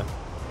Delta.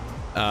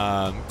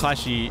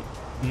 Class G,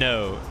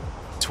 no,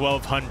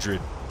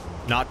 1,200,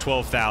 not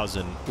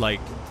 12,000.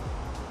 Like,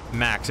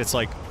 max. It's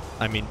like,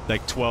 I mean,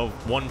 like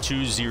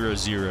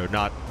 1200,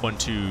 not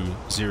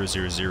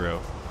 12000.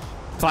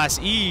 Class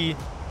E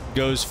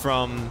goes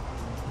from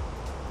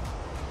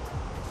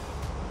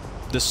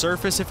the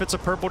surface if it's a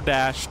purple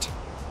dashed,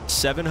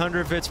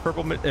 700 if it's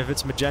purple, if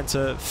it's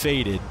magenta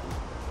faded,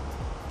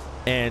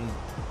 and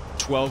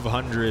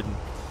 1200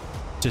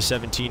 to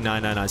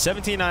 17999.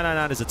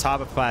 17999 is the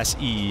top of Class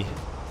E,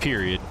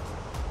 period.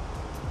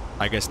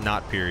 I guess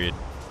not period.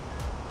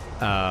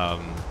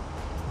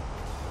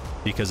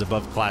 Because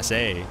above Class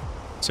A,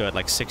 so at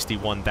like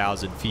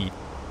 61,000 feet,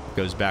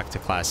 goes back to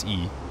Class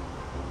E.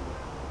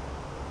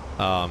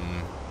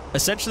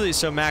 Essentially,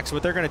 so Max,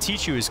 what they're going to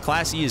teach you is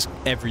Class E is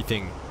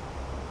everything.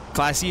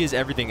 Class E is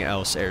everything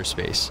else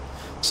airspace.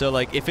 So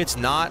like if it's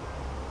not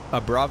a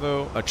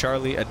Bravo, a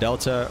Charlie, a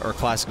Delta, or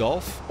Class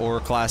Golf,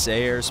 or Class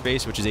A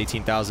airspace, which is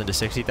 18,000 to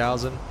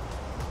 60,000,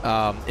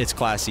 it's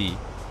Class E.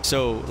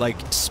 So like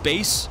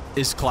space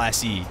is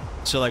Class E.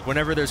 So like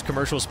whenever there's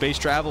commercial space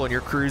travel and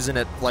you're cruising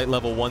at flight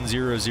level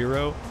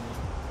 100,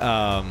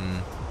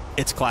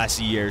 it's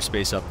Class E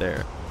airspace up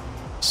there.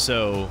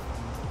 So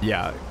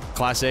yeah,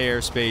 Class A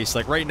airspace.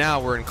 Like right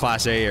now we're in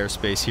Class A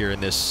airspace here in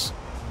this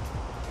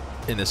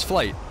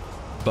flight,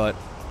 but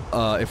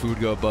if we would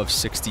go above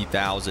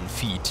 60,000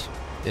 feet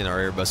in our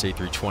Airbus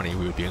A320,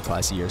 we would be in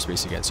Class E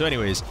airspace again. So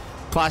anyways,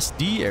 Class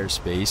D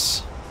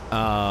airspace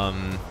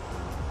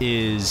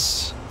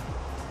is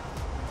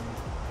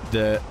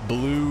the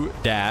blue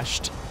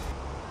dashed.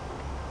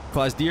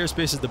 Class D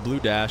airspace is the blue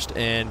dashed,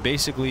 and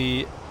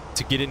basically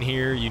to get in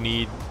here you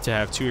need to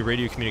have two-way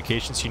radio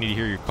communications. So you need to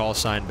hear your call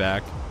sign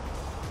back.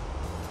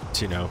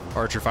 So, you know,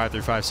 Archer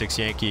 5356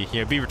 Yankee,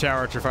 you know, Beaver Tower,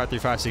 Archer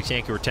 5356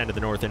 Yankee, we're 10 to the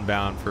north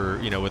inbound for,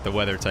 you know, with the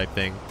weather type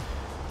thing.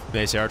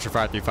 They say Archer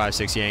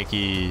 5356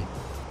 Yankee,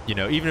 you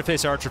know, even if they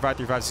say Archer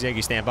 5356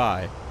 Yankee, stand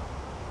by,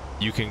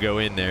 you can go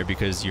in there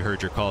because you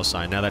heard your call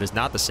sign. Now that is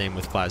not the same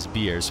with Class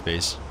B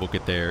airspace. We'll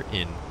get there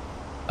in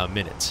a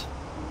minute.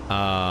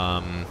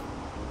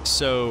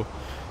 So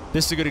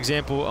this is a good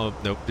example. Oh,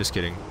 nope, just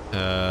kidding.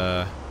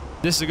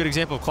 This is a good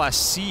example of Class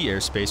C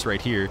airspace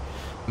right here.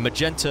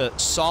 Magenta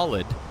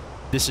solid.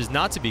 This is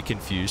not to be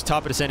confused.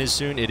 Top of descent is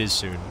soon. It is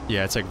soon.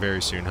 Yeah, it's like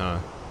very soon, huh?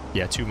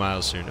 Yeah, 2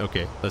 miles soon.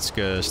 Okay, let's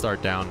go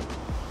start down.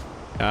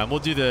 We'll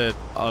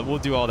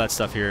do all that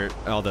stuff here,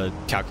 all the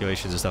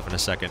calculations and stuff in a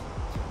second.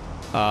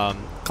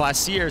 Class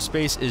C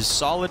airspace is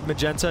solid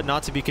magenta,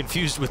 not to be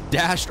confused with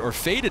dashed or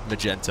faded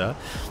magenta.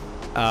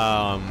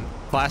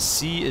 Class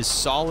C is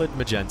solid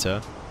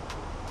magenta,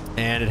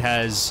 and it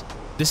has,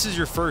 this is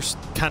your first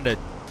kind of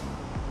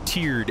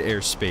tiered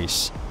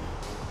airspace.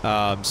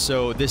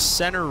 So this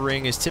center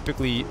ring is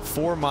typically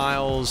 4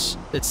 miles.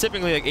 It's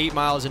typically like 8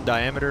 miles in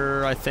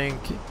diameter, I think.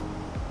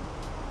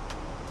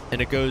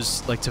 And it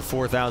goes like to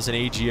 4,000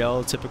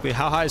 AGL typically.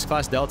 How high is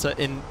Class Delta?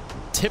 And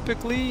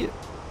typically,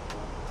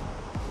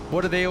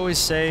 what do they always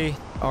say,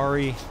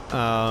 Ari?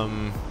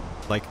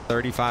 Like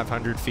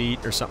 3,500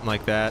 feet or something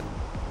like that,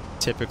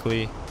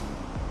 typically.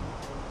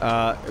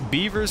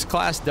 Beaver's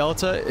Class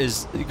Delta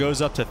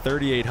goes up to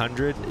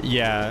 3,800.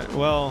 Yeah,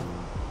 well,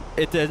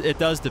 it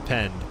does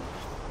depend.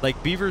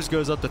 Like Beavers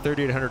goes up to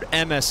 3,800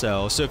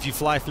 MSL, so if you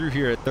fly through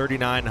here at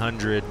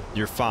 3,900,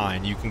 you're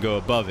fine. You can go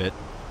above it.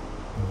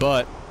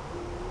 But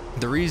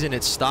the reason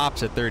it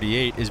stops at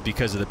 38 is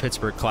because of the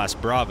Pittsburgh Class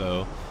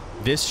Bravo.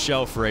 This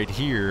shelf right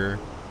here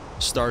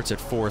starts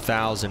at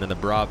 4,000 in the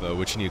Bravo,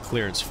 which you need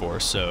clearance for.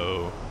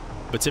 So,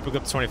 but typically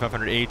up to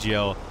 2,500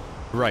 AGL.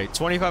 Right,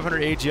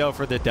 2,500 AGL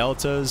for the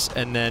Deltas,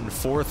 and then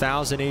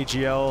 4,000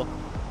 AGL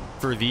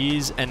for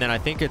these, and then I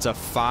think it's a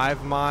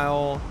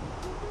 5-mile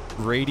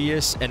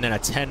radius and then a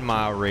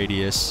 10-mile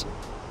radius.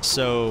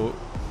 So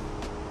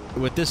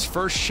with this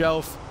first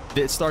shelf,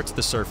 it starts at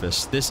the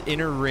surface. This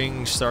inner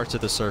ring starts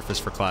at the surface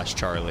for Class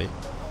Charlie.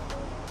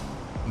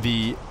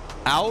 The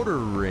outer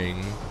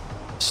ring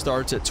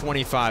starts at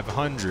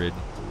 2,500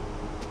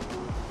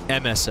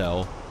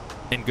 MSL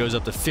and goes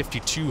up to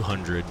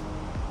 5,200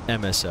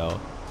 MSL.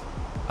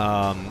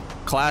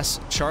 Class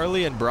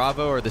Charlie and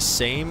Bravo are the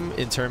same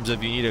in terms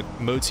of you need a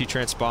Mode C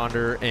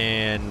transponder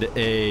and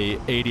a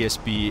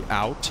ADS-B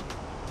out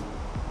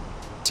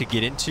to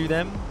get into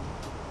them.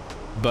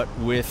 But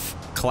with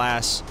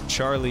Class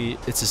Charlie,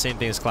 it's the same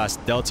thing as Class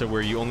Delta,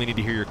 where you only need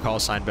to hear your call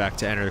sign back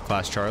to enter the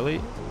Class Charlie.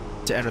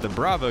 To enter the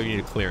Bravo, you need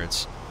a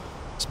clearance.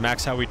 So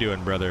Max, how we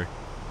doing, brother?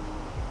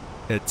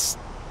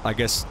 I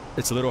guess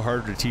it's a little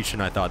harder to teach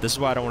than I thought. This is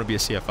why I don't want to be a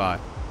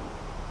CFI.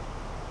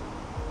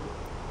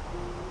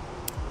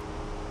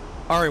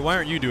 Ari, why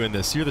aren't you doing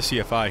this? You're the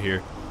CFI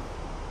here.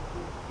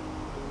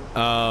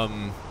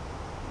 Alright,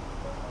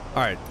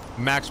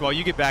 Max, while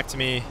you get back to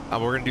me, we're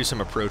going to do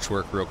some approach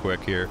work real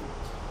quick here.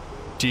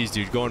 Jeez,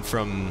 dude, going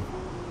from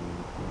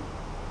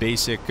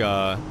basic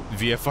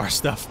VFR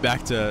stuff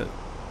back to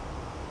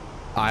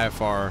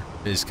IFR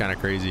is kind of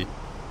crazy.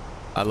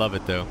 I love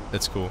it, though.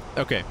 It's cool.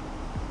 Okay.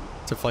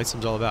 That's what flight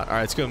sim's all about.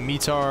 Alright, let's go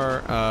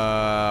METAR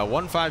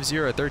 150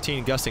 at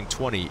 13, gusting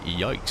 20.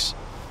 Yikes.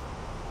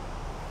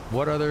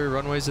 What other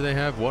runways do they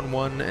have?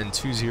 11 and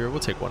 20. We'll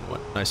take 11.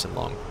 Nice and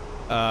long.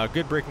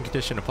 Good braking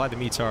condition. Apply the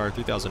METAR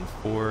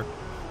 3004.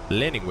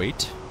 Landing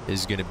weight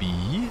is going to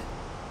be...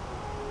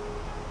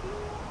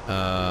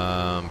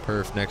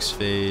 perf next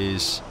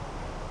phase.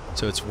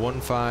 So it's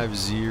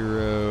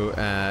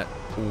 150 at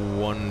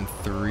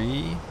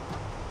 13.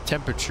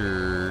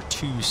 Temperature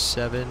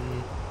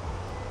 27.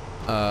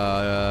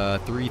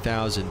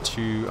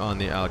 3002 on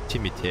the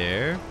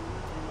altimeter.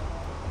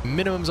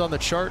 Minimums on the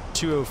chart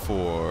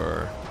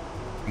 204.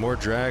 More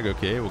drag.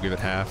 Okay, we'll give it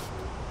half.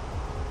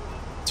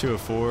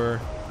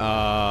 204.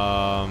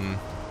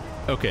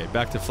 Okay,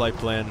 back to flight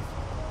plan.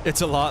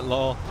 It's a lot,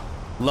 lol.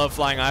 Love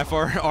flying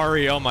IFR.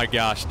 Ari, oh my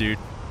gosh, dude.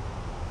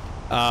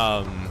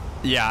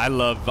 Yeah, I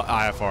love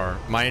IFR.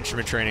 My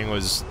instrument training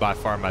was by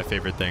far my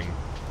favorite thing,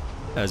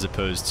 as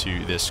opposed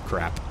to this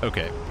crap.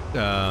 Okay,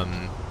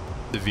 the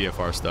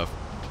VFR stuff.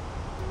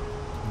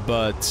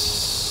 But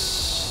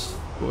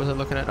what was I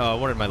looking at? Oh, I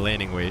wanted my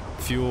landing weight.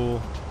 Fuel,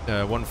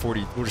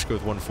 140. We'll just go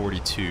with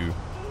 142.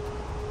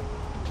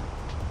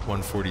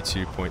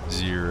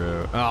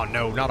 142.0. Oh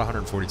no, not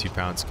 142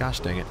 pounds. Gosh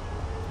dang it.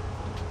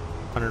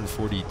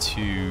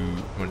 142.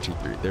 1, 2,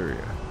 3. There we go.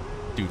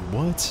 Dude,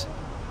 what?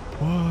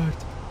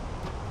 What?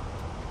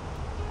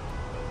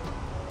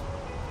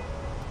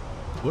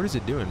 What is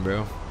it doing,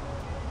 bro?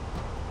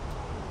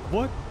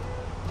 What?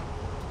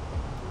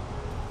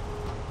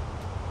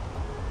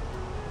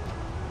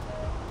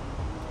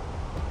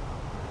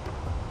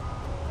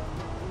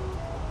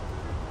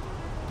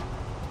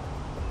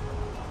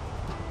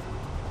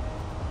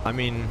 I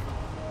mean,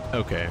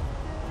 okay.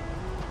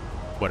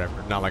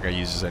 Whatever. Not like I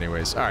use this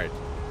anyways. All right.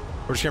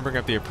 We're just going to bring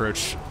up the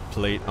approach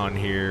plate on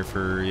here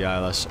for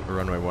ILS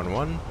runway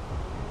 11.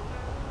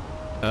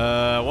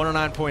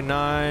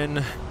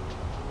 109.9.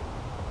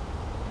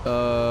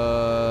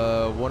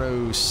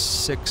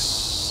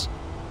 106,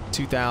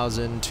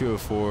 2000,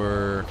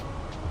 204,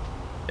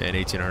 and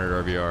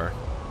 1800 RVR.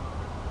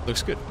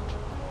 Looks good.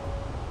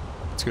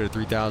 Let's go to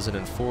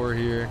 3004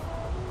 here.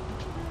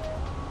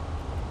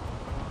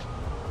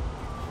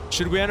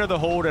 Should we enter the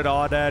hold at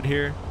Audad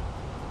here?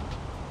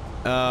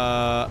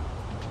 I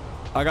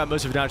got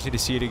most of it. I just need to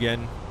see it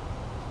again.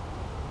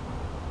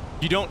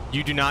 You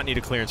do not need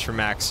a clearance for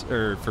max,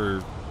 or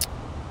for...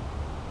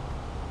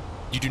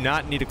 You do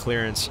not need a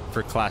clearance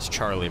for Class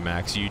Charlie,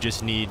 Max. You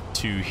just need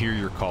to hear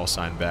your call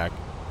sign back.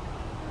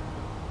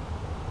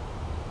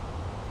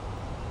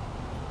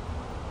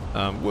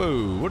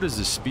 Whoa, what is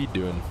this speed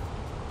doing?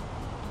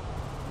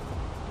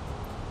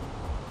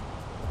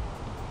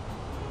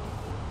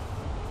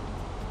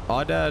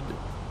 Audad,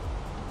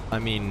 I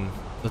mean,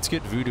 let's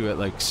get Voodoo at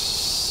like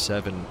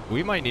 7.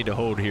 We might need to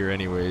hold here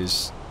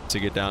anyways to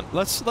get down.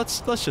 Let's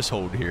just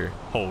hold here.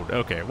 Hold.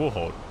 Okay, we'll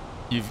hold.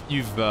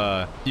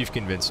 You've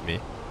convinced me.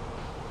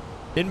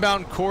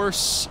 Inbound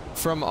course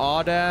from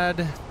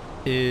Audad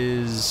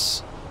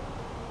is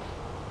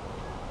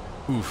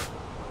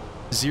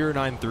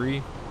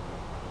 093.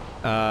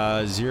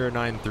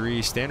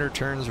 093. Standard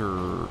turns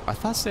were, I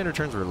thought standard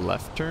turns were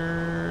left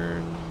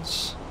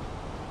turns.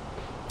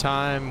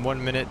 Time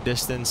 1 minute.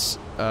 Distance,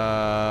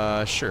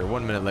 sure,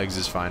 1 minute legs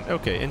is fine.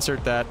 Okay,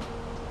 insert that,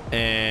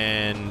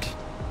 and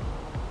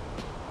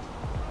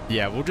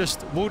yeah,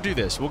 we'll do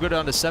this. We'll go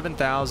down to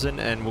 7,000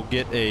 and we'll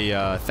get a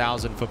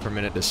 1,000 foot per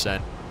minute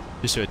descent,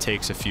 just so it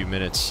takes a few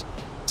minutes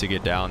to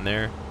get down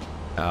there.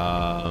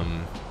 So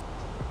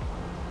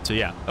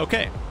yeah,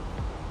 okay.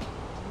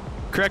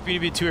 Correct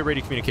BDB two-way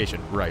radio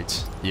communication.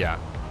 Right, yeah.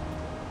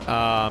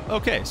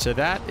 Okay, so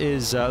that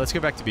is, let's go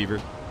back to Beaver.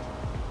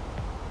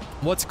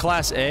 What's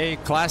Class A?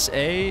 Class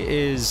A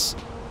is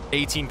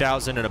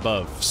 18,000 and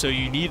above. So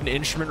you need an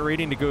instrument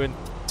rating to go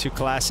into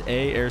Class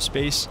A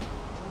airspace.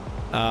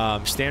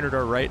 Standard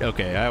or right?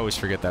 Okay, I always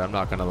forget that. I'm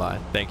not going to lie.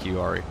 Thank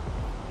you, Ari.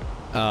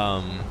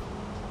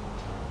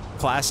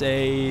 Class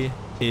A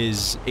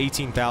is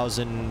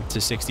 18,000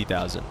 to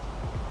 60,000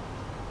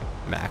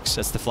 max.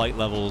 That's the flight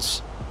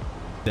levels.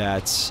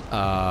 That's,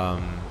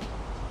 like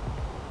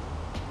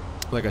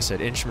I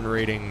said, instrument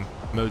rating,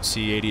 Mode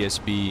C,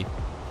 ADS-B.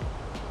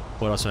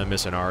 What else am I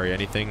missing, Ari?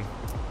 Anything?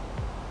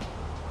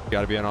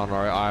 Got to be on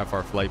our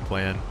IFR flight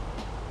plan.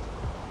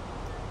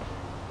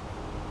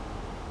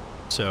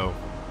 So,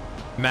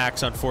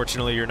 Max,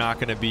 unfortunately, you're not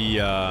going to be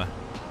up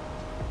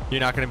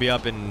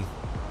in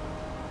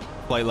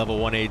flight level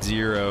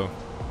 180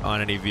 on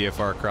any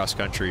VFR cross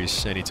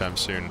countries anytime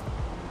soon.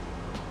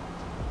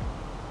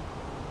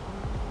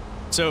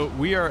 So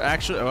we are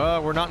actually,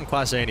 we're not in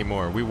Class A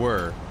anymore. We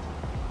were.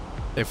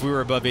 If we were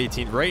above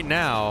 18 right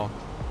now.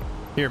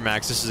 Here,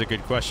 Max, this is a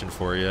good question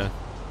for you.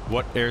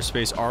 What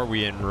airspace are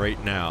we in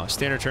right now?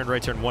 Standard turn,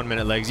 right turn, 1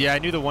 minute legs. Yeah, I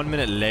knew the 1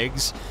 minute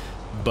legs,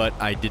 but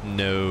I didn't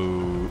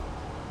know.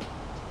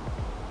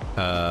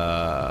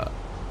 I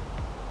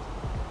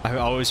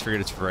always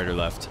forget it's for right or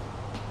left.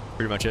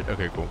 Pretty much it.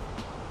 Okay, cool.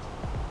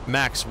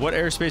 Max, what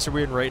airspace are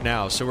we in right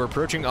now? So we're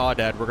approaching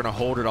Audad. We're gonna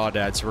hold at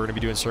Audad, so we're gonna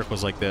be doing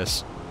circles like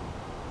this.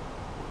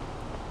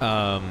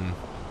 We're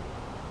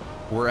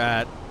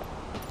at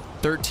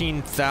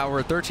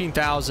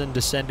 13,000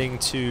 descending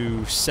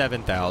to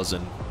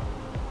 7,000.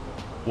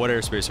 What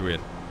airspace are we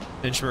in?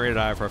 Instrument rated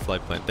high for our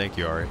flight plan. Thank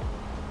you, Ari.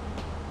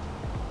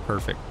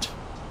 Perfect.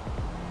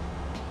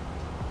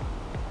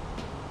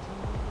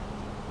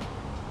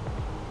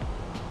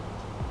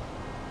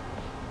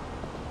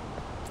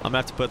 I'm gonna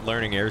have to put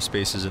learning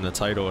airspaces in the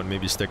title and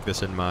maybe stick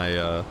this in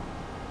my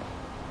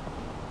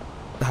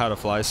how to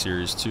fly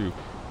series too.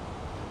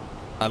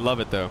 I love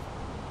it though.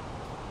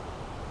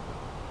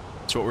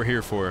 It's what we're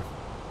here for.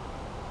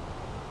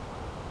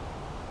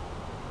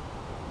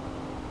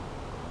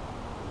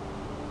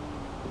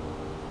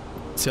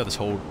 See how this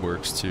hold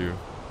works too.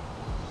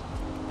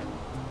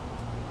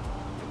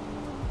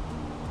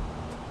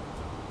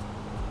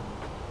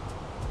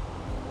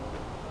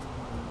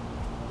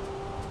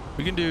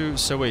 We can do,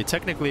 so wait,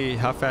 technically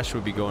how fast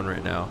should we be going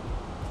right now?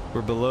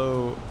 We're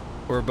below,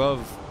 we're above,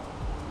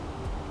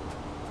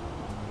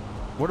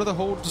 what are the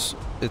holds?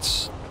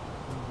 It's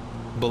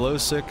below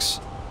 6,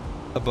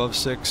 above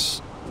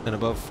 6, and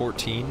above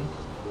 14.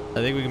 I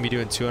think we can be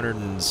doing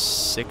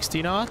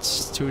 260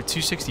 knots to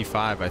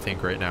 265 I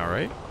think right now,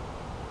 right?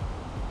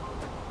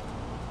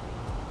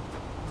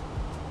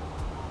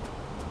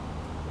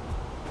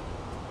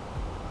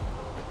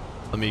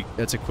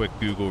 That's a quick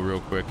Google real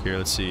quick here.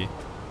 Let's see.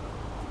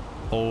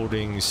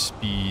 Holding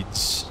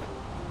speeds.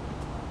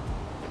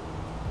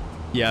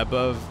 Yeah,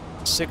 above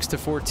 6 to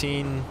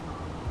 14.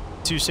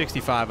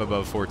 265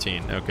 above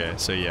 14. Okay,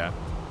 so yeah.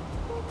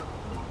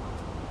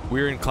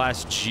 We're in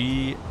class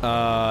G.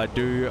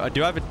 Do I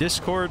have a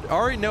Discord?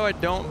 Already no, I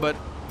don't, but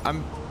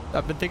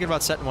I've been thinking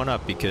about setting one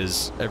up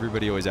because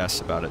everybody always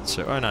asks about it.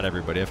 So, not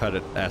everybody. I've had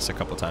it asked a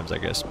couple times, I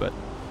guess, but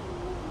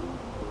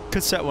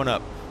could set one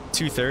up.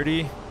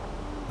 230.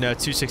 No,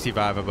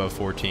 265 above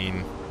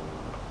 14.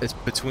 It's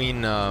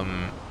between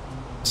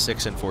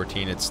 6 and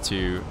 14. It's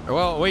 2.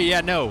 Well, wait,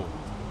 yeah, no.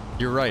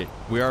 You're right.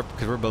 We are,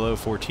 because we're below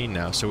 14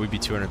 now, so we'd be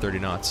 230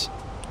 knots.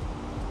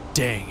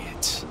 Dang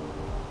it.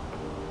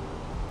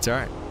 It's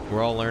alright.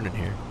 We're all learning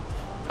here.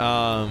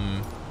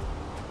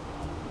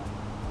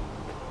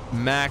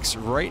 Max,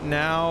 right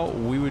now,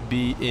 we would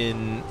be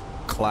in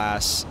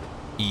class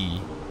E.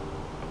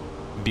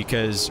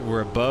 Because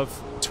we're above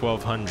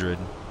 1200.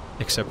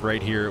 Except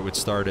right here it would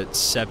start at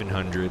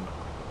 700.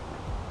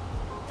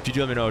 If you do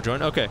let me know, I'll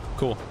join. Okay,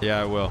 cool.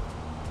 Yeah, I will.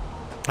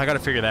 I gotta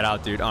figure that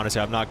out, dude.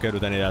 Honestly, I'm not good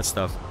with any of that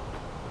stuff.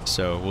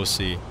 So, we'll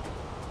see.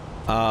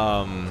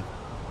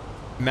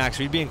 Max,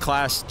 we'd be in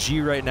class G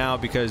right now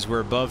because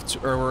we're above,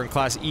 or we're in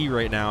class E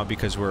right now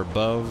because we're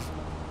above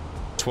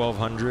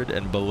 1200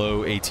 and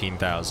below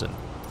 18,000.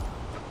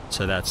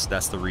 So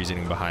that's the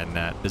reasoning behind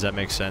that. Does that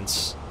make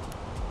sense?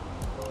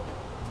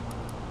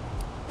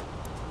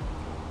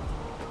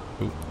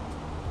 Ooh.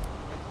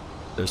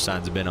 Those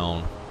signs have been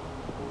on.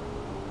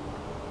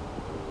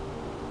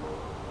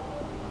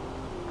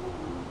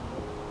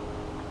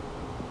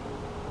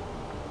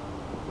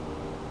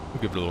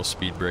 We'll give it a little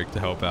speed brake to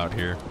help out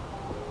here.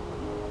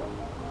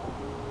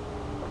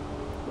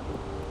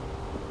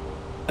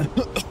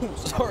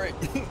 Sorry.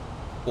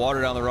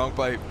 Water down the wrong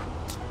pipe.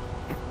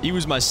 He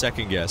was my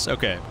second guess.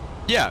 Okay.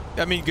 Yeah,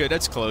 I mean, good.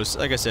 That's close.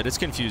 Like I said, it's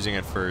confusing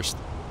at first.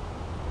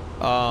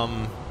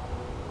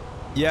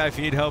 Yeah, if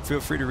you need help,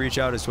 feel free to reach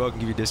out as well. I can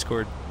give you a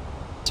Discord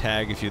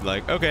tag if you'd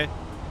like. Okay.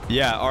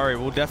 Yeah, alright,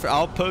 we'll definitely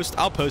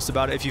I'll post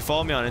about it. If you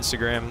follow me on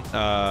Instagram,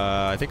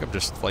 I think I'm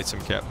just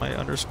FlightSimCap, my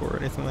underscore or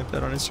anything like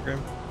that on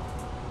Instagram.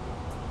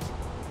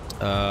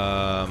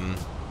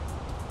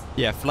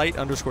 Yeah,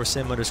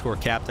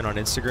 flight_sim_captain on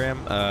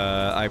Instagram.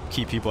 I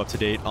keep people up to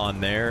date on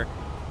there.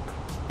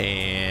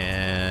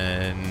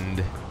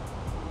 And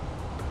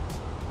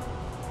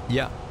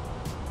yeah.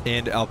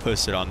 And I'll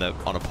post it on a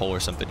poll or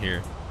something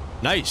here.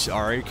 Nice,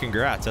 alright,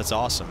 congrats, that's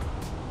awesome.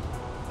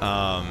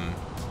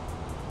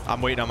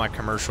 I'm waiting on my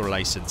commercial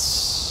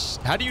license.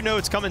 How do you know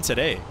it's coming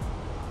today?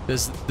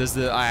 Does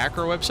the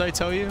IACRA website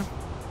tell you?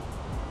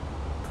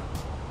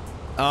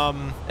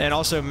 And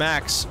also,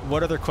 Max,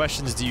 what other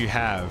questions do you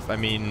have? I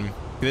mean,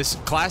 this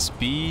Class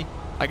B,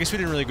 I guess we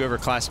didn't really go over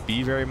Class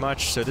B very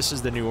much, so this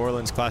is the New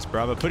Orleans Class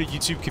Bravo. Put a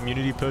YouTube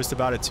community post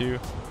about it too.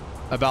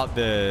 About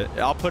the,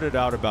 I'll put it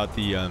out about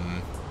the,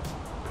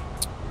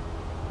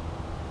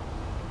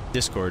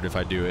 Discord if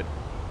I do it.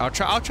 I'll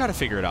try to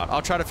figure it out.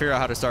 I'll try to figure out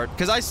how to start,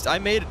 because I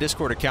made a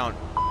Discord account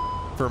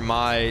for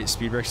my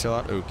speed brake still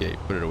out. Okay,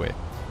 put it away.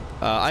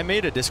 I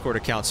made a Discord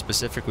account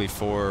specifically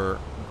for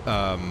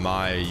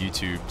my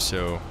YouTube,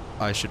 so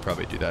I should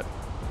probably do that.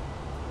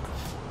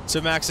 So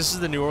Max, this is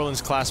the New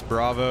Orleans Class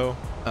Bravo.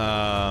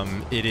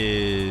 It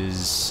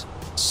is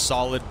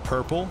solid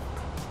purple,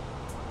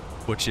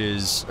 which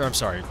is, or I'm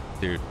sorry,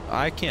 dude,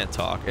 I can't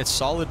talk. It's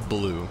solid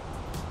blue,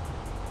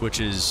 which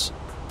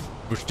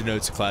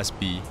denotes Class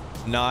B.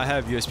 No, I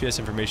have USPS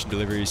information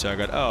delivery, so I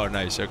got, oh,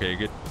 nice, okay,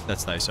 good,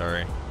 that's nice,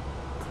 alright.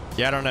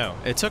 Yeah, I don't know.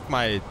 It took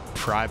my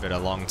private a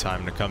long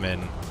time to come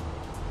in.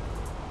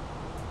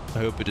 I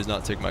hope it does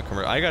not take my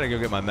commercial. I gotta go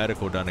get my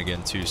medical done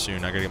again too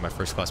soon. I gotta get my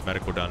first class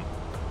medical done.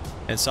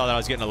 And saw that I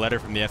was getting a letter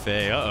from the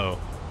FAA. Uh-oh.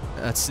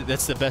 That's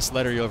the best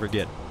letter you'll ever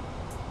get.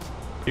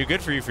 Dude,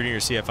 good for you for doing your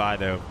CFI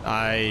though.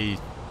 I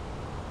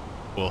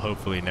will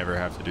hopefully never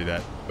have to do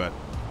that, but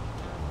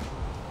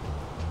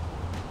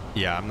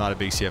yeah, I'm not a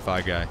big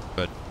CFI guy,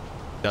 but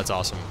that's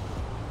awesome.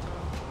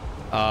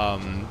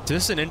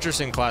 This is an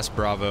interesting class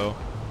Bravo.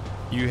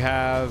 You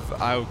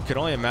have, I could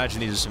only imagine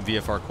these are some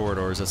VFR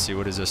corridors. Let's see,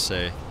 what does this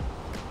say?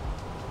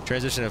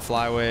 Transition to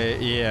flyway,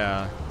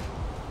 yeah.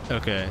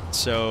 Okay,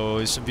 so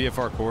there's some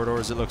VFR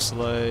corridors, it looks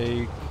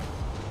like.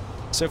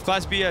 So if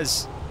Class B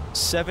has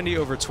 70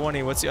 over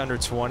 20, what's the under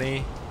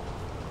 20?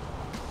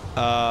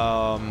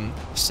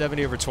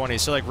 70 over 20,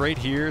 so like right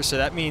here, so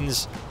that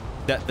means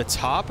that the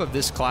top of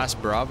this Class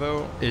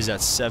Bravo is at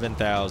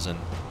 7,000.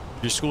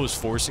 Your school is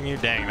forcing you?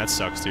 Dang, that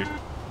sucks, dude.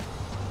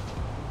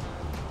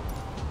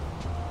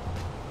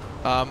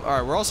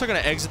 Alright, we're also gonna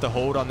exit the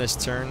hold on this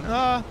turn.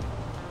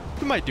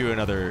 We might do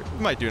another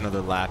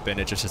lap in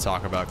it just to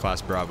talk about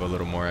Class Bravo a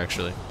little more,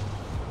 actually.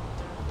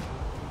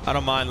 I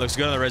don't mind, looks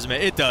good on the resume.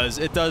 It does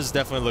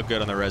definitely look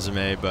good on the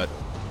resume, but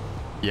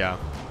yeah,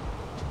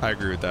 I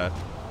agree with that.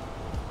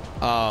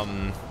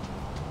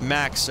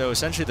 Max, so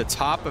essentially the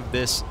top of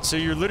this, so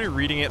you're literally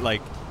reading it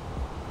like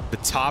the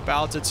top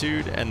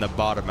altitude and the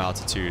bottom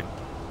altitude.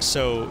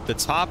 So the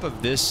top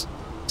of this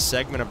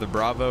segment of the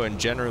Bravo, and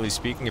generally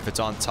speaking, if it's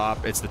on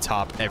top, it's the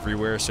top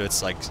everywhere, so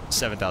it's like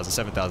 7,000,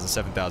 7,000,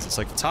 7,000. It's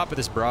like the top of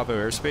this Bravo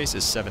airspace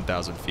is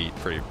 7,000 feet,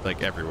 pretty,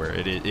 like everywhere.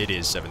 It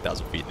is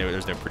 7,000 feet. No,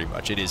 there's no pretty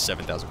much. It is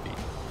 7,000 feet.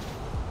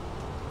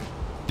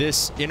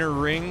 This inner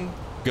ring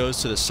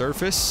goes to the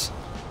surface.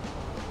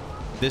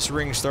 This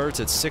ring starts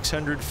at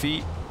 600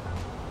 feet,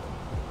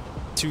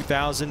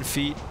 2,000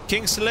 feet.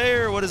 King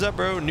Slayer, what is up,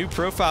 bro? New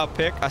profile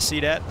pic. I see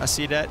that. I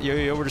see that.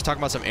 Yo, we're just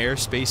talking about some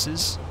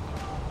airspaces.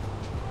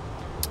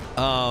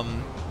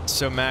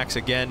 So Max,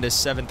 again, this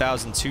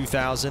 7,000,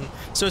 2,000.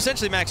 So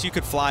essentially, Max, you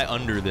could fly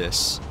under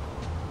this.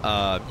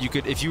 You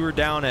could, if you were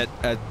down at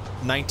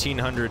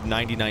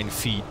 1,999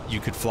 feet, you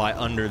could fly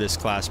under this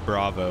Class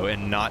Bravo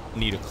and not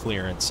need a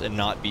clearance and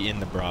not be in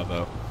the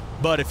Bravo.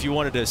 But if you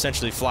wanted to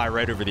essentially fly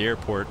right over the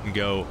airport and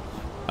go,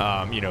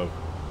 you know,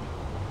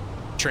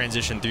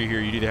 transition through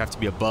here, you'd either have to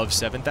be above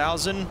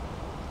 7,000,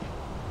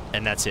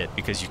 and that's it,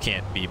 because you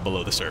can't be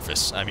below the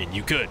surface. I mean,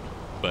 you could,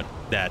 but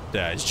that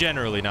is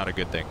generally not a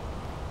good thing.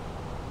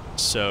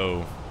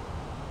 So,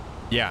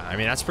 yeah, I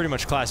mean, that's pretty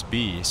much Class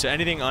B. So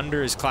anything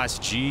under is Class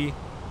G.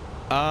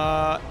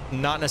 Not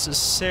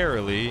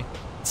necessarily,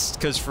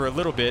 because for a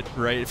little bit,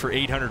 right, for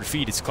 800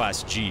 feet, it's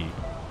Class G.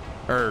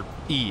 Or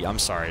E, I'm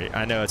sorry.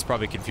 I know it's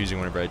probably confusing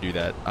whenever I do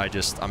that.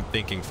 I'm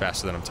thinking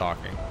faster than I'm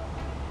talking.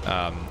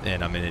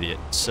 And I'm an idiot.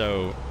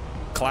 So,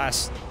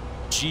 Class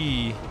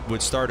G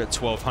would start at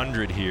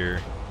 1,200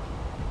 here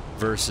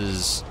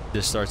versus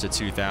this starts at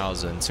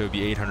 2,000. So, it would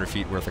be 800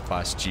 feet worth of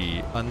Class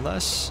G.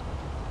 Unless...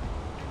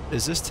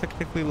 Is this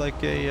technically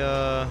like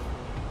a,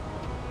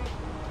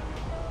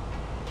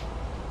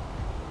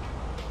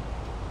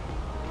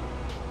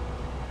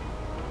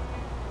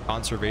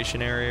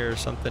 conservation area or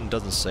something?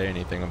 Doesn't say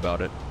anything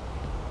about it.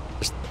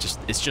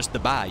 It's just the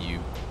bayou.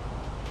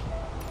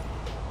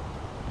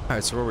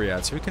 Alright, so where are we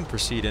at? So we can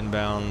proceed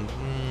inbound.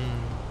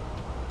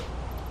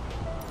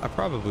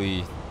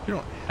 You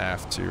don't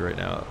have to right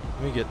now.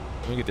 Let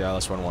me get the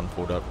ILS-11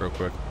 pulled up real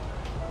quick.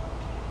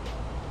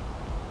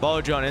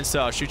 Followed you on Insta,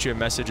 I'll shoot you a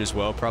message as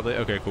well, probably.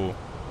 Okay, cool.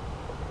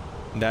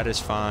 That is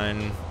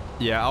fine.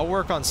 Yeah, I'll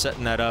work on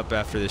setting that up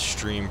after this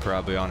stream,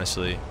 probably,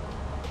 honestly.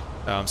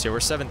 So yeah, we're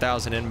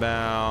 7,000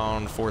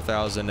 inbound,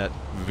 4,000 at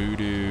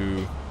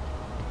Voodoo.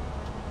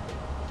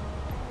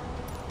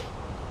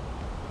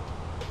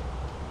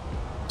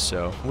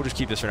 So we'll just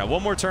keep this for now.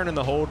 One more turn in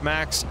the hold,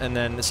 Max, and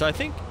then, so I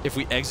think if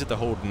we exit the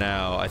hold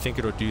now, I think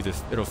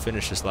it'll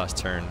finish this last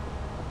turn.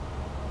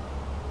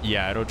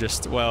 Yeah, it'll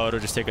just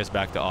take us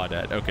back to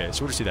Audette. Okay,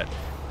 so we'll just do that.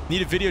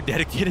 Need a video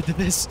dedicated to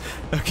this?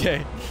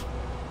 Okay.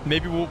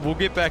 Maybe we'll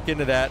get back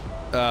into that.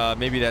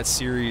 Maybe that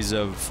series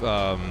of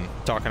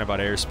talking about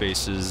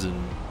airspaces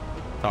and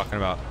talking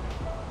about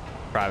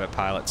private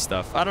pilot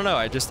stuff. I don't know.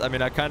 I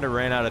mean, I kind of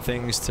ran out of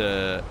things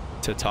to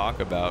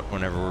talk about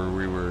whenever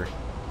we were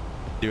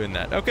doing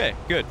that. Okay,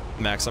 good,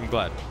 Max. I'm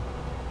glad.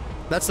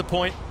 That's the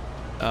point.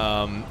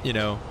 You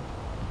know,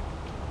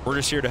 we're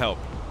just here to help.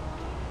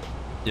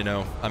 You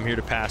know, I'm here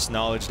to pass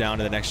knowledge down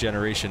to the next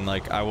generation.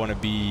 Like, I want to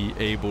be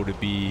able to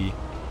be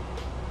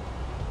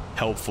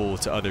helpful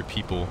to other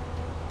people.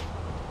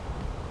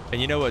 And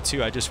you know what,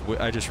 too? I just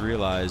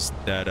realized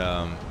that,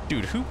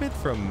 dude, who went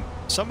from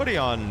somebody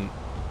on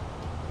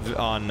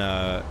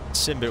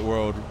Simbit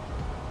World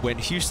went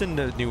Houston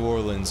to New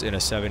Orleans in a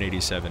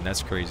 787.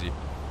 That's crazy.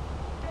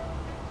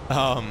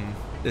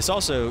 This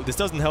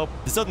doesn't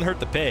hurt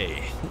the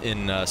pay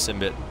in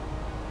Simbit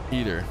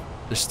either.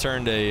 This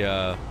turned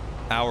a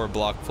hour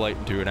block flight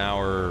into an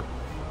hour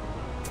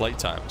flight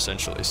time,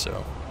 essentially,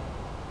 so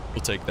we'll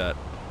take that.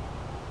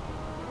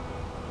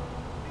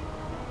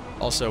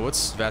 Also,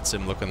 what's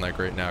VATSIM looking like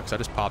right now? Because I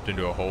just popped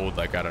into a hold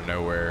like out of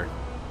nowhere.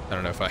 I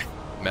don't know if I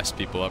messed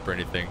people up or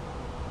anything.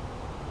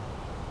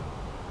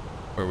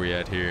 Where we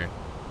at here?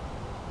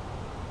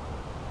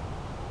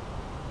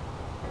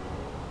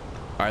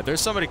 Alright,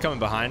 there's somebody coming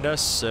behind us,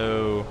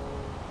 so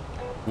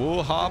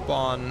we'll hop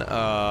on,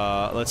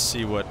 let's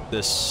see what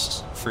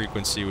this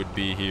frequency would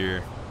be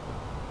here.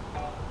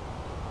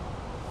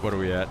 What are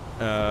we at?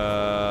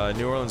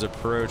 New Orleans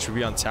approach. We'll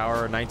be on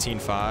tower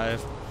 19.5.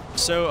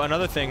 So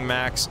another thing,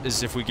 Max,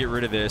 is if we get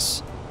rid of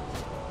this.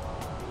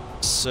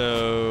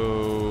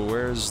 So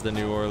where's the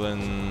New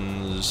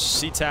Orleans?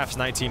 CTAF's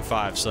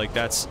 19.5. So like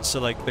that's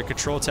like the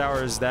control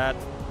tower is that,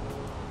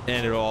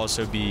 and it'll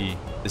also be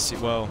the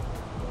well.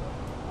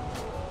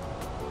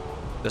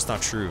 That's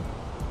not true.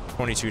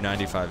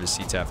 2295 is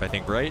CTAF, I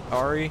think, right?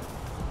 Ari,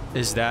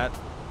 is that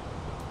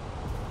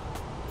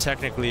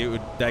technically it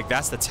would like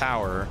that's the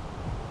tower,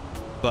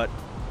 but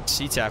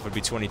CTAF would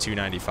be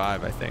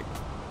 2295, I think.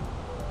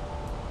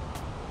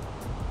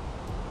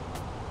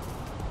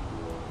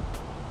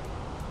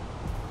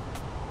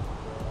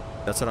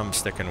 That's what I'm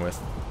sticking with.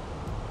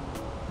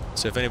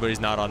 So if anybody's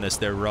not on this,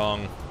 they're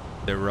wrong.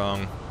 They're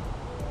wrong.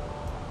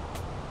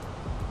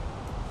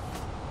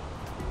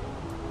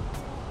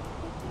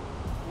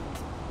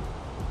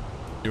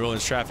 New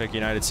Orleans traffic,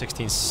 United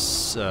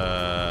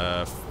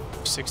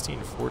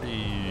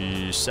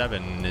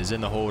 1647 is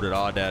in the hold at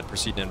Audad,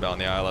 proceeding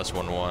inbound the ILS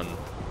 11,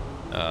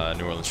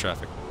 New Orleans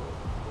traffic.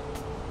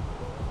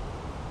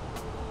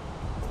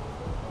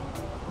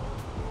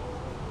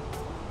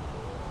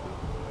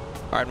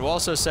 All right, and we'll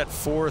also set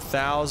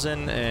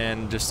 4,000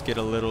 and just get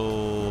a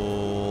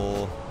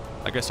little,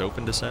 I guess,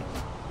 open descent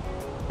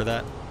for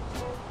that.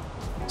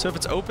 So if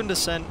it's open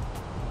descent,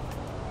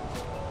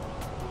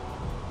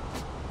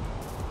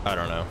 I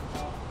don't know.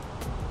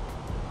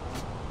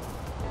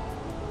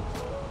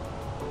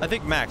 I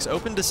think max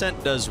open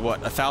descent does what,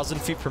 1,000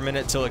 feet per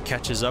minute till it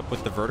catches up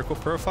with the vertical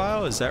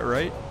profile. Is that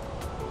right?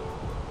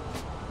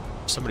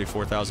 Somebody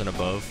 4,000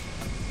 above.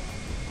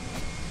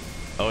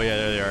 Oh yeah,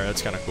 there they are.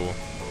 That's kind of cool.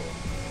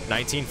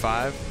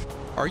 19.5.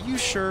 Are you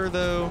sure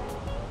though?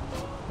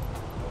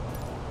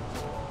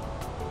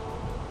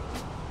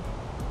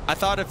 I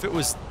thought if it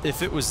was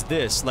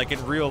this, like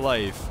in real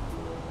life,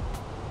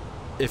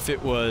 if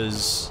it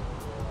was,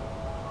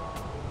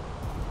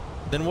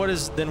 then what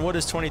is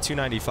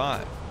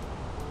 2295?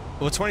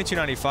 Well,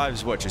 2295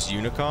 is what, just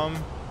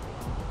Unicom?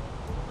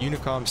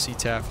 Unicom,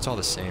 CTAF, it's all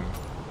the same.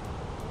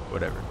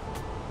 Whatever.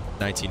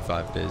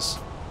 19.5 biz.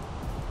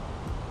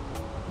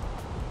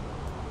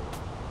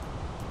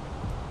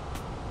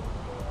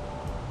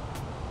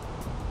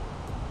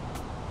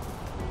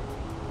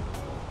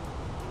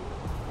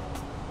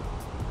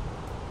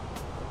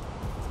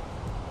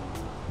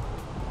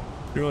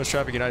 New Orleans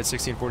traffic, United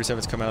 1647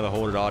 is coming out of the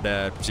hold at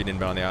Audad, proceeding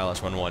inbound the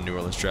ILS 11, New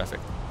Orleans traffic.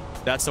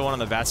 That's the one on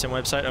the VATSIM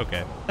website?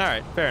 Okay. All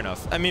right, fair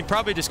enough. I mean,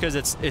 probably just because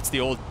it's the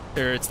old,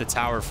 or it's the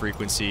tower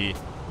frequency.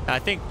 I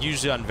think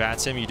usually on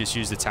VATSIM, you just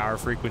use the tower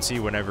frequency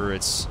whenever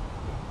it's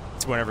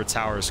whenever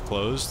tower is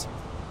closed.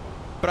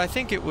 But I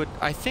think it would,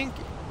 I think,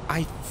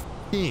 I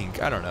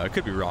don't know, I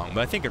could be wrong,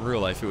 but I think in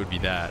real life it would be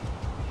that.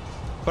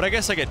 But I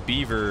guess like at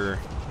Beaver,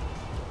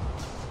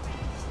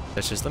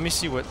 that's just, let me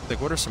see what,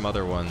 like what are some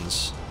other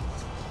ones?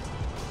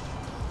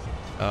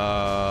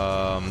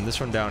 This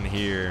one down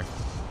here.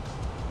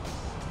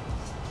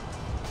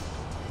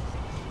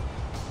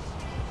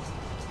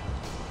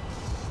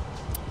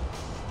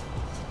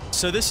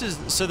 So this is,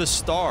 so the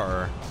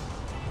star,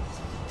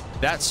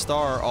 that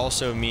star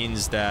also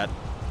means that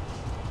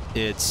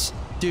it's,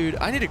 dude,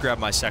 I need to grab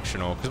my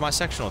sectional because my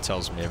sectional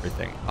tells me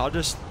everything. I'll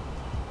just,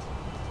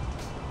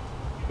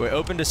 wait,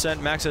 open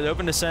descent, max says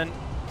open descent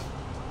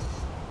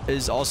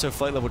is also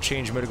flight level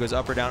change mode. It goes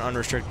up or down,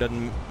 unrestricted,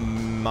 doesn't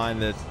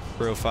mind the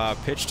profile.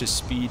 Pitch to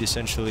speed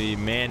essentially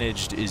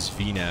managed is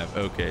VNAV.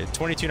 Okay,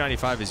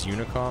 2295 is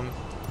Unicom.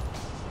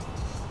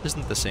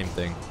 Isn't the same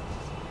thing.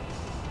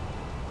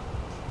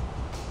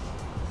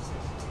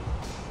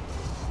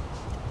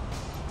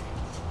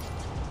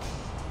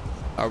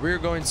 We're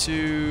going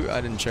to,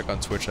 I didn't check on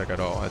Twitch like at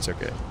all. That's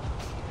okay.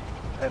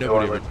 And New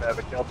Orleans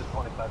traffic, Delta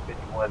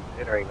 2551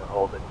 entering the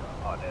hold at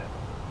Audad.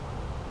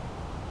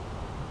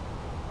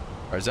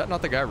 Or is that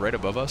not the guy right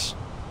above us?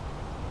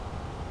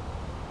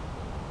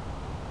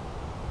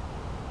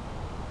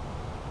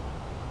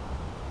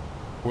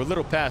 We're a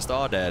little past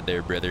Audad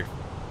there, brother.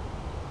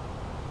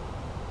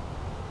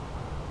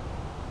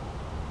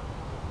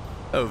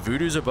 Oh,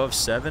 Voodoo's above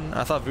 7?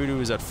 I thought Voodoo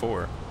was at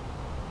 4.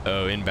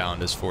 Oh,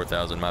 inbound is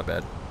 4,000, my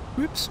bad.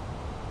 Whoops.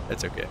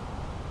 That's okay.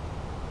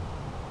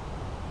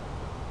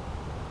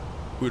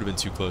 Would have been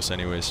too close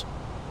anyways.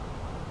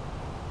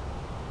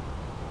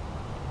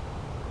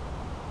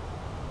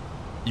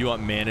 You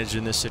want managed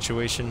in this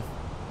situation?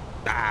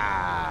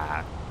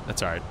 Ah,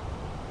 that's alright.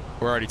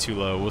 We're already too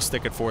low. We'll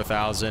stick at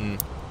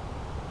 4,000.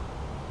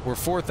 We're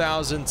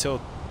 4,000 till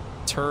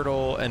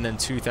Turtle and then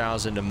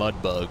 2,000 to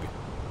Mudbug.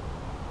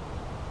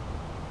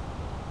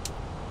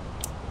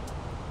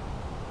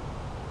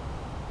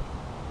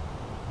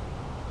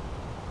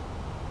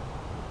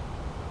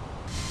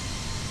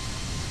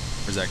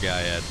 Where's that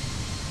guy at?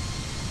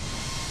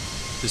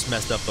 Just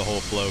messed up the whole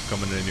flow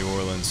coming to New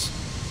Orleans.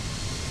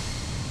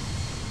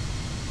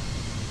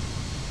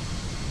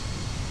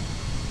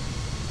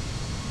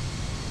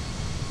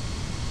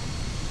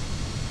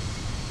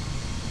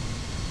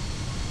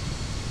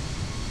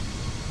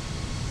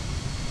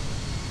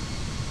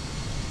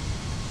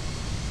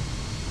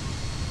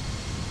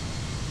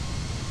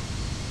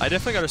 I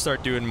definitely got to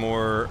start doing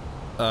more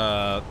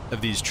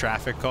of these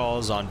traffic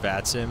calls on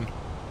VATSIM,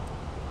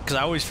 because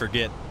I always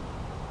forget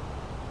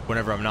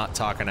whenever I'm not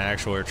talking to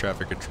actual air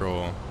traffic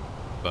control,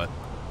 but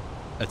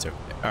that's okay.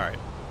 All right,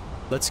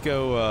 let's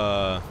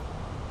go.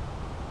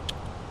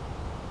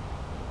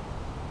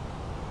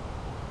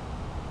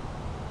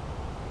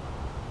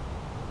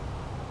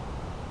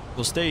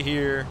 We'll stay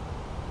here.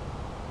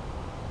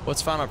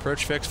 What's final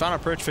approach fix? Final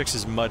approach fix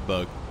is mud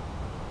bug.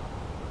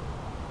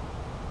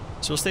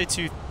 So we'll stay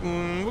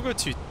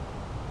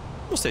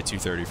we'll stay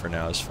 230 for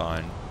now, is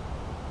fine.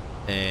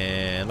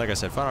 And like I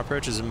said, final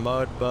approach is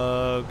mud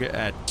bug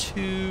at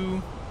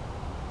 2.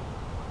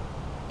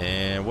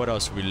 And what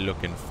else are we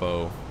looking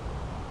for?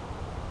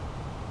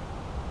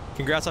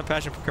 Congrats on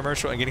Passion for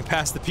Commercial and getting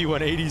past the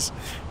P180s.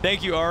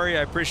 Thank you, Ari.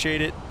 I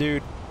appreciate it,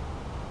 dude.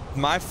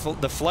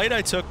 The flight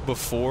I took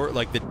before,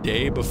 like the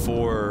day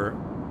before,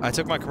 I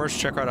took my commercial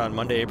check ride on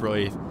Monday, April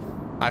 8th.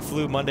 I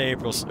flew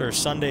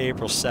Sunday,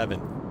 April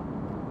 7th.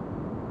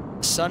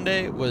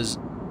 Sunday was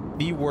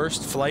the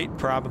worst flight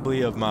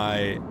probably of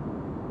my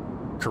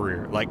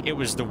career. Like, it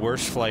was the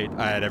worst flight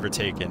I had ever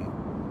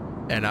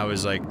taken. And I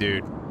was like,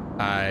 dude,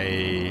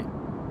 I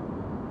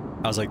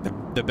was like,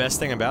 the best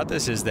thing about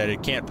this is that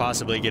it can't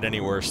possibly get any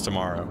worse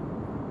tomorrow.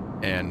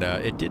 And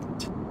it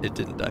didn't. It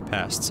didn't. I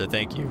passed, so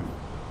thank you.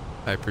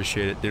 I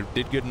appreciate it.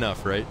 Did good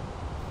enough, right?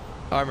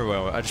 I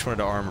remember, I just wanted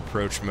to arm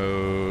approach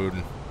mode.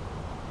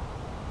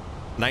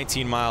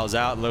 19 miles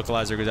out,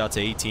 localizer goes out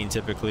to 18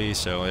 typically,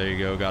 so there you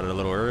go, got it a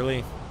little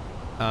early.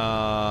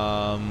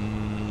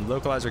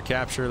 Localizer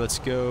capture, let's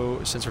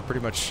go. Since we're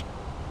pretty much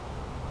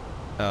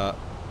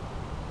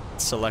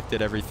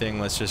selected everything,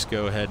 let's just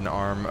go ahead and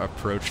arm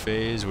approach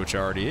phase, which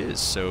already is,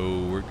 so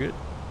we're good.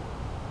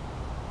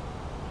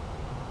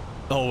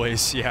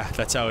 Always, yeah,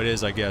 that's how it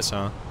is, I guess,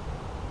 huh?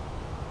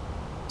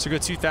 So go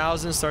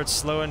 2,000, starts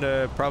slowing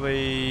to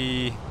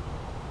probably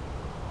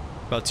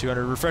about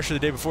 200. Refresher the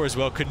day before as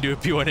well, couldn't do a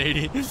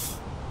P180.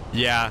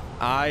 Yeah,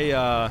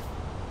 I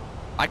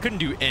couldn't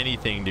do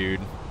anything, dude.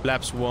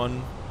 Flaps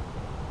 1.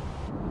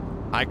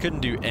 I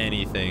couldn't do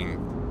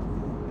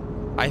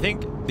anything. I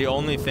think the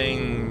only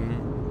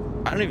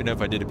thing, I don't even know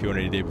if I did a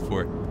P180 the day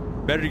before.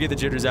 Better to get the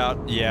jitters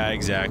out. Yeah,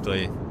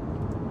 exactly.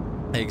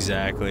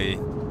 Exactly.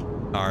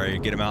 All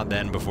right, get them out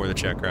then before the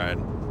check ride.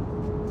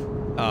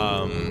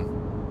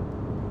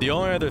 The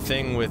only other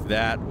thing with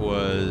that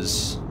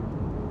was,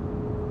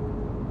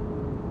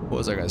 what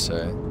was I gonna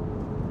say?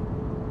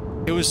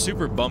 It was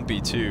super bumpy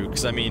too,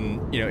 because I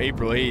mean, you know,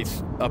 April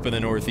 8th up in the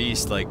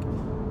Northeast, like,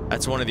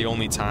 that's one of the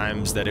only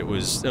times that it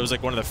was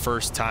like one of the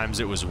first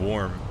times it was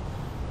warm.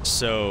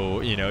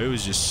 So, you know, it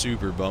was just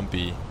super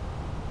bumpy.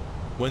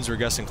 Winds were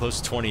gusting close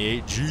to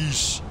 28.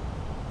 Jeez.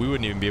 We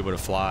wouldn't even be able to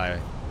fly.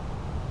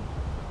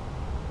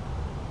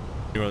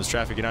 New Orleans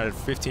traffic United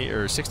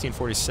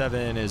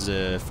 1647 is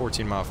a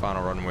 14-mile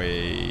final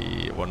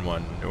runway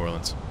 11 New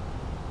Orleans.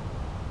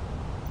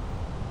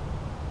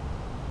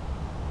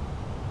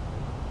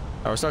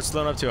 We'll start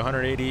slowing up to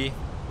 180.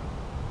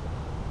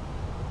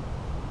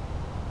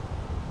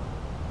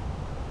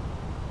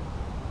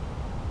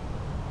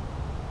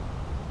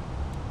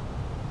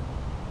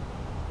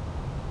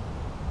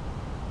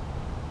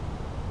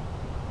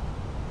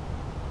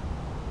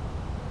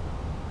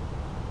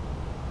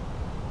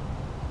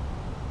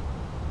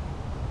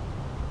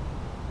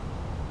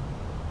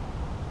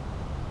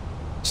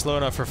 Slow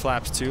enough for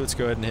flaps 2. Let's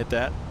go ahead and hit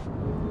that.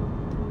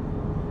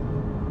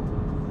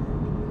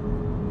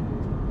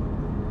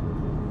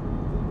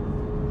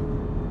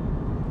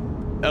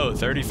 Oh,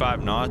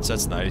 35 knots.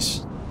 That's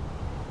nice.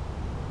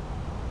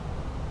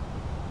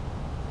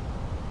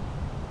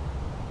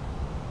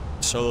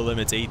 Solo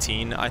limit's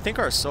 18. I think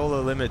our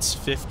solo limit's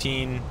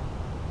 15.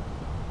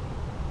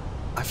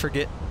 I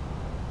forget.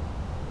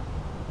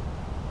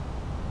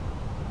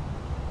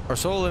 Our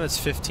solo limit's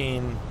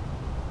 15,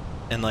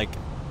 and like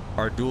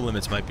our dual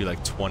limits might be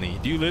like 20.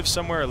 Do you live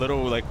somewhere a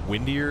little like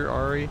windier,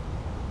 Ari?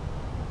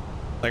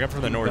 Like, I'm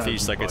from the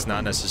Northeast, like it's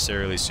not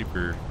necessarily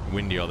super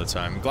windy all the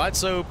time. Glide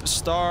slope,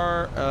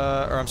 star,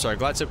 or I'm sorry,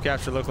 glide slope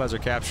capture,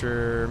 localizer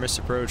capture, missed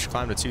approach,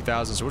 climb to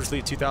 2,000. So we'll just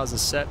leave 2,000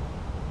 set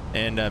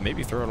and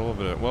maybe throw it a little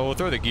bit. Well, we'll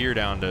throw the gear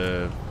down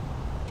to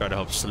try to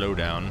help slow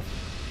down.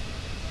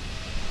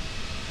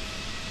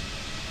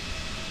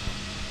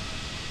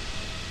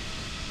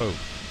 Oh.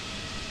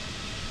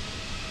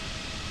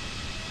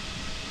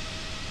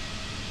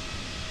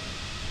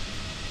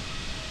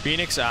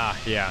 Phoenix? Ah,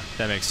 yeah,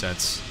 that makes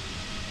sense.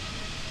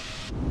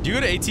 Do you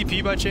go to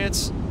ATP by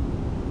chance?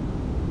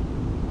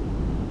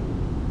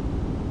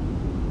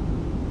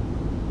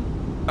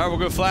 Alright, we'll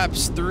go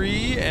flaps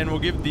 3 and we'll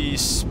give the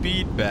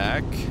speed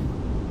back.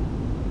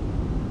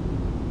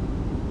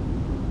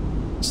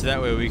 So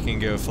that way we can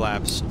go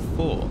flaps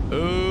full.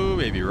 Oh,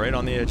 baby, right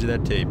on the edge of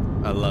that tape.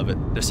 I love it.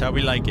 Just how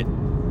we like it.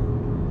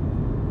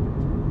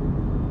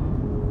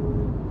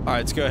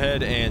 Alright, let's go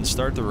ahead and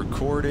start the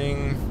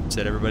recording so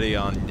that everybody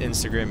on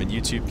Instagram and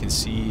YouTube can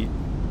see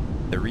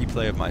the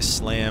replay of my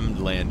slammed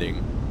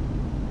landing.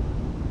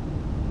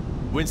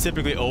 Wind's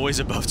typically always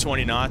above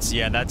 20 knots.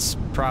 Yeah, that's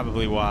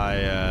probably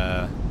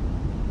why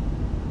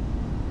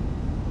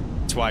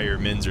That's why your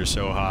mins are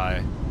so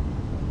high.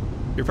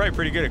 You're probably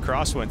pretty good at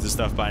crosswinds and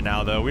stuff by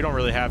now, though. We don't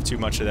really have too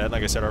much of that.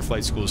 Like I said, our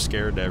flight school is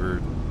scared to ever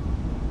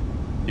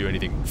do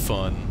anything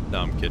fun.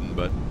 No, I'm kidding,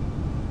 but...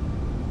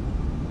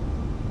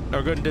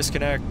 No, go ahead and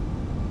disconnect.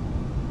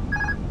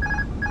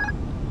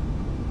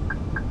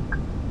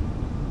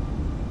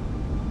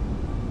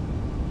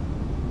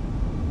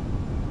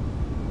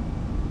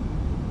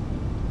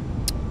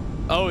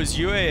 Oh, is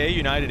UAA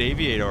United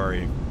Aviate,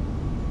 Ari?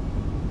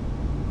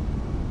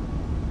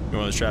 New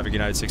Orleans traffic,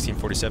 United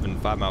 1647,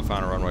 5 mile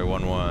final, runway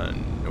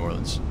 11, New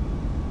Orleans.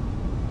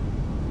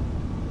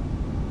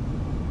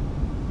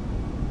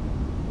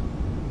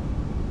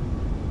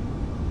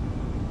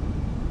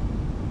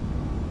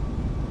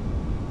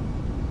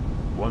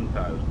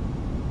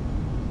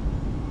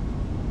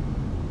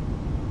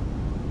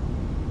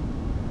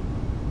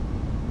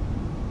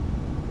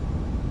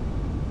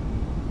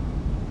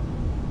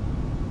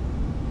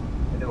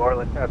 New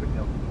Orleans traffic,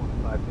 Delta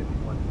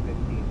 2551,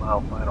 15 mile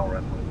final, runway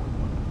 11.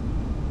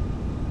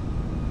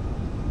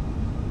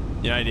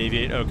 United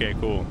Aviate? Okay,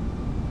 cool.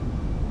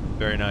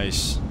 Very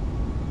nice.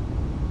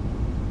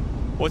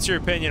 What's your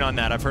opinion on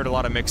that? I've heard a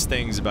lot of mixed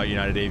things about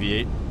United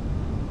Aviate.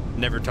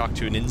 Never talked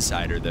to an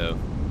insider, though.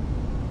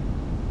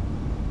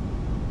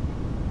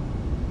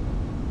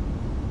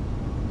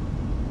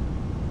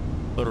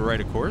 Little right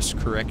of course,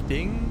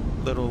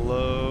 correcting. Little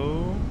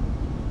low.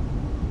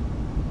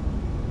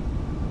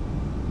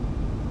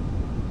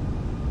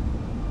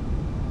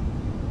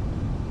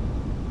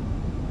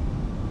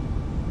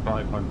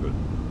 $500.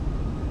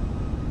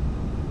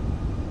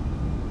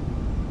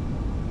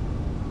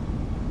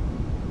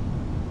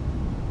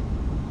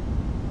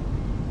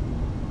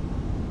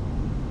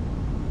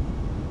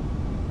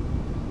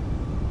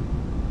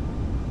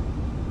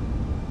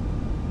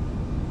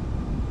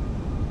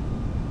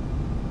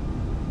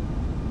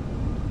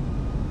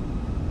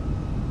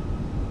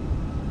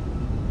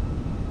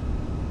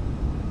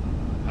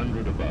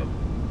 Above.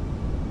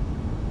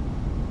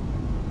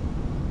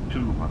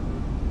 200.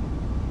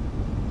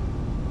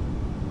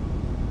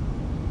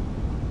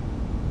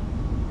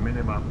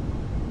 Minimum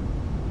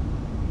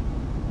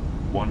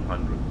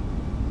 100.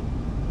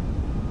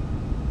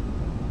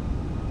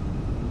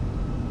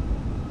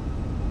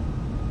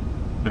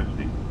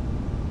 50,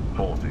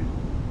 40,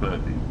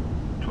 30,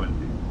 20.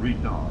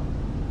 Retard.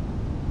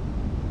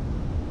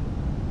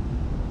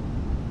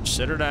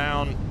 Sit her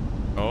down.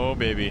 Oh,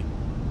 baby.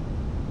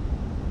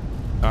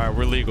 All right,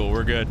 we're legal.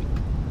 We're good.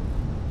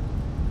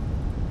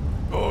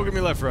 Oh, give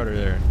me left rudder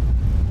there.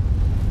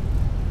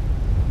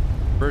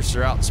 Bursts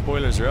are out.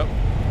 Spoilers are up.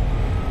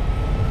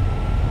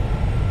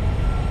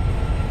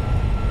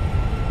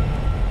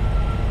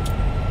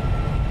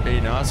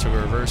 Eight knots, so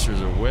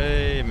reversers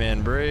away.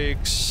 Man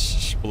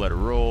brakes. We'll let it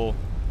roll.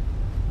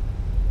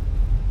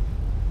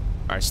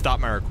 All right, stop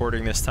my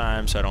recording this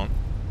time so I don't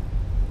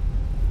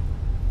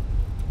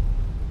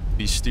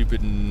be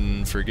stupid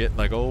and forget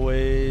like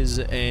always.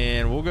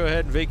 And we'll go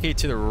ahead and vacate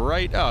to the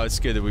right. Oh, it's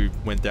good that we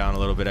went down a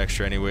little bit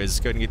extra anyways. Let's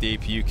go ahead and get the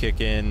APU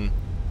kick in.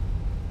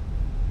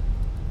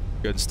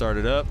 Go ahead and start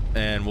it up,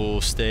 and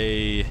we'll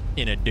stay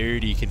in a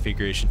dirty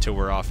configuration till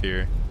we're off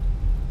here.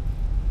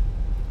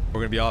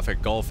 We're gonna be off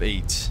at Gulf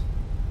 8.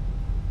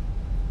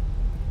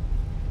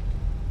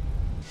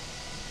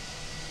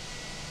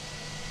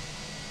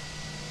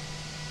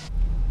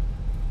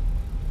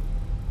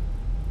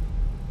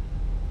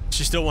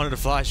 She still wanted to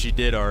fly. She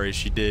did, Ari.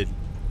 She did.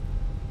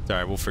 It's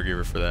alright, we'll forgive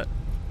her for that.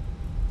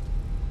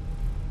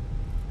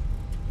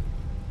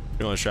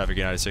 New Orleans traffic,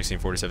 United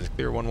 1647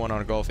 clear. 11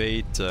 on Gulf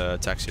 8.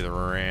 Taxi to the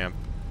ramp.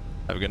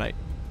 Have a good night.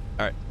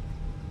 Alright.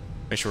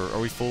 Make sure. Are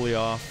we fully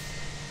off?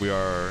 We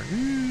are.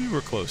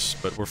 We're close,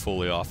 but we're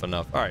fully off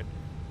enough. Alright.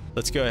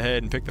 Let's go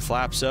ahead and pick the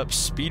flaps up.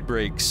 Speed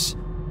brakes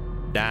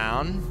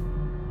down.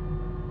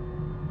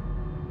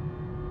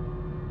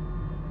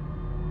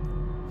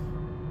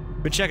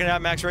 Been checking it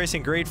out, Max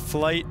Racing, great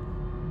flight.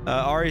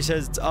 Ari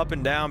says it's up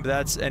and down, but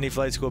that's any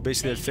flight school.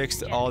 Basically, they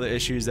fixed all the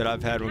issues that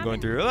I've had when going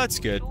through. Well, that's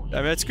good.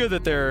 I mean, it's good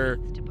that they're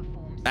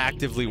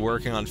actively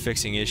working on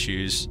fixing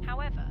issues.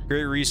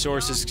 Great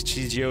resources,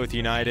 CGO with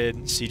United,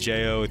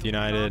 CJO with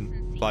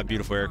United, fly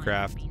beautiful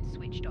aircraft.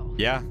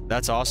 Yeah,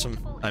 that's awesome.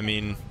 I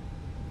mean,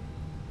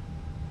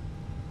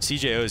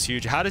 CJO is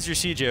huge. How does your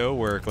CJO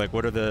work? Like,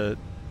 what are the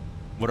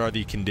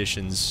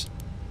conditions?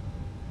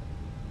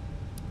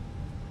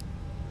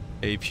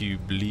 APU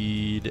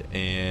bleed,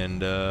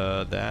 and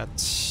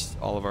that's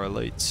all of our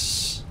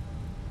lights.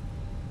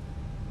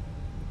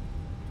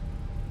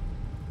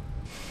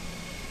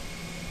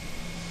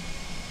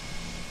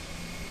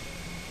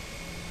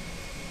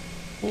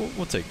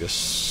 We'll take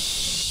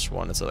this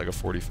one. It's at like a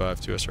 45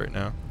 to us right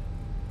now.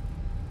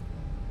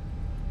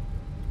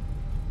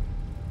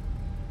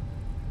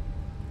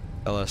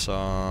 LS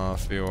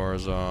off,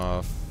 VOR's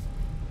off.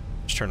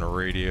 Just turn the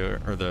radio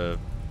or the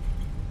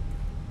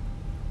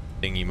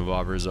thingy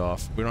mabobbers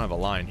off. We don't have a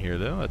line here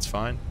though. That's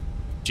fine.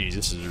 Jeez,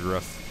 this is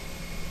rough.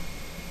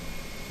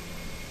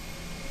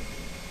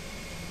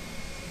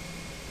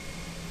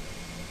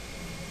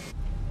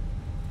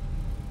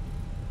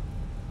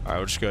 All right,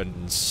 we'll just go ahead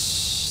and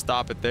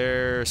stop it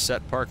there,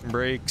 set parking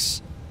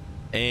brakes,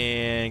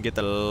 and get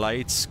the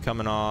lights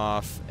coming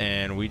off.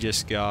 And we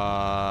just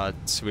got,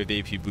 we have the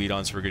AP bleed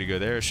on, so we're good to go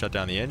there. Shut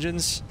down the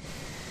engines.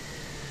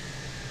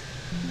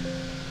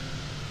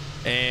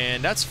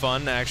 And that's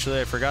fun, actually.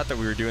 I forgot that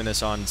we were doing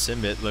this on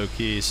Simbit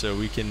low-key, so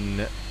we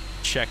can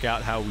check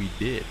out how we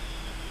did.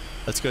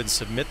 Let's go ahead and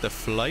submit the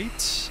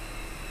flight.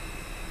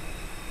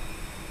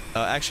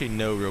 Actually,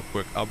 no, real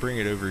quick. I'll bring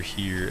it over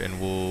here, and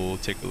we'll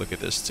take a look at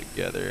this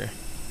together.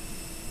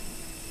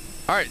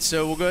 All right,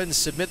 so we'll go ahead and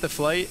submit the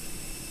flight.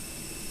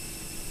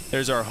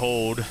 There's our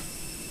hold.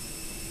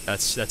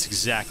 That's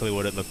exactly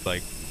what it looked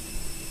like.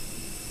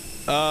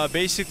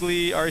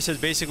 Basically, Ari says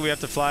basically we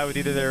have to fly with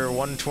either their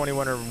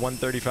 121 or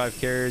 135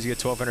 carriers. You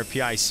get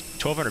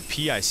 1200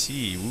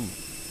 PIC. Ooh.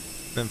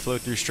 Then flow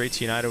through straight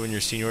to United when your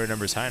seniority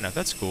number is high enough.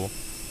 That's cool.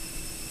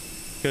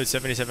 Code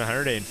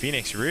 7700A in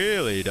Phoenix.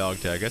 Really,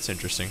 dog tag. That's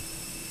interesting.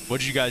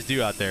 What did you guys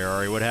do out there,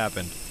 Ari? What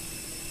happened?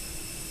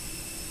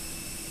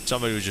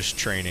 Somebody was just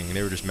training.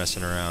 They were just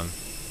messing around.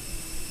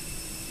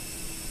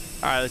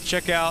 All right, let's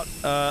check out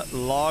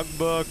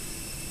logbook.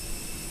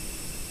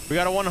 We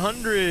got a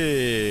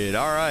 100.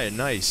 All right,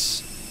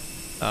 nice.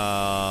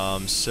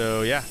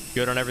 So yeah,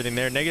 good on everything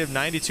there. Negative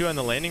 92 on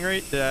the landing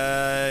rate.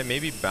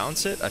 Maybe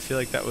bounce it. I feel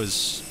like that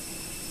was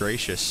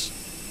gracious.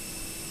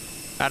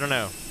 I don't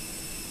know.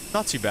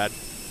 Not too bad.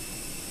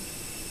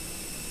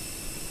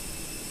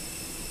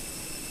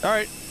 All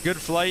right, good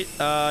flight.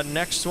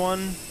 Next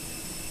one.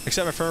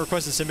 Accept my friend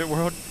request in Simbit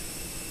World.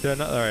 Did I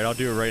not? All right, I'll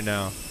do it right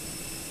now.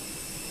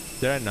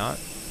 Did I not?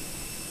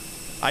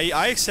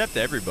 I accept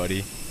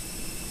everybody.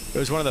 It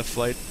was one of the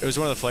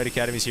flight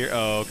academies here.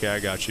 Oh, okay, I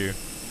got you.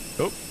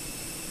 Oh.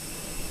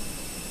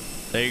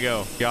 There you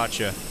go.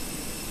 Gotcha.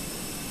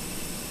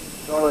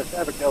 Northwest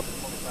traffic Delta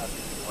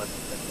 2551,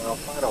 10 mile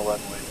final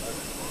runway.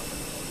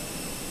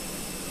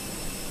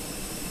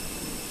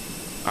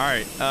 All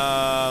right.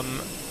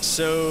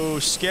 So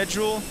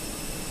schedule.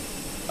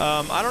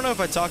 I don't know if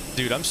I talked.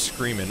 Dude, I'm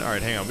screaming. All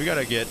right, hang on. We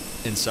gotta get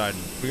inside.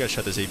 We gotta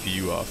shut this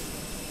APU off.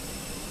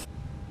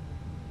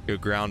 Go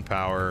ground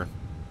power.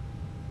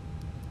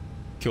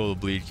 Kill the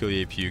bleed, kill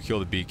the APU, kill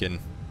the beacon.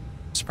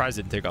 Surprised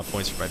it didn't take off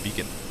points for my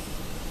beacon.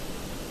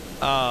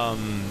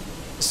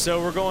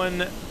 So we're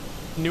going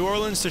New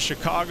Orleans to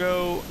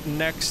Chicago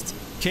next.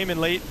 Came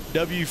in late,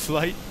 W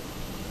flight.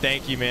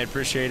 Thank you, man,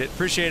 appreciate it.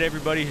 Appreciate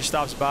everybody who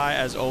stops by,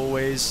 as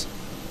always.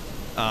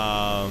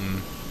 But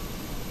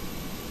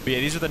yeah,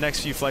 these are the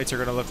next few flights are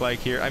gonna look like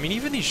here. I mean,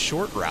 even these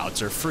short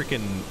routes are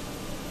freaking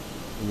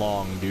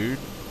long, dude.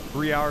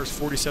 3 hours,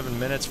 47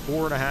 minutes,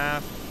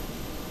 4.5.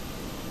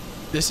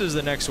 This is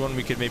the next one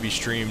we could maybe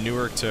stream,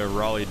 Newark to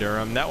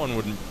Raleigh-Durham. That one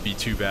wouldn't be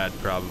too bad,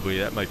 probably.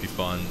 That might be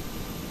fun.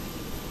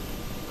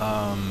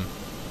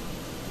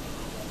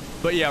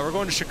 But yeah, we're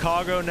going to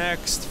Chicago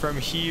next from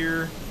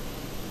here.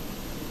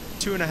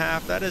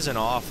 2.5, that isn't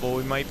awful.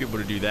 We might be able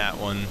to do that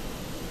one.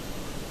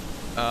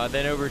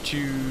 Then over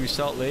to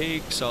Salt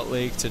Lake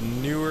to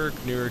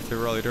Newark, Newark to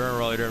Raleigh-Durham,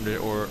 Raleigh-Durham to,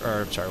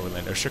 or sorry,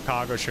 Orlando,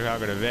 Chicago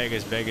to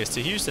Vegas, Vegas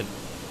to Houston.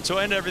 So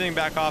we'll end everything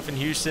back off in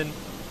Houston.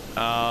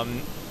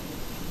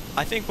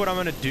 I think what I'm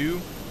gonna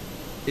do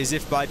is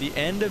if by the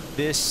end of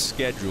this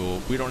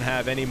schedule we don't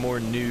have any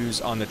more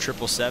news on the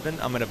 777,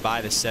 I'm gonna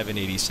buy the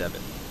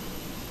 787,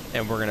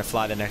 and we're gonna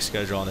fly the next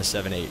schedule on the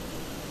 78.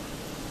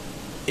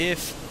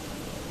 If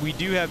we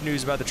do have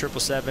news about the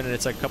 777 and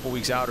it's like a couple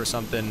weeks out or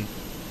something,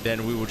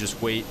 then we will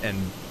just wait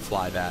and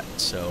fly that.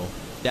 So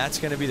that's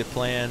gonna be the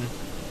plan.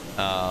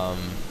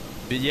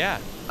 But yeah,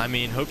 I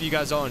mean, hope you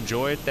guys all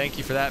enjoyed. Thank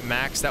you for that,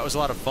 Max. That was a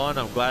lot of fun.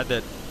 I'm glad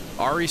that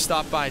Ari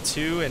stopped by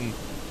too and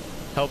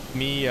helped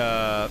me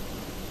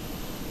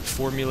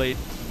formulate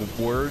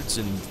words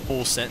and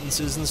full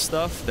sentences and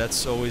stuff.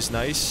 That's always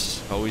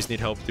nice. Always need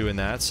help doing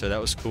that, so that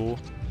was cool.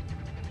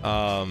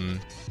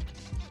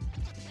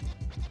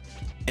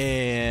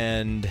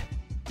 And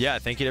yeah,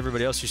 thank you to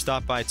everybody else who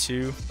stopped by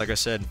too. Like I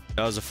said,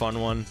 that was a fun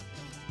one.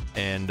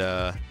 And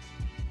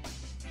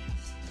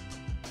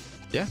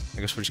yeah, I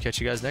guess we'll just catch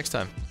you guys next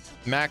time.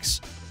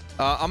 Max,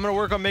 I'm gonna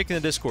work on making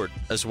the Discord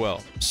as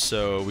well,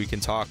 so we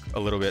can talk a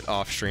little bit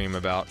off stream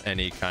about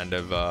any kind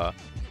of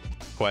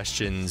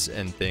questions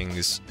and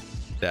things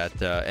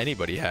that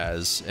anybody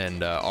has,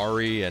 and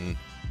Ari and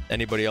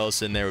anybody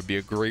else in there would be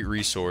a great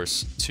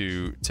resource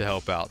to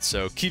help out.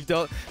 So keep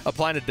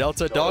applying to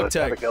Delta. Dog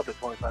tag. Delta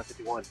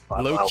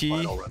 2551, Low key.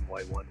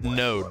 Runway 11.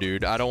 No,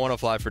 dude, I don't want to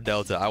fly for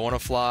Delta. I want to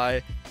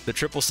fly the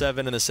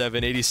 777 and the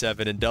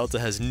 787, and Delta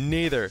has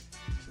neither.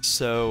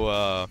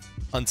 So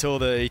until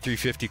the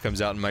A350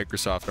 comes out in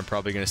Microsoft, I'm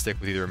probably going to stick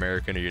with either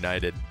American or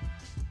United.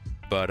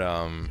 But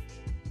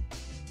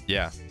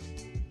yeah,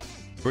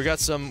 we got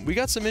some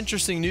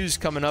interesting news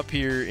coming up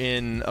here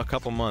in a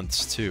couple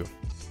months too.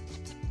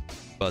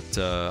 But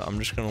I'm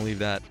just going to leave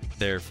that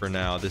there for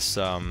now. This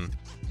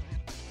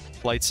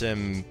flight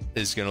sim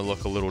is going to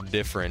look a little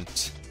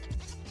different.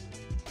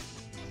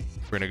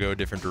 We're going to go a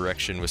different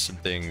direction with some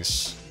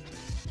things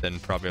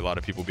than probably a lot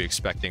of people will be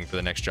expecting for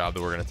the next job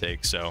that we're going to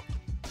take. So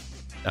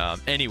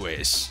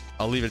anyways,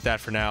 I'll leave it at that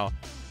for now.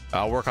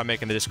 I'll work on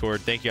making the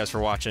Discord. Thank you guys for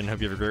watching.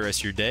 Hope you have a great rest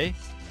of your day.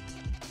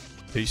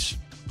 Peace.